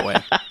put it that way.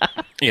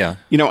 Yeah.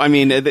 I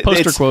mean,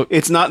 Poster quote.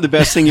 It's not the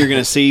best thing you're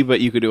going to see, but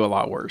you could do a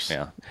lot worse.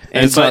 Yeah.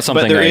 And it's not but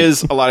something there I-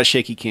 is a lot of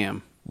shaky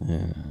cam.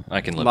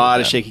 I can A live lot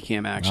with of that. shaky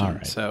cam action. All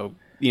right. So,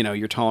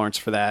 your tolerance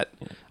for that.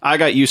 I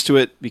got used to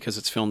it because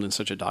it's filmed in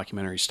such a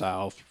documentary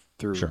style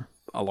through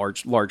a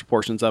large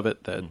portions of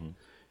it that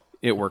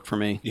it worked for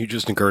me. You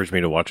just encouraged me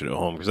to watch it at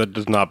home because that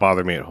does not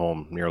bother me at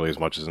home nearly as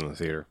much as in the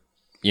theater.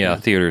 Yeah,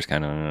 theater's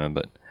kind of,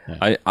 but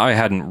I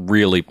hadn't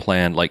really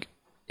planned, like,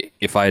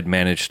 if I had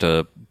managed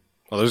to.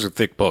 Well, those are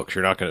thick books.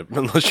 You're not going to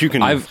unless you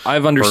can. I've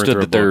burn understood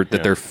through a that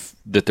book,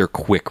 they're they're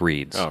quick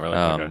reads. Oh, really?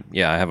 Okay.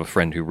 Yeah, I have a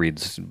friend who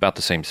reads about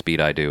the same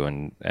speed I do,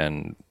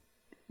 and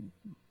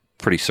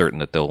pretty certain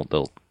that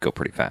they'll go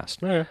pretty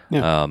fast. Oh,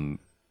 yeah.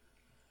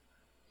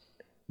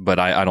 But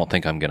I don't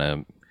think I'm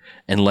gonna,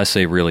 unless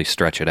they really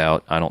stretch it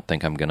out. I don't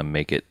think I'm gonna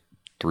make it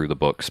through the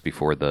books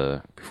before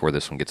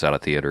this one gets out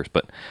of theaters.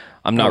 But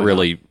I'm not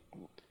really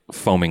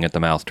foaming at the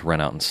mouth to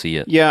run out and see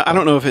it. Yeah, I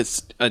don't know if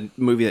it's a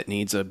movie that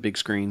needs a big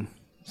screen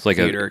It's like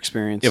theater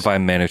experience. If I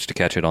manage to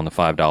catch it on the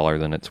 $5,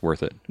 then it's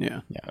worth it.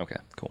 yeah. Okay,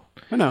 cool.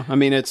 I know. I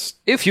mean, it's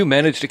If you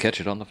manage to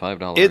catch it on the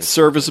 $5, it's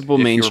serviceable if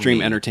you're mainstream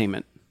me.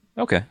 entertainment.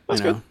 Okay,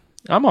 that's You know? good.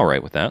 I'm all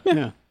right with that.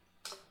 Yeah.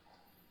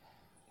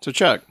 So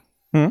Chuck,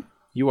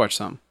 you watched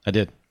some. I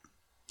did.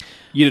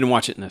 You didn't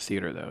watch it in the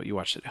theater though. You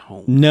watched it at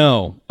home.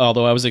 No,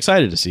 although I was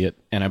excited to see it,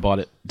 and I bought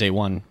it day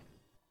one,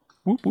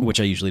 which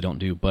I usually don't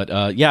do.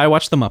 But yeah, I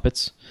watched The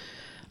Muppets.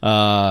 The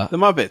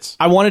Muppets.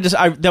 I wanted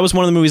to. That was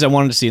one of the movies I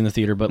wanted to see in the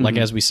theater, but like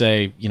as we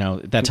say,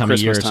 that time of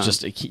year, Christmas it's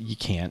time. just you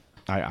can't.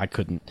 I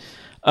couldn't.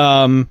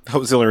 That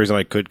was the only reason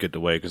I could get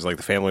away because like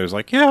the family was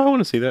like, "Yeah, I want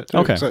to see that." Too.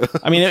 Okay. So-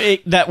 I mean,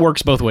 that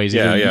works both ways.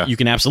 Yeah, Either yeah. You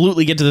can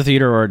absolutely get to the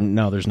theater, or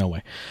no, there's no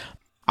way.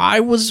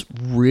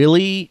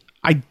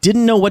 I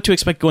didn't know what to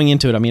expect going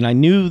into it. I mean, I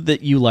knew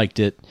that you liked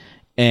it,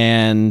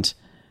 and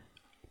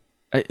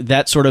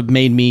that sort of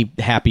made me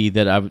happy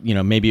that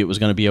maybe it was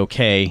going to be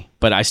okay.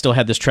 But I still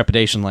had this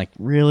trepidation, like,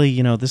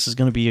 really, this is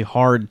going to be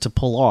hard to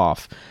pull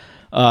off.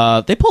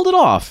 They pulled it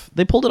off.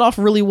 They pulled it off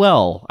really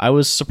well. I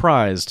was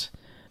surprised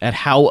at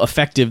how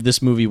effective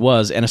this movie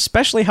was, and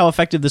especially how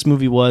effective this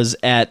movie was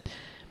at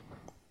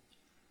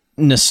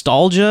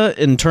nostalgia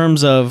in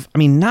terms of, I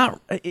mean,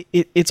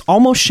 it's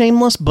almost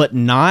shameless, but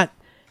not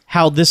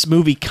how this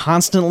movie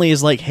constantly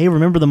is like, hey,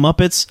 remember the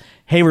Muppets?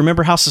 Hey,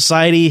 remember how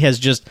society has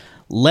just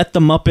let the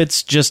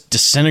Muppets just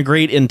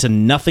disintegrate into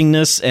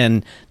nothingness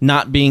and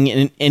not being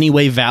in any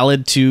way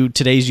valid to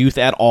today's youth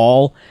at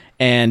all?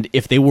 And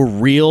if they were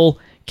real,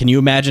 can you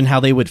imagine how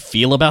they would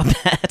feel about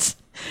that?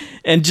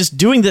 And just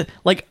doing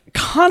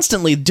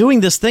constantly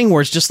doing this thing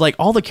where it's just like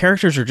all the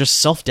characters are just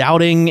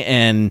self-doubting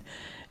and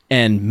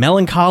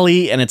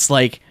melancholy, and it's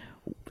like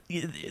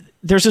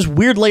there's this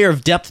weird layer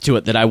of depth to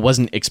it that I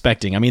wasn't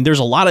expecting. I mean, there's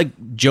a lot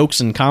of jokes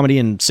and comedy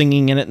and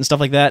singing in it and stuff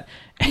like that.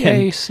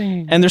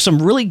 And there's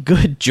some really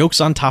good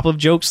jokes on top of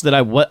jokes that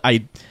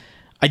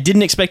I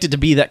didn't expect it to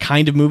be that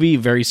kind of movie,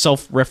 very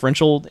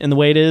self-referential in the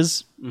way it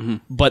is. Mm-hmm.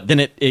 But then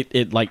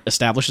it like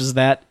establishes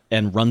that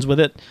and runs with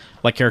it.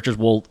 Like characters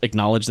will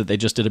acknowledge that they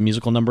just did a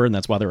musical number and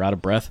that's why they're out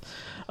of breath.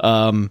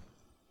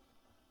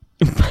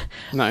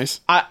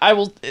 Nice. I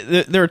will.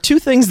 There are two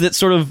things that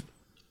sort of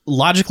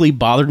logically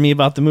bothered me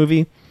about the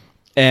movie,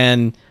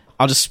 and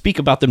I'll just speak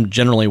about them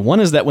generally. One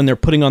is that when they're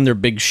putting on their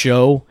big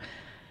show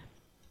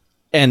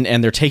and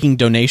they're taking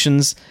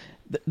donations,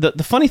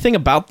 the funny thing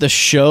about the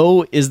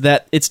show is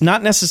that it's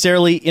not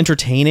necessarily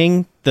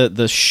entertaining,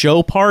 the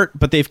show part,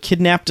 but they've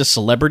kidnapped a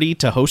celebrity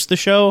to host the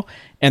show,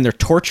 and they're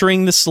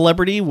torturing the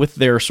celebrity with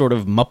their sort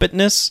of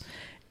Muppetness.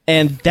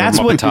 And that's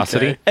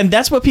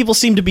what people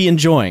seem to be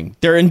enjoying.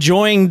 They're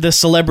enjoying the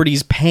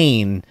celebrity's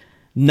pain,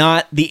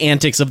 not the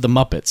antics of the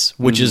Muppets,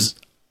 which is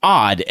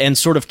odd and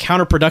sort of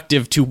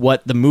counterproductive to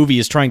what the movie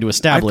is trying to I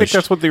establish. think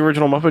that's what the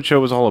original Muppet Show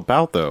was all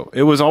about, though.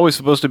 It was always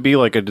supposed to be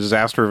like a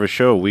disaster of a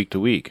show week to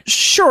week.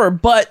 Sure,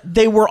 but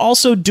they were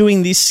also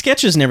doing these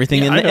sketches and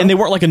everything, Yeah, I know. and they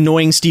weren't like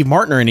annoying Steve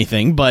Martin or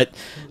anything, but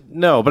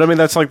No, but I mean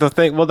that's like the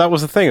thing. Well, that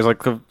was the thing. Is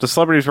like the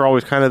celebrities were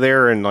always kind of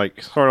there and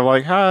like sort of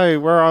like, "Hi,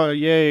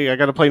 yay! I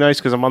got to play nice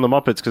because I'm on the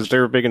Muppets because they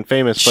were big and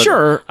famous." But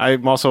Sure.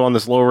 I'm also on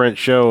this low rent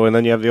show, and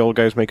then you have the old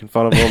guys making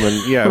fun of them,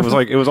 and yeah,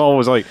 it was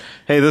always like,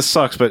 "Hey, this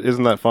sucks, but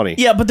isn't that funny?"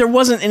 Yeah, but there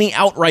wasn't any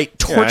outright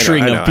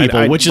torturing I know. of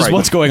people, which is right.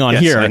 what's going on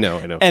Yes, here. I know.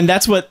 And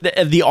that's what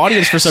the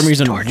audience, for some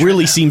reason,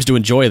 really seems to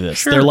enjoy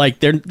this. They're like,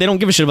 they don't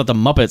give a shit about the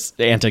Muppets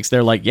antics.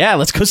 They're like, yeah,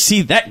 let's go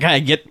see that guy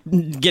get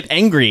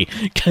angry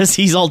because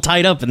he's all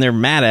tied up and they're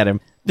mad at him.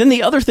 Then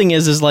the other thing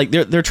is like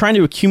they're trying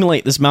to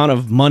accumulate this amount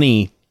of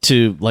money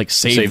to like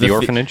save the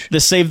orphanage, to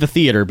save the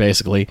theater,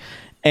 basically,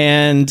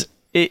 and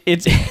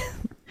it's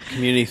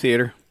Community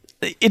theater.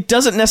 It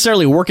doesn't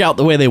necessarily work out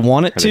the way they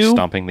want it Are they to.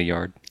 stomping the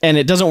yard? And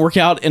it doesn't work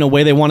out in a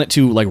way they want it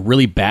to, like,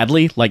 really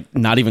badly, like,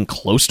 not even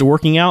close to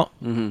working out.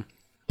 Mm-hmm.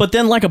 But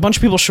then, like, a bunch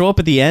of people show up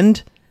at the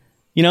end,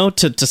 you know,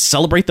 to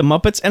celebrate the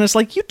Muppets, and it's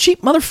like, you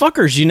cheap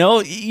motherfuckers, you know?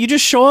 You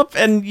just show up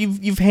and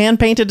you've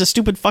hand-painted a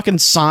stupid fucking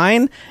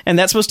sign, and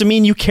that's supposed to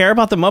mean you care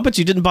about the Muppets?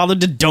 You didn't bother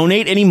to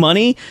donate any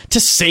money to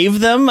save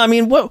them? I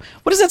mean, what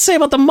does that say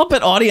about the Muppet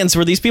audience,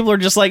 where these people are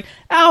just like,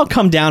 I'll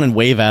come down and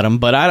wave at them,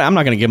 but I'm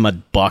not going to give them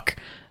a $1.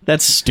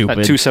 That's stupid.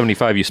 That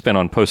 $2.75 you spent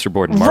on poster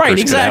board and markers. Right,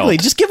 exactly.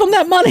 Just give them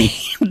that money.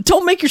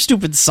 Don't make your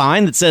stupid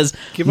sign that says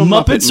Give 'em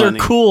Muppets Muppet are money.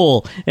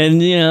 cool. And,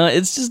 you know,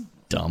 it's just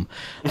dumb.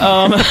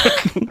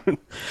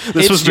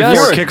 This was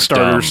before just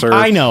Kickstarter, dumb. sir.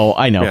 I know.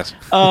 Yes.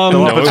 the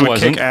No, Muppets it would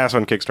wasn't. kick ass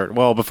on Kickstarter.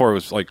 Well, before it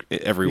was like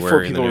everywhere.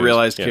 Before in the people news.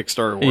 realized Yeah.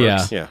 Kickstarter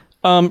works. Yeah.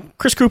 Yeah.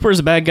 Chris Cooper as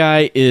a bad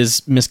guy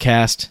is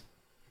miscast.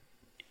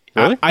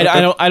 Really?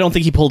 I don't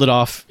think he pulled it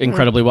off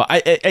incredibly well.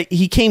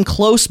 He came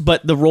close,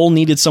 but the role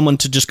needed someone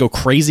to just go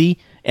crazy,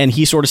 and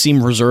he sort of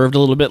seemed reserved a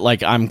little bit.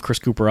 Like, I'm Chris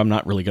Cooper, I'm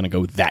not really going to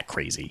go that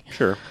crazy.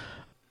 Sure.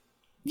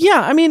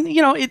 Yeah, I mean,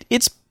 you know,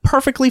 it's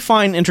perfectly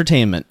fine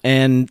entertainment.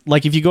 And,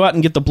 like, if you go out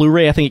and get the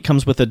Blu-ray, I think it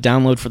comes with a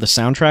download for the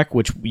soundtrack,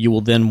 which you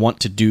will then want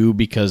to do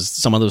because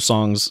some of those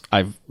songs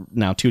I've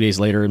now 2 days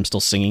later am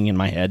still singing in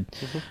my head.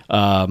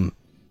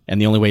 And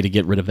the only way to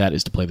get rid of that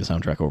is to play the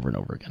soundtrack over and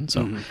over again.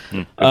 So,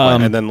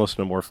 And then listen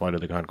to more Flight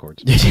of the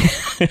Conchords.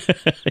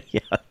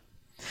 yeah.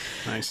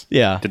 Nice.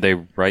 Yeah. Did they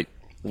write?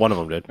 One of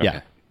them did.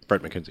 Yeah.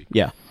 Brett McKenzie.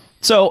 Yeah.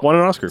 So, Won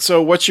an Oscar.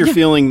 So, what's your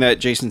feeling that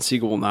Jason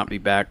Segel will not be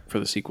back for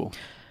the sequel?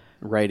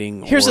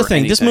 Writing. here's or the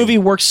thing. This anything? movie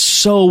works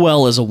so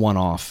well as a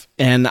one-off,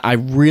 and I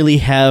really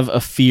have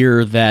a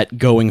fear that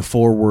going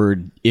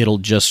forward, it'll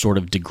just sort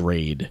of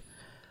degrade.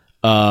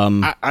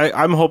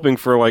 I'm hoping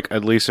for like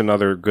at least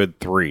another good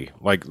 3,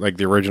 like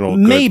the original.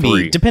 Maybe, good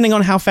 3. depending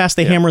on how fast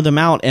they hammer them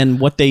out and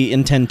what they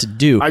intend to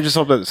do. I just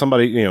hope that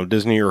somebody, you know,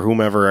 Disney or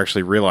whomever,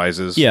 actually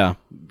realizes. Yeah.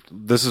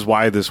 This is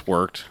why this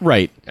worked,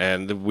 Right.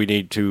 and we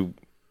need to.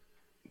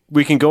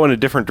 We can go in a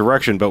different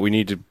direction, but we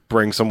need to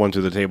bring someone to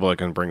the table that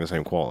can bring the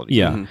same quality.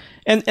 Yeah.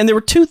 And there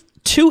were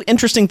two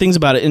interesting things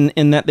about it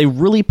in that they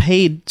really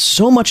paid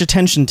so much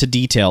attention to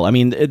detail. I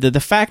mean, the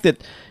fact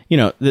that, you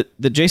know,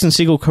 that Jason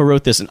Segel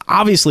co-wrote this, and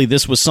obviously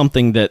this was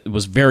something that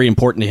was very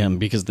important to him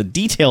because the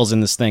details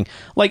in this thing,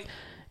 like,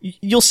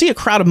 you'll see a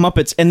crowd of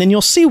Muppets and then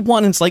you'll see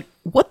one and it's like,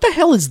 what the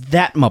hell is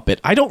that Muppet?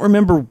 I don't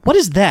remember. What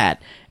is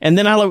that? And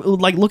then I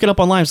like look it up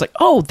online. It's like,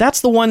 oh,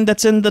 that's the one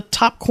that's in the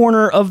top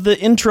corner of the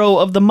intro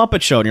of the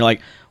Muppet Show. And you're like,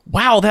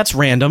 wow, that's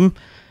random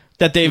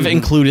that they've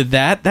included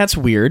that. That's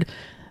weird.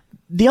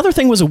 The other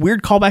thing was a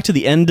weird callback to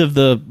the end of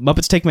the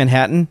Muppets Take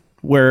Manhattan,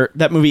 where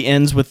that movie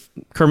ends with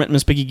Kermit and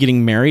Miss Piggy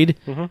getting married,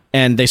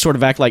 and they sort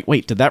of act like,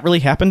 wait, did that really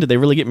happen? Did they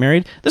really get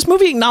married? This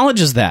movie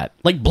acknowledges that,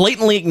 like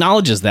blatantly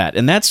acknowledges that,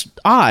 and that's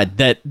odd.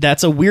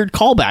 That's a weird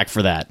callback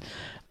for that.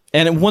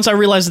 And once I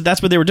realized that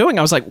that's what they were doing,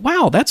 I was like,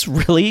 wow, that's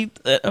really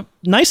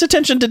nice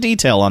attention to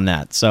detail on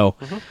that. So,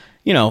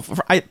 you know,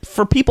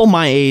 for people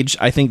my age,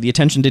 I think the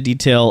attention to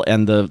detail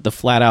and the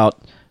flat out,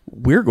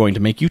 we're going to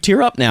make you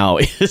tear up now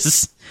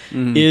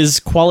is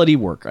quality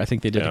work. I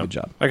think they did a good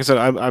job. Like I said,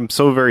 I'm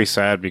so very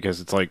sad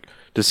because it's like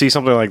to see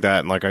something like that,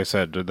 and like I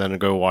said, to then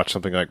go watch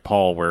something like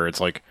Paul, where it's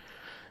like,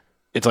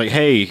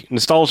 hey,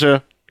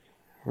 nostalgia,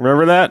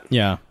 remember that?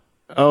 Yeah.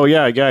 Oh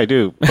yeah, I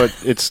do, but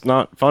it's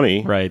not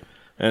funny, Right.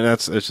 And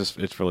it's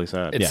really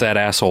sad. It's that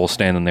asshole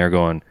standing there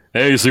going,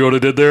 "Hey, see what I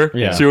did there?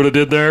 Yeah. See what I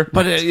did there?"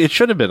 But it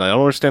should have been. I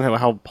don't understand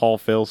how Paul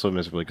failed so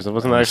miserably because it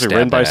wasn't actually Stab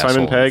written by that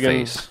Simon asshole Pegg. in the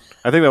And face.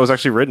 I think that was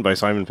actually written by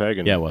Simon Pegg.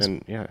 And, Yeah, it was.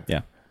 And,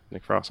 Yeah.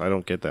 Nick Frost. I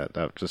don't get that.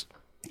 That just.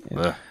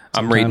 Ugh.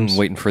 I'm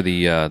waiting for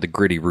the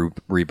gritty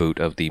reboot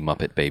of the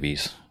Muppet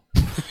Babies,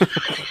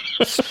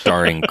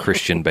 starring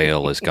Christian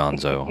Bale as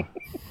Gonzo.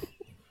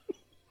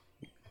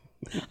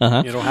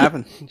 It'll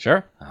happen.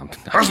 Sure.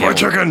 Where's my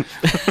chicken?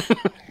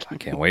 I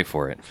can't wait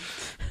for it.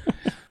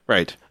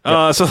 Right.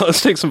 So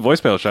let's take some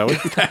voicemail, shall we?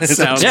 That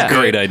sounds Yeah.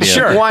 Great idea.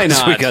 Sure. Why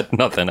 'Cause We not? got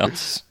nothing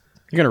else.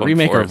 You're going to Going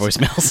remake for our it.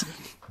 voicemails.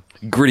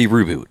 Gritty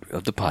reboot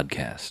of the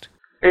podcast.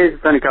 Hey,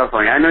 it's Sunny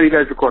California. I know you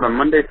guys record on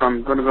Monday, so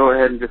I'm going to go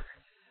ahead and just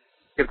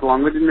skip the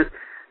long-windedness.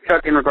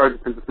 Chuck, in regards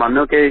to Princess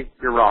Mononoke,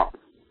 you're wrong.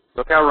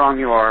 Look how wrong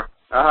you are.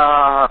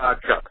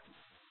 Chuck,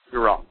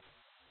 you're wrong.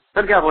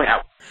 Sub Cowboy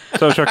out.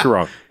 So, Chuck, you're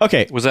wrong.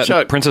 Okay. Was that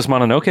Chuck. Princess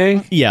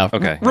Mononoke? Yeah.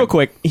 Okay. Real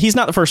quick, he's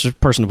not the first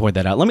person to point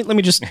that out. Let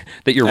me just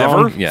That you're Ever?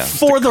 wrong? Yeah.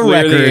 for the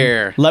clear the record,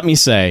 air. let me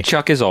say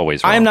Chuck is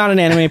always wrong. I am not an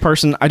anime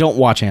person. I don't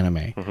watch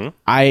anime.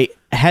 I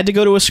had to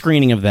go to a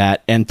screening of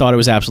that and thought it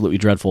was absolutely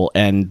dreadful,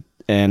 and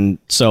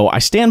so I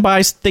stand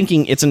by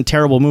thinking it's a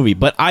terrible movie.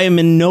 But I am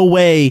in no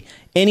way,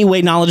 any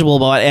way knowledgeable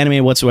about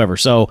anime whatsoever.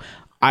 So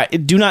I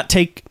do not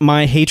take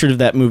my hatred of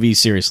that movie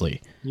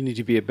seriously. You need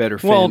to be a better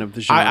fan of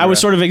the genre. I was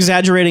sort of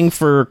exaggerating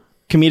for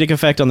comedic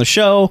effect on the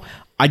show.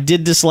 I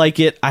did dislike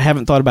it. I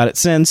haven't thought about it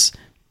since.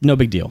 No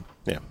big deal.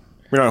 Yeah.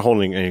 We're not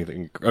holding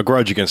a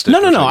grudge against it. No.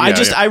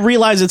 Yeah, I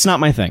realize it's not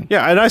my thing.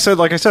 Yeah, and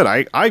like I said,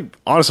 I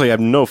honestly have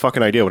no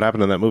fucking idea what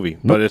happened in that movie,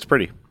 but it's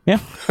pretty. Yeah.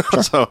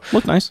 So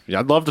Looked nice. yeah,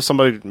 I'd love to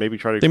somebody maybe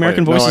try to The explain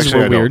American it. No, voices actually,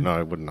 were I don't. weird. No,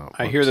 I would not.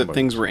 I want hear that somebody-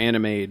 things were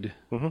animated.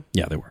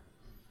 Yeah, they were.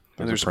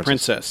 And there's a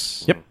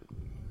princess. Yep.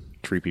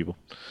 Tree people.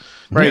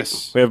 Right.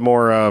 Yes. We have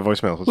more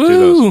voicemails. Let's do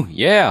those. Woo!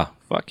 Yeah.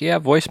 Fuck yeah,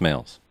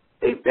 voicemails.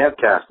 Hey,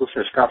 Bamcast,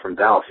 listener Scott from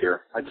Dallas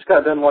here. I just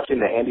got done watching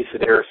the Andy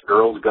Sedaris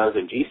Girls, Guns,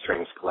 and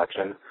G-Strings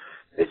collection.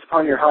 Based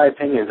upon your high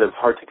opinions of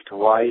Hard Ticket to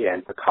Hawaii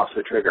and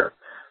Picasso Trigger.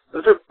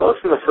 Those are both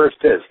from the first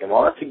disc, and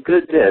while that's a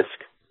good disc,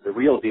 the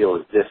real deal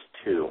is disc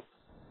 2.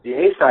 The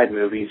A-side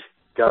movies,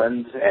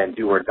 Guns and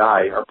Do or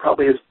Die, are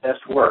probably his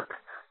best work.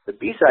 The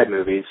B-side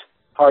movies,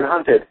 Hard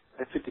Hunted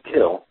and Fit to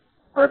Kill,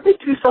 are a bit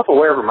too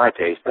self-aware for my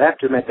taste, but I have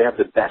to admit they have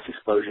the best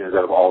explosions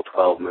out of all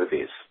 12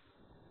 movies.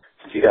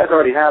 Since you guys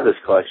already have this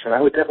collection,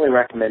 I would definitely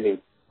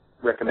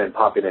recommend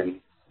popping in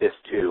disc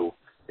 2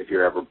 if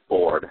you're ever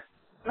bored.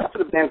 Not for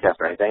the Bandcast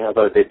or anything,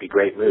 although they'd be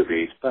great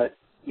movies, but,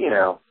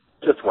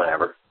 just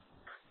whenever.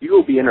 You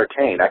will be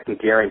entertained, I can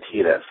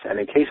guarantee this, and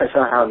in case I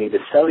somehow need to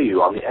sell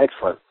you on the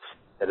excellence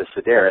that is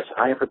Sedaris,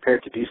 I am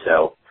prepared to do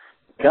so.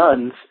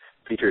 Guns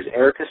features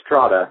Eric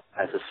Estrada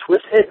as a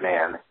Swiss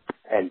hitman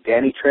and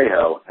Danny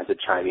Trejo as a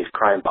Chinese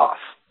crime boss.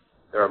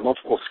 There are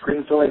multiple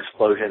screen-filling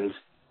explosions,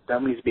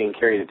 dummies being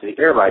carried into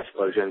the air by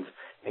explosions,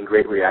 and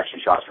great reaction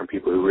shots from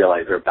people who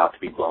realize they're about to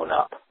be blown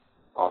up.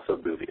 Also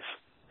boobies.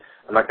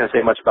 I'm not going to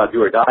say much about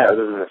Do or Die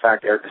other than the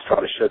fact Eric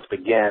Estrada shows up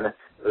again,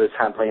 but this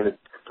time playing a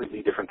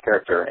completely different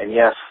character. And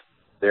yes,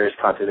 there is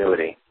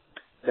continuity.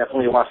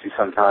 Definitely watch these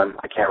sometime.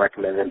 I can't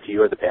recommend them to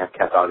you or the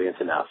Bandcast audience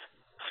enough.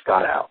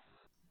 Scott out.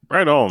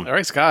 Right on. All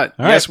right, Scott.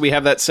 All yes, right. we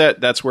have that set.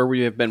 That's where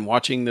we have been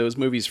watching those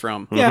movies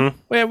from. Yeah,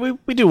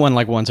 we do one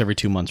like once every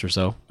 2 months or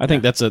so. I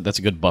think that's a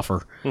good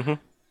buffer.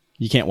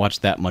 You can't watch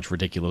that much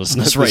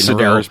ridiculousness right in a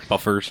row. Sedaris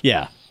buffers.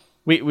 Yeah,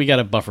 we got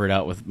to buffer it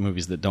out with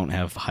movies that don't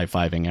have high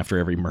fiving after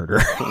every murder.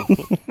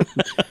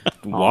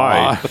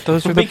 Why? But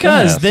those are the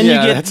Because best. then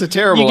Yeah, you get that's a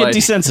terrible you get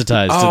idea.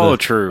 desensitized. Oh, to the,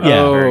 true.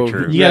 Yeah, Very true.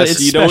 You gotta- Yes,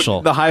 it's you special.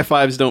 don't. The high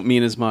fives don't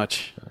mean as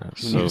much.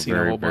 So You've seen a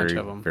very, whole bunch very,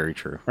 of them. very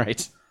true.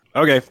 Right.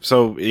 Okay,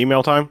 so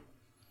email time.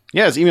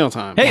 Yeah, it's email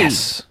time. Hey,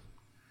 Yes.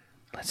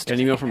 Let's Got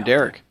an email from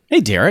Derek. hey,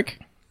 Derek.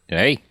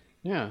 Hey.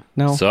 Yeah,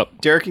 No, Sup?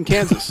 Derek in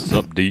Kansas.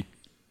 Sup, D?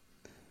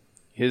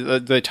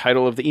 The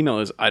title of the email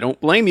is "I don't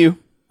blame you."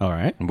 all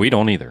right. We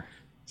don't either.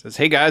 Says,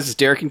 "Hey guys, it's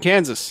Derek in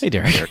Kansas. Hey,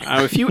 Derek.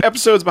 I'm a few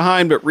episodes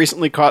behind, but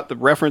recently caught the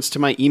reference to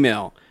my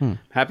email.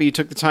 Happy you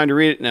took the time to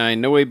read it, and I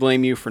in no way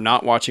blame you for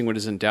not watching what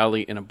is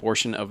undoubtedly an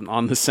abortion of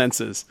On the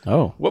Senses.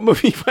 Oh, What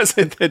movie was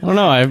it that? I don't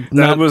know. I've That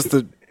not. was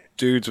the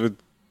dudes with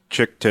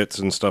chick tits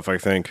and stuff, I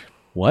think.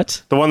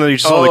 What? The one that you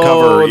saw the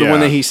cover. the yeah.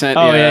 one that he sent.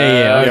 Oh, yeah.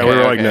 Yeah, okay, we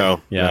were like, okay.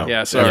 no. Yeah. no.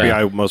 Yeah, sorry.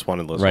 FBI most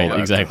wanted list. Right, all that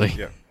exactly. stuff.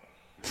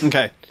 Yeah.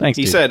 Okay. Thanks,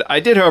 He dude. said, I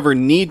did, however,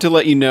 need to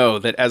let you know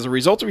that as a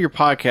result of your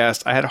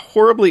podcast, I had a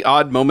horribly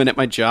odd moment at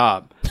my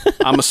job.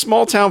 I'm a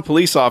small town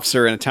police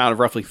officer in a town of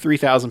roughly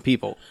 3,000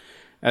 people.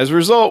 As a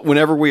result,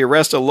 whenever we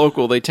arrest a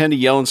local, they tend to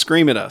yell and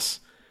scream at us.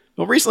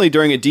 Well, recently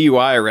during a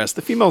DUI arrest,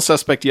 the female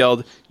suspect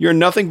yelled, "You're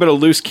nothing but a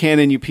loose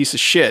cannon, you piece of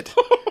shit."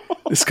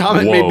 This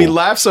comment made me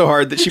laugh so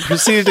hard that she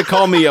proceeded to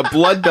call me a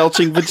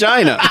blood-belching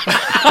vagina.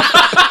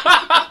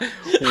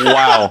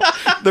 Wow.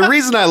 The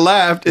reason I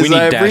laughed is We need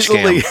I've dash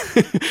recently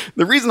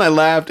the reason I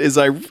laughed is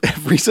I've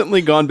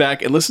recently gone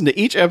back and listened to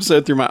each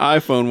episode through my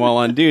iPhone while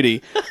on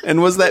duty,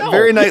 and was that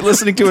very night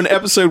listening to an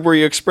episode where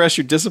you express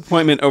your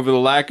disappointment over the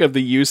lack of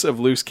the use of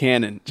loose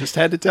cannon. Just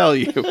had to tell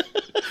you.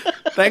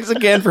 Thanks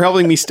again for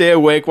helping me stay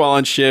awake while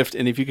on shift,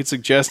 and if you could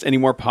suggest any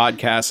more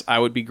podcasts, I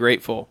would be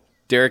grateful.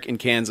 Derek in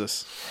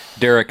Kansas.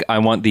 Derek, I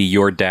want the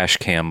Your Dash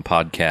Cam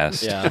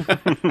podcast. Yeah.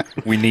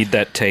 We need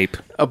that tape.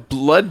 A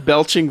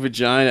blood-belching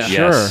vagina.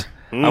 Yes.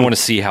 I want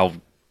to see how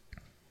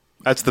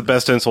That's the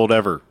best insult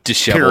ever.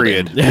 disheveled.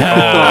 Period.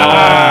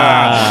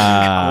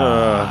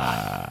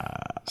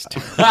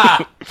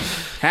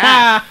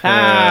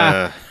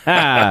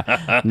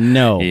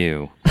 No.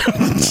 Ew.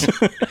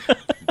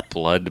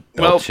 Blood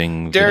Well,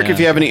 belching. Derek, if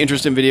you have any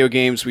interest in video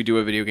games, we do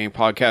a video game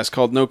podcast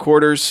called No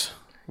Quarters.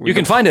 You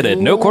can find it at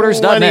Plenty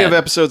noquarters.net. of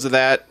episodes of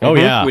that. Oh,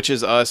 yeah. Which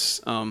is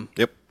us.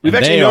 Yep. We've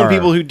And actually they known are-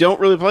 people who don't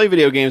really play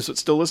video games but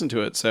still listen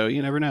to it, so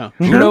you never know.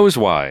 Who knows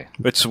why?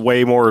 It's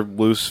way more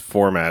loose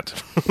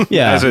format.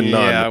 Yeah. As in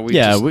none. Yeah, we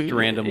yeah, just we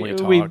randomly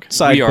talk. We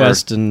side We are-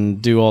 quest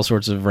and do all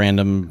sorts of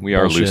random. We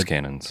are bullshit. loose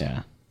cannons.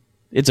 Yeah,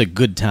 it's a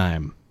good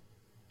time.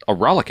 a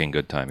rollicking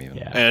good time even.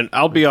 Yeah. And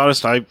I'll be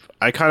honest, I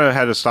kind of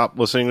had to stop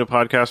listening to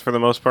podcasts for the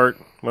most part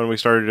when we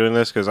started doing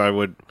this because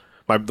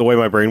the way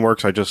my brain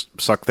works, I just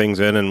suck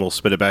things in and will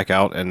spit it back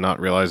out and not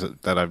realize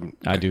that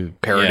I do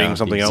parroting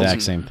something the else.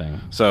 exact same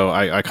thing. So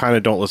I kind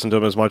of don't listen to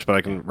them as much, but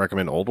I can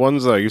recommend old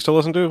ones that I used to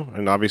listen to.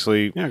 And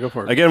obviously, Yeah, go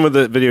for it. Again, with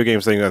the video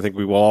games thing, I think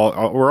we're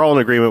all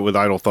in agreement with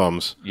Idle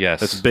Thumbs. Yes.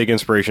 That's a big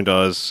inspiration to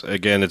us.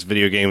 Again, it's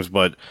video games,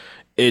 but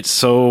it's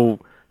so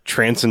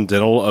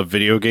transcendental of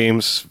video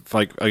games,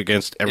 like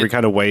against every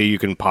kind of way you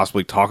can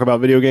possibly talk about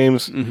video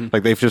games.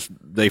 Like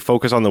they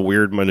focus on the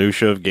weird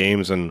minutia of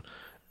games, and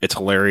it's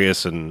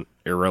hilarious and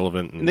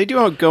irrelevant. And they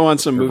do go on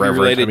some Irreverent.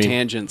 movie-related I mean,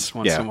 tangents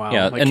once yeah. in a while.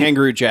 Yeah, Like and-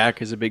 Kangaroo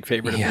Jack is a big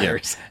favorite of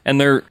theirs.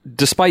 And they're,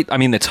 despite, I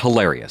mean, it's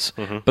hilarious,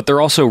 but they're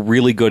also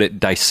really good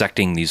at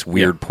dissecting these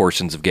weird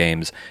portions of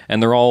games.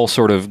 And they're all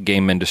sort of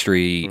game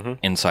industry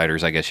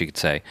insiders, I guess you could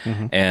say.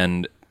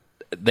 And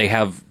they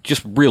have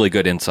just really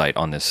good insight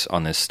on this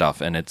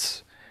stuff. And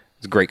it's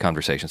a great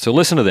conversation. So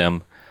listen to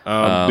them. The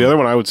other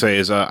one I would say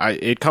is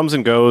it comes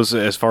and goes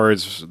as far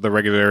as the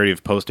regularity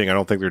of posting. I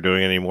don't think they're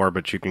doing it anymore,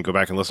 but you can go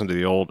back and listen to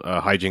the old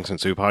Hijinks and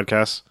Sue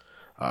podcasts.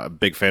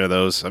 Big fan of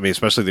those. I mean,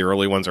 especially the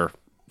early ones are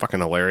fucking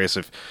hilarious.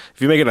 If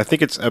you make it, I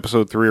think it's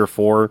episode 3 or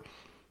 4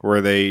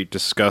 where they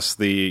discuss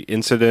the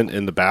incident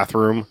in the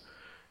bathroom.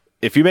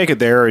 If you make it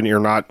there and you're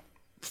not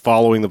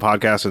following the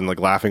podcast and like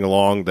laughing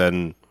along,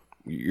 then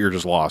you're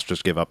just lost.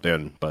 Just give up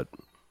then. But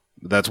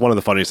that's one of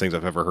the funniest things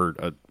I've ever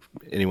heard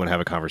anyone have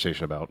a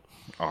conversation about.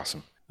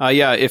 Awesome.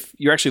 Yeah, if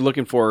you're actually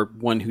looking for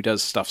one who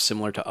does stuff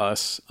similar to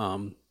us,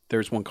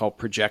 there's one called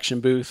Projection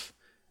Booth,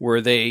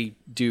 where they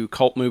do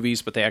cult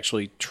movies, but they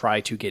actually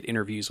try to get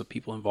interviews with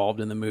people involved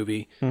in the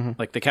movie.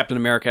 Like the Captain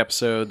America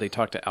episode, they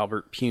talked to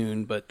Albert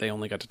Pune, but they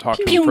only got to talk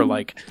to him for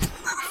like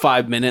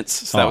 5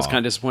 minutes, so that was kind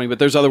of disappointing. But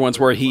there's other ones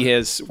where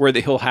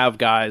he'll have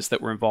guys that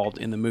were involved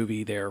in the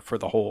movie there for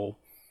the whole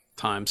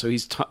time. So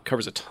he's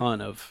covers a ton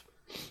of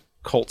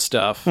cult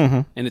stuff,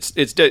 and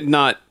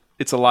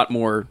it's a lot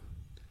more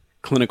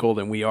clinical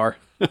than we are.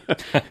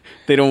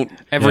 They don't.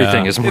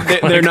 Everything is more They're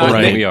clinical not.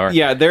 than Right. we are.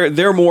 Yeah,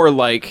 they're more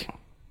like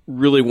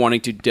really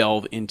wanting to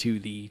delve into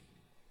the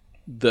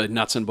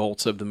nuts and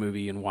bolts of the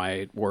movie and why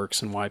it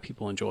works and why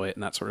people enjoy it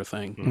and that sort of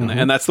thing.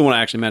 And that's the one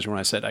I actually mentioned when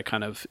I said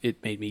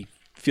it made me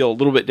feel a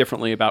little bit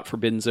differently about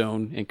Forbidden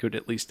Zone and could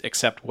at least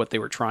accept what they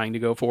were trying to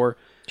go for.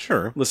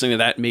 Sure. Listening to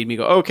that made me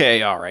go,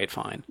 okay, all right,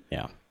 fine.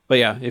 Yeah. But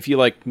yeah, if you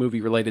like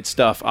movie related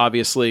stuff,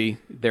 obviously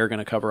they're going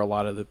to cover a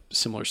lot of the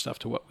similar stuff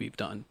to what we've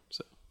done.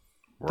 So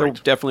they're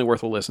definitely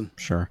worth a listen.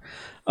 Sure.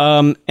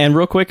 And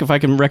real quick, if I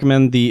can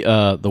recommend the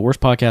worst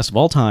podcast of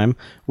all time,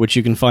 which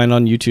you can find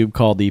on YouTube,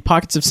 called the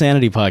Pockets of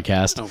Sanity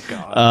podcast. Oh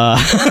God,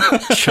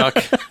 Chuck.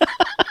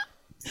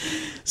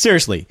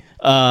 Seriously,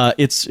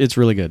 it's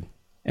really good,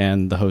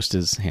 and the host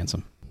is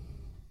handsome.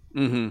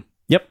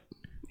 Yep.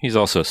 He's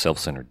also a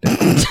self-centered dick.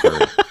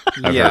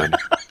 I've Yeah. heard.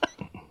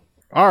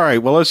 All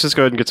right. Well, let's just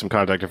go ahead and get some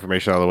contact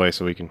information out of the way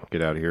so we can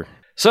get out of here.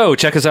 So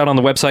check us out on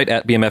the website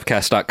at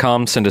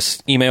bmfcast.com. Send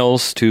us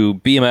emails to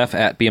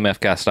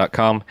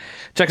bmf@bmfcast.com.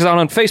 Check us out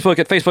on Facebook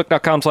at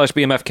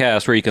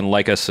facebook.com/bmfcast, where you can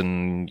like us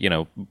and,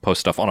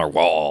 post stuff on our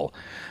wall.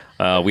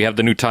 We have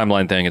the new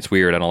timeline thing. It's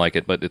weird. I don't like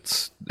it, but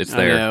it's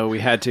there. I know, we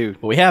had to.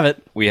 But we have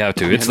it. We have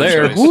to. It's no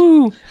there. choice.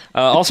 Woo!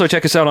 Also,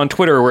 check us out on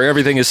Twitter, where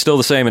everything is still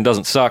the same and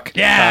doesn't suck.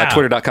 Yeah!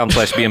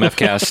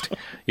 Twitter.com/BMFcast.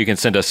 You can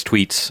send us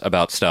tweets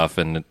about stuff,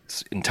 and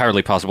it's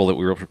entirely possible that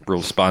we will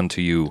respond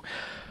to you.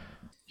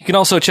 You can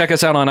also check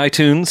us out on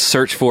iTunes.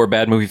 Search for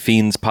Bad Movie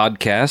Fiends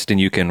Podcast, and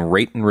you can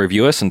rate and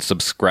review us and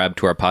subscribe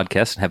to our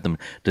podcast and have them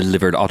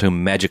delivered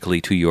auto-magically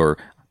to your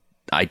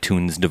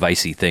iTunes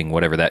devicey thing,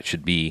 whatever that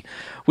should be.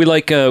 We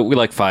like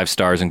 5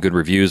 stars and good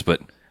reviews,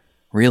 but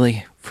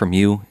really, from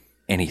you,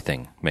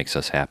 anything makes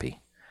us happy.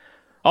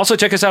 Also,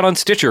 check us out on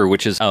Stitcher,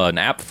 which is an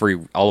app for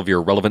all of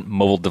your relevant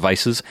mobile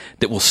devices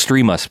that will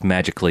stream us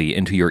magically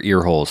into your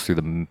ear holes through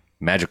the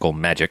magical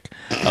magic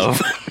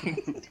of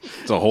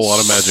It's a whole lot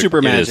of magic. Super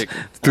it is, magic.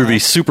 through the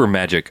super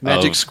magic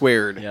Magic of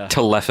squared.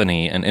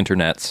 telephony and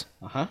internets.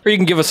 Or you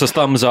can give us a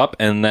thumbs up,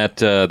 and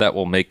that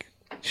will make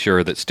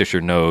sure that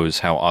Stitcher knows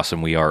how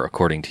awesome we are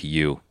according to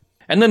you.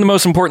 And then the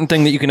most important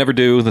thing that you can ever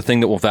do, the thing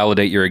that will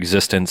validate your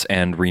existence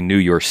and renew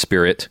your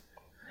spirit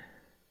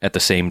at the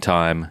same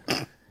time,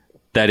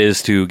 that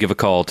is to give a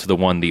call to the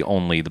one, the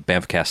only, the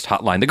Bamfcast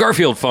hotline, the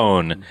Garfield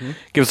phone.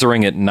 Give us a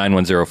ring at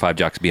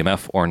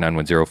 910-5JOCKS-BMF or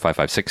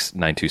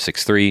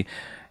 910-556-9263.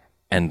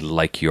 And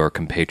like your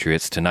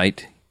compatriots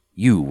tonight,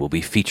 you will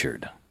be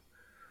featured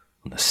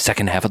on the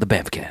second half of the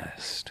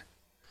Bamfcast.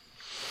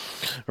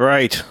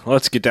 Right.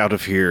 Let's get out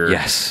of here.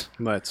 Yes.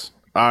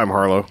 I'm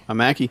Harlow. I'm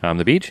Mackie. I'm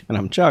the Beach, And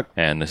I'm Chuck.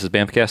 and this is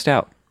Bamfcast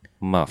out.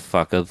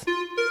 Motherfuckers.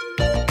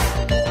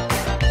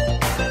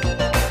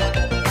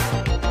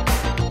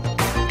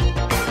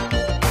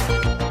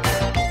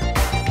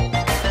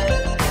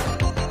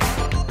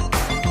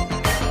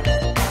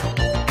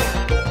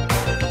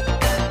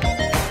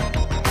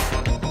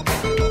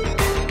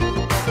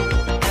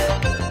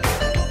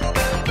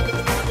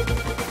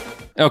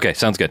 Okay,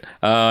 sounds good.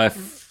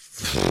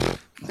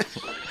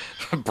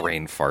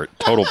 Brain fart.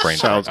 Total brain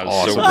Sounds fart. I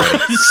was so awesome.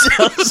 ready.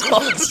 Sounds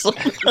awesome.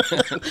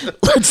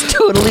 Let's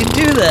totally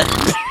do that.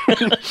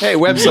 Hey,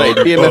 website,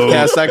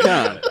 bmfcast.com.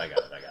 I got it.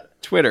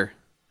 Twitter.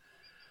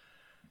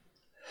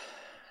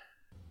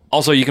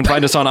 Also, you can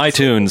find us on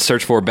iTunes.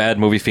 Search for Bad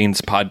Movie Fiends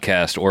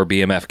Podcast or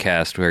BMF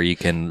Cast, where you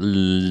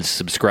can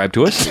subscribe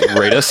to us,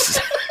 rate us,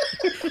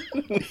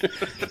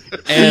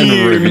 and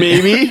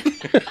review.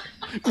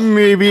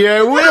 Maybe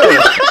I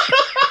will.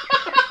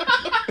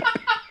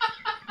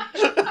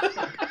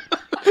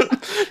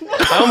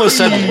 I almost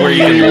said where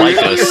you can like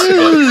us.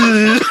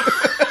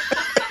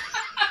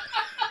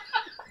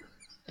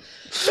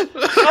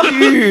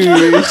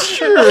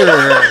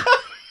 Sure.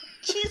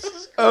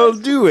 I'll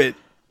do it.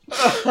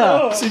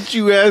 Since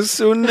you asked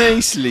so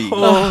nicely.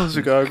 Oh,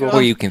 Chicago.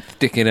 Or you can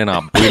stick it in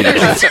our booty.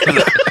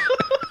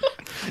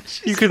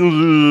 You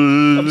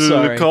can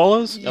sorry. call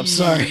us? I'm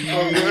sorry.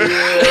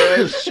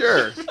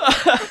 Sure.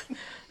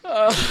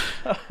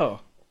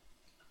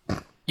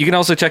 You can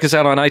also check us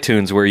out on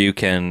iTunes, where you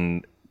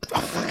can.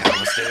 I'm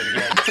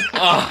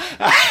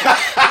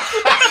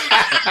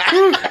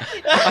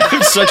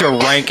such a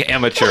rank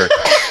amateur.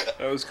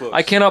 That was close.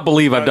 I cannot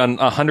believe I've done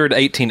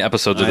 118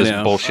 episodes of this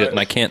know. bullshit and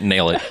I can't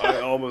nail it. I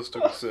almost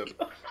took a sip.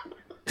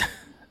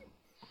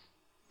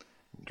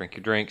 Drink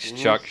your drinks,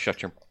 Chuck.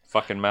 Shut your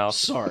fucking mouth.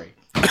 Sorry.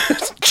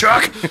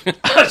 Chuck!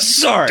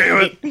 Sorry.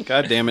 Damn it!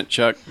 God damn it,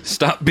 Chuck.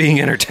 Stop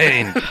being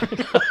entertained.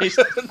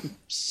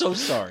 So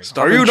sorry.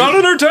 Are you not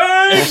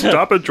entertained?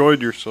 Stop enjoying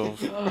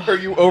yourself. Are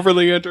you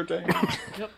overly entertained?